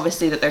implying,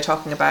 obviously, that they're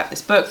talking about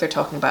this book, they're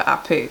talking about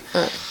Apu.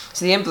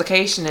 So the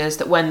implication is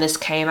that when this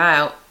came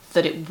out,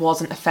 that it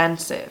wasn't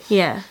offensive.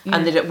 Yeah.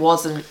 And that it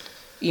wasn't,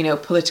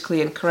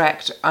 politically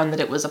incorrect, and that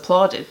it was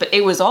applauded. But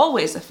it was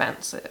always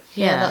offensive.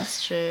 Yeah,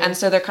 that's true. And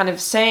so they're kind of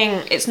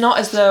saying, it's not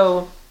as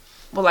though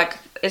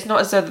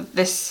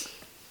this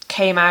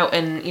came out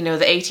in,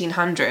 the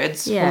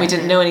 1800s when we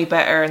didn't know any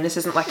better, and this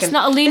isn't like it's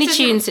not a Looney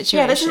Tunes situation.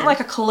 Yeah, this isn't like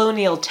a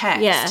colonial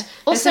text. Yeah.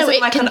 Also,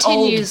 it like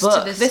continues an old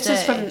book. to this This day.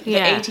 is from the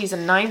 80s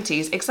and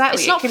 90s.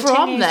 Exactly. It's not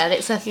from then,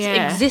 it's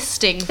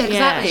existing.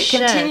 Exactly. It show.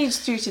 continues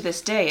through to this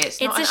day. It's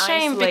not a an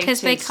shame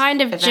because they isolated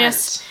kind of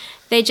event.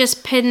 they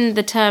just pinned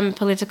the term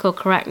political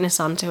correctness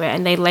onto it,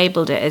 and they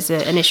labelled it as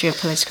an issue of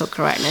political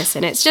correctness,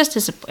 and it's just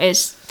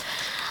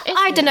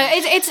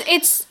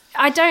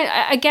I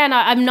don't know.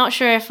 I'm not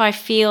sure if I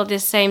feel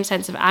this same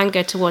sense of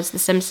anger towards The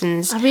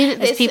Simpsons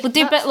as people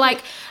do, but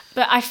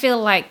I feel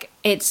like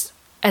it's,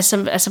 as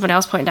someone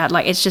else pointed out,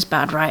 like it's just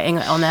bad writing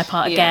on their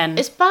part again.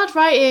 It's bad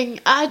writing.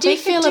 I do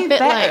feel a bit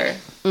better,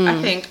 like I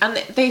think, and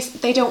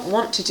they don't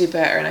want to do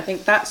better, and I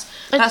think that's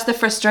the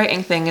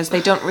frustrating thing, is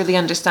they don't really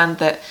understand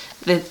that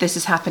this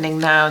is happening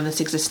now and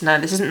this exists now.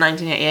 This isn't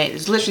 1988.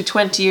 It's literally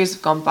 20 years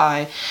have gone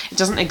by. It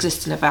doesn't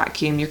exist in a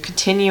vacuum. You're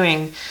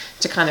continuing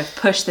to kind of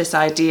push this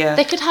idea.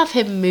 They could have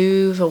him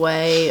move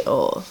away,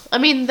 or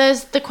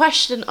there's the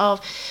question of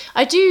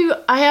I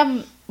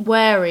am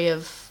wary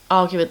of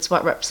arguments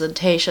about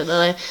representation,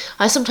 and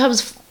I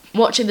sometimes,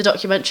 watching the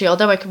documentary,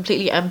 although I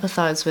completely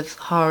empathise with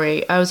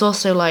Hari, I was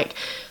also like,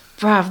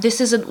 bruv, this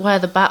isn't where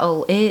the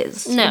battle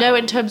is. No.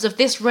 In terms of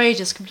this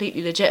rage is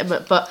completely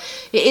legitimate, but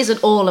it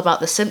isn't all about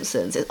The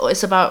Simpsons.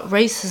 It's about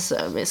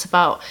racism. It's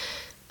about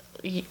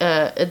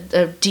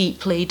a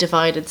deeply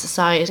divided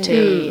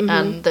society,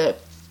 and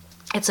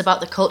it's about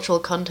the cultural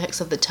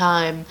context of the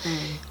time,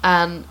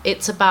 and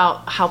it's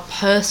about how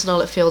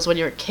personal it feels when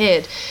you're a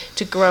kid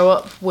to grow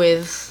up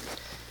with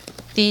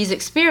these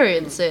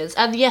experiences.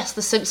 And yes,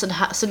 the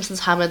Simpsons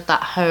hammered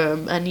that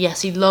home, and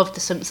yes, he loved The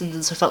Simpsons,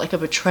 and so it felt like a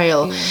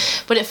betrayal.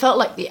 But it felt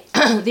like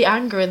the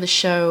anger in the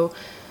show,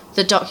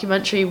 the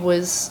documentary,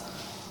 was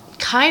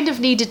kind of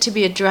needed to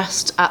be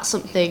addressed at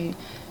something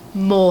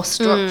more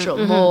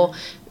structural,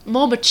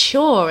 more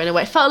mature in a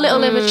way. It felt a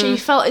little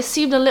immature. It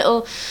seemed a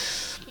little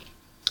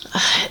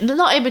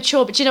not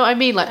immature, but you know what I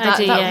mean? Like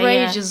that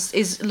rage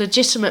is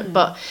legitimate,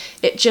 but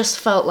it just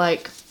felt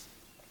like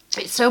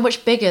it's so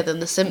much bigger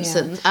than The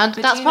Simpsons, and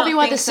but that's probably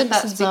why The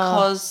Simpsons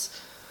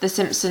because The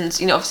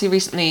Simpsons, obviously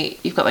recently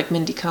you've got like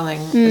Mindy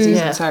Kaling, Aziz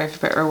Ansari, for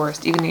better or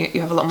worse. Even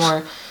you have a lot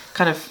more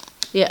kind of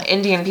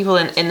Indian people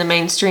in the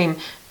mainstream.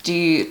 Do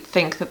you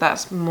think that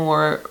that's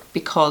more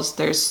because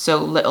there's so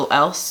little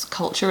else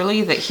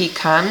culturally that he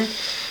can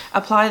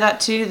apply that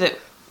to, that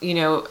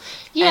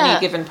any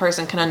given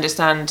person can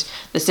understand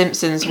The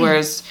Simpsons,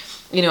 whereas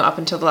up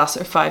until the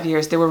last 5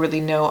 years, there were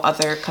really no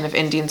other kind of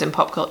Indians in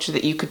pop culture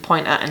that you could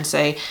point at and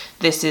say,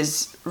 this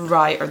is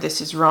right or this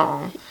is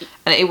wrong.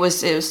 And it was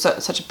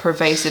such a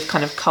pervasive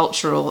kind of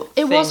cultural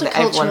thing that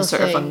everyone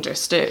sort of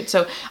understood.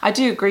 So I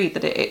do agree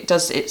that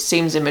it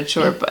seems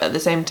immature, but at the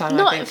same time,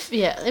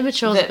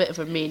 immature is a bit of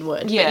a mean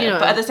word. Yeah,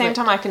 but at the same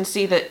time, I can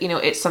see that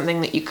it's something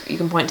that you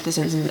can point to The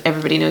Simpsons and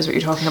everybody knows what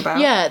you're talking about.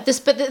 Yeah,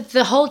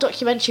 the whole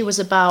documentary was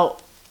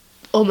about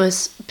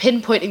almost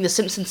pinpointing The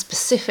Simpsons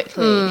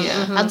specifically.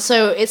 And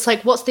so it's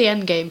like, what's the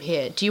end game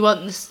here? Do you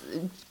want this?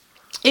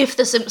 If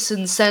The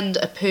Simpsons send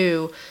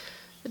Apu,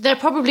 they're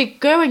probably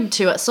going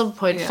to, at some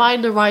point,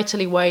 find a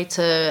writerly way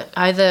to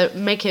either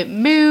make it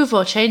move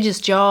or change his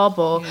job,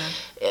 or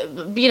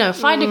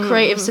find a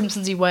creative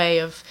Simpsonsy way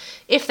of,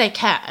 if they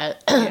can,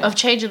 of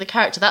changing the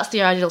character. That's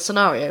the ideal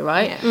scenario,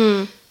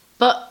 right?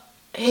 But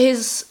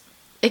his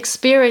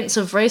experience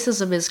of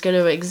racism is going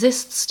to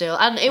exist still,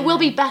 and it will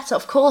be better.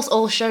 Of course,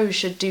 all shows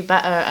should do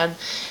better and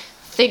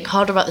think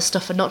harder about this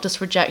stuff and not just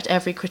reject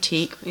every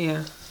critique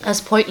as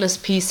pointless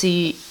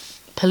PC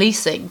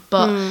policing.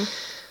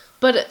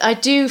 But I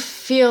do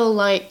feel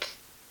like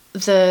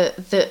the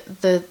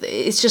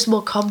it's just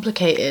more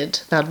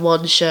complicated than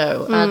one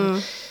show,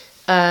 and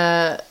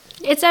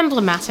it's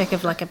emblematic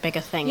of like a bigger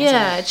thing.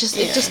 It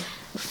just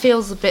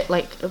feels a bit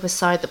like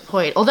beside the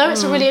point. Although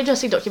it's a really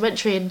interesting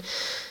documentary, and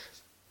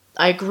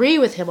I agree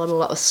with him on a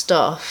lot of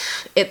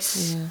stuff.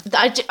 It's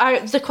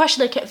the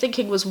question I kept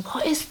thinking was,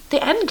 what is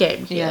the end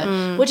game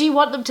here? What do you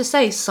want them to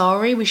say?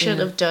 Sorry, we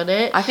shouldn't have done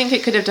it. I think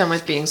it could have done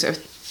with being sort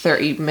of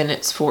 30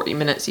 minutes, 40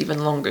 minutes,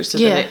 even longer, so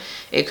that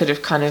it could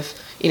have kind of,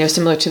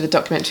 similar to the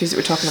documentaries that we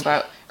were talking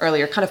about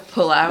earlier, kind of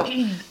pull out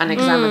and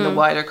examine the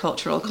wider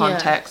cultural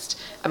context.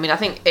 I mean, I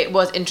think it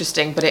was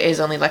interesting, but it is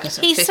only like a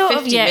sort of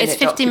 50-minute it's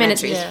 50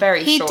 minutes. It's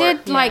very short. He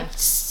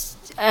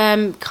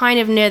did kind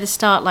of near the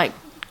start, like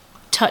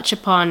touch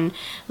upon,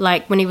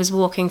 like when he was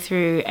walking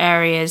through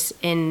areas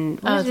in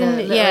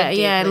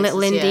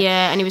Little India,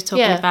 and he was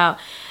talking about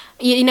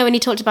You know, when he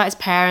talked about his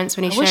parents,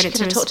 when he I showed wish he it could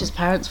to have his... talked to his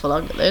parents for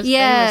longer. They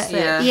Yeah, were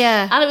sick.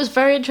 yeah. And it was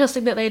very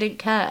interesting that they didn't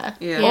care.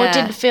 Yeah. Or Yeah.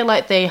 didn't feel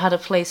like they had a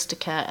place to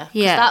care. 'Cause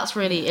Yeah. that's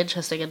really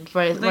interesting and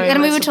very, very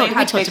And we nice were of talking- them.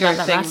 we talked about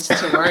that things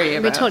last to worry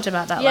about. We talked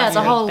about that Yeah, last the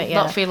week, whole but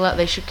not feeling like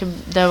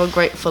they were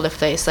grateful if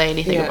they say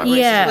anything about racism.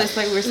 Yeah. Well, it's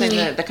like we were saying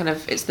that the kind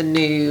of it's the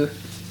new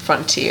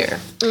frontier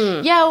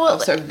Yeah, well,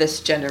 of sort of this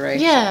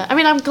generation. yeah. I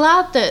mean, I'm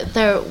glad that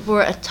there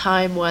were a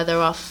time where there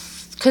are,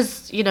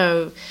 because you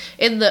know,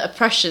 in the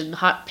oppression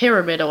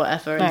pyramid or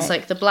whatever, it's Right.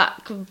 like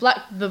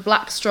the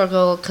black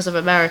struggle because of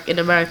America in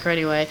America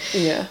anyway.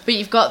 Yeah. But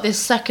you've got this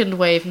second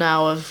wave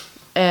now of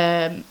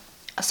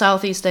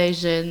Southeast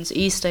Asians,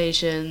 East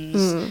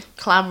Asians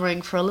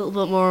clamoring for a little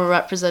bit more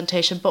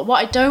representation. But what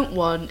I don't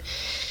want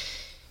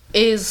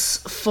is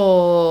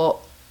for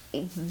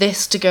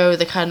this to go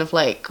the kind of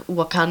like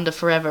Wakanda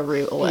Forever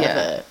route or whatever.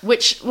 Yeah.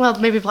 Which, well,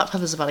 maybe Black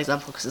Panther's a bad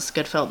example because it's a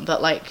good film, but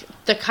like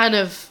the kind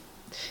of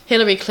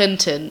Hillary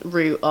Clinton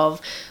route of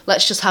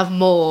let's just have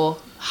more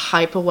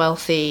hyper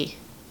wealthy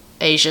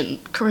Asian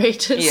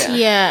creators.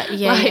 Yeah.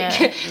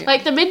 Yeah.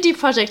 Like the Mindy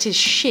Project is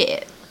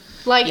shit.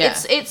 Like Yeah.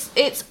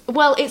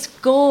 it's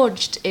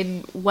gorged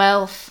in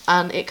wealth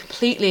and it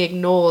completely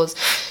ignores.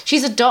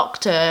 She's a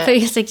doctor. So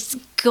he's like, it's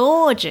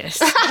gorgeous.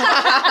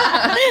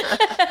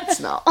 It's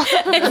not.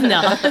 It's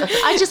not.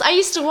 I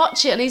used to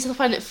watch it and I used to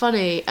find it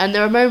funny, and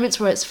there are moments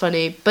where it's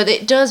funny, but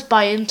it does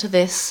buy into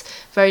this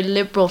very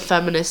liberal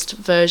feminist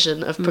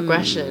version of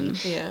progression.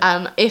 Yeah.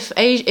 And if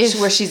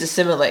Where she's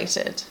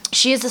assimilated.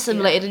 she is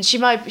assimilated, and she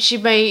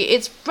may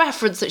it's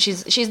referenced that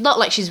she's not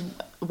like she's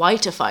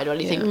whiteified or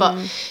anything, but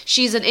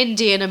she's an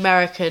Indian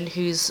American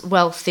who's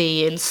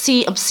wealthy and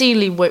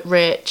obscenely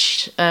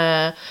rich,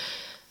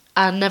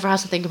 and never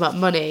has to think about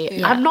money.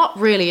 Yeah. I'm not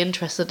really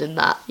interested in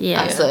that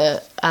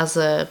as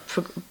a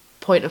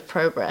point of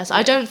progress.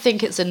 I don't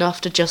think it's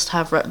enough to just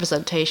have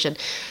representation.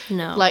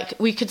 No. Like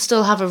we could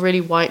still have a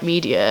really white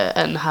media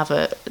and have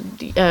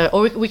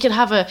or we can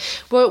have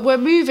we're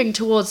moving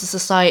towards a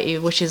society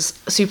which is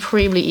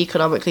supremely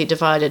economically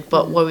divided,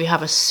 but where we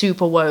have a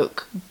super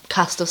woke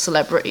cast of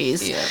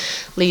celebrities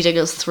leading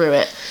us through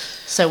it,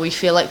 so we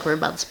feel like we're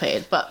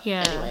emancipated. But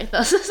anyway,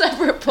 that's a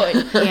separate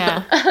point.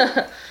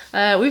 Yeah.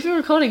 We've been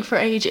recording for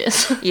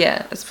ages.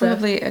 Yeah, it's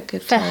probably a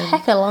good For a time.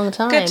 heck of a long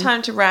time. Good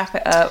time to wrap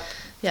it up.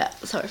 Yeah,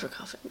 sorry for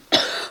coughing.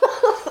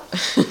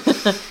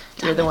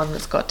 You're the one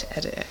that's got to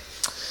edit it.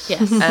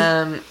 Yes.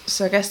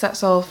 So I guess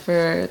that's all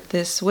for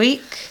this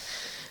week.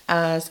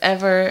 As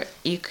ever,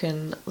 you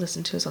can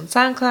listen to us on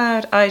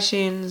SoundCloud,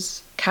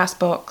 iTunes,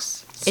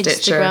 Castbox,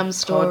 Stitcher, Instagram Pod,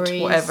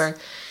 stories. whatever.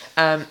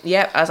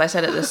 As I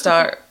said at the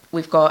start,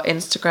 we've got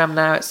Instagram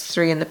now. It's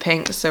 3 in the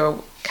Pink,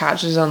 so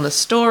catch us on the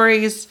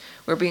stories.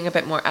 We're being a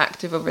bit more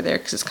active over there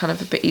because it's kind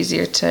of a bit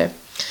easier to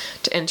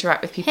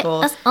interact with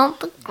people. Hit us on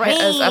the gram.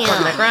 Hit us up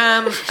on the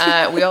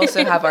gram. We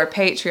also have our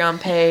Patreon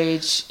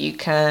page. You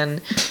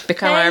can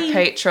become our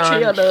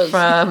patron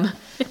from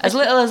as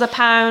little as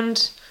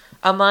 £1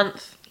 a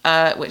month,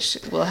 which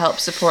will help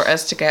support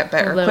us to get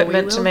better Although we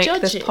equipment to will make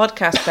judge this it.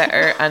 podcast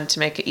better and to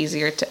make it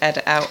easier to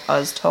edit out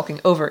us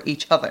talking over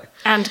each other.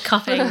 And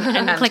coughing and,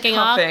 And clicking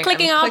coughing our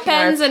clicking and our clicking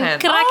our pens and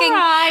pens. cracking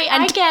Alright, I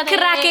and get it.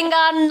 cracking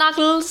our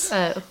knuckles.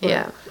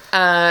 Yeah.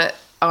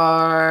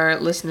 Our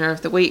listener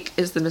of the week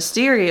is the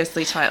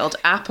mysteriously titled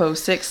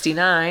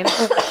Apo69.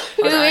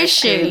 Who is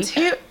she?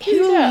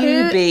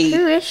 Who be?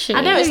 Who is she?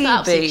 I know it's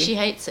that Maybe. she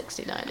hates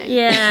 69.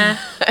 Yeah.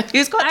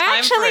 Who's got time I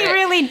actually for it?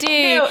 really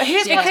do. No,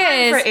 who's got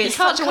time for it? It's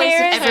such a waste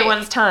of because-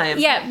 everyone's time.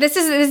 Yeah, this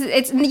is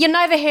it's you're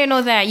neither here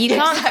nor there. You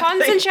can't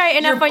concentrate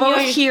enough You're on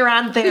both your here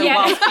and there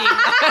Yeah.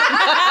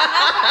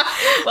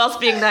 whilst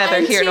being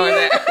neither here nor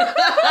there.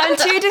 I'm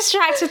too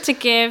distracted to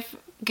give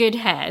good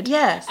head.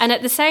 Yes. And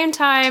at the same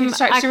time,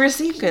 Starts to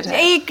receive good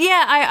head.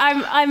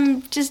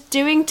 I'm just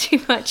doing too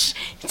much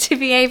to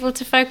be able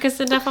to focus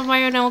enough on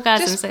my own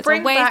orgasm. Just so it's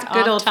bring a waste back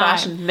good of old time.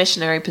 fashioned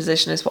missionary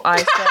position is what I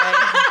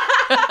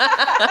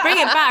say. Bring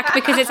it back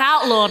because it's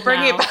outlawed Bring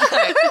now. it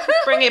back.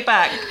 Bring it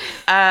back.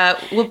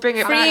 We'll bring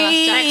it back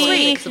Free- next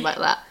week. Something like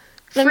that.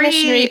 The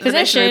missionary The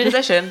missionary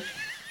position. position.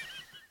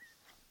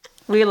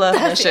 We love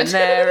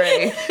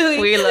missionary.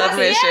 We love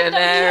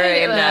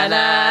missionary. Na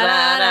na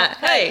na na.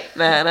 Hey.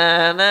 Na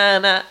na na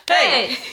na. Hey.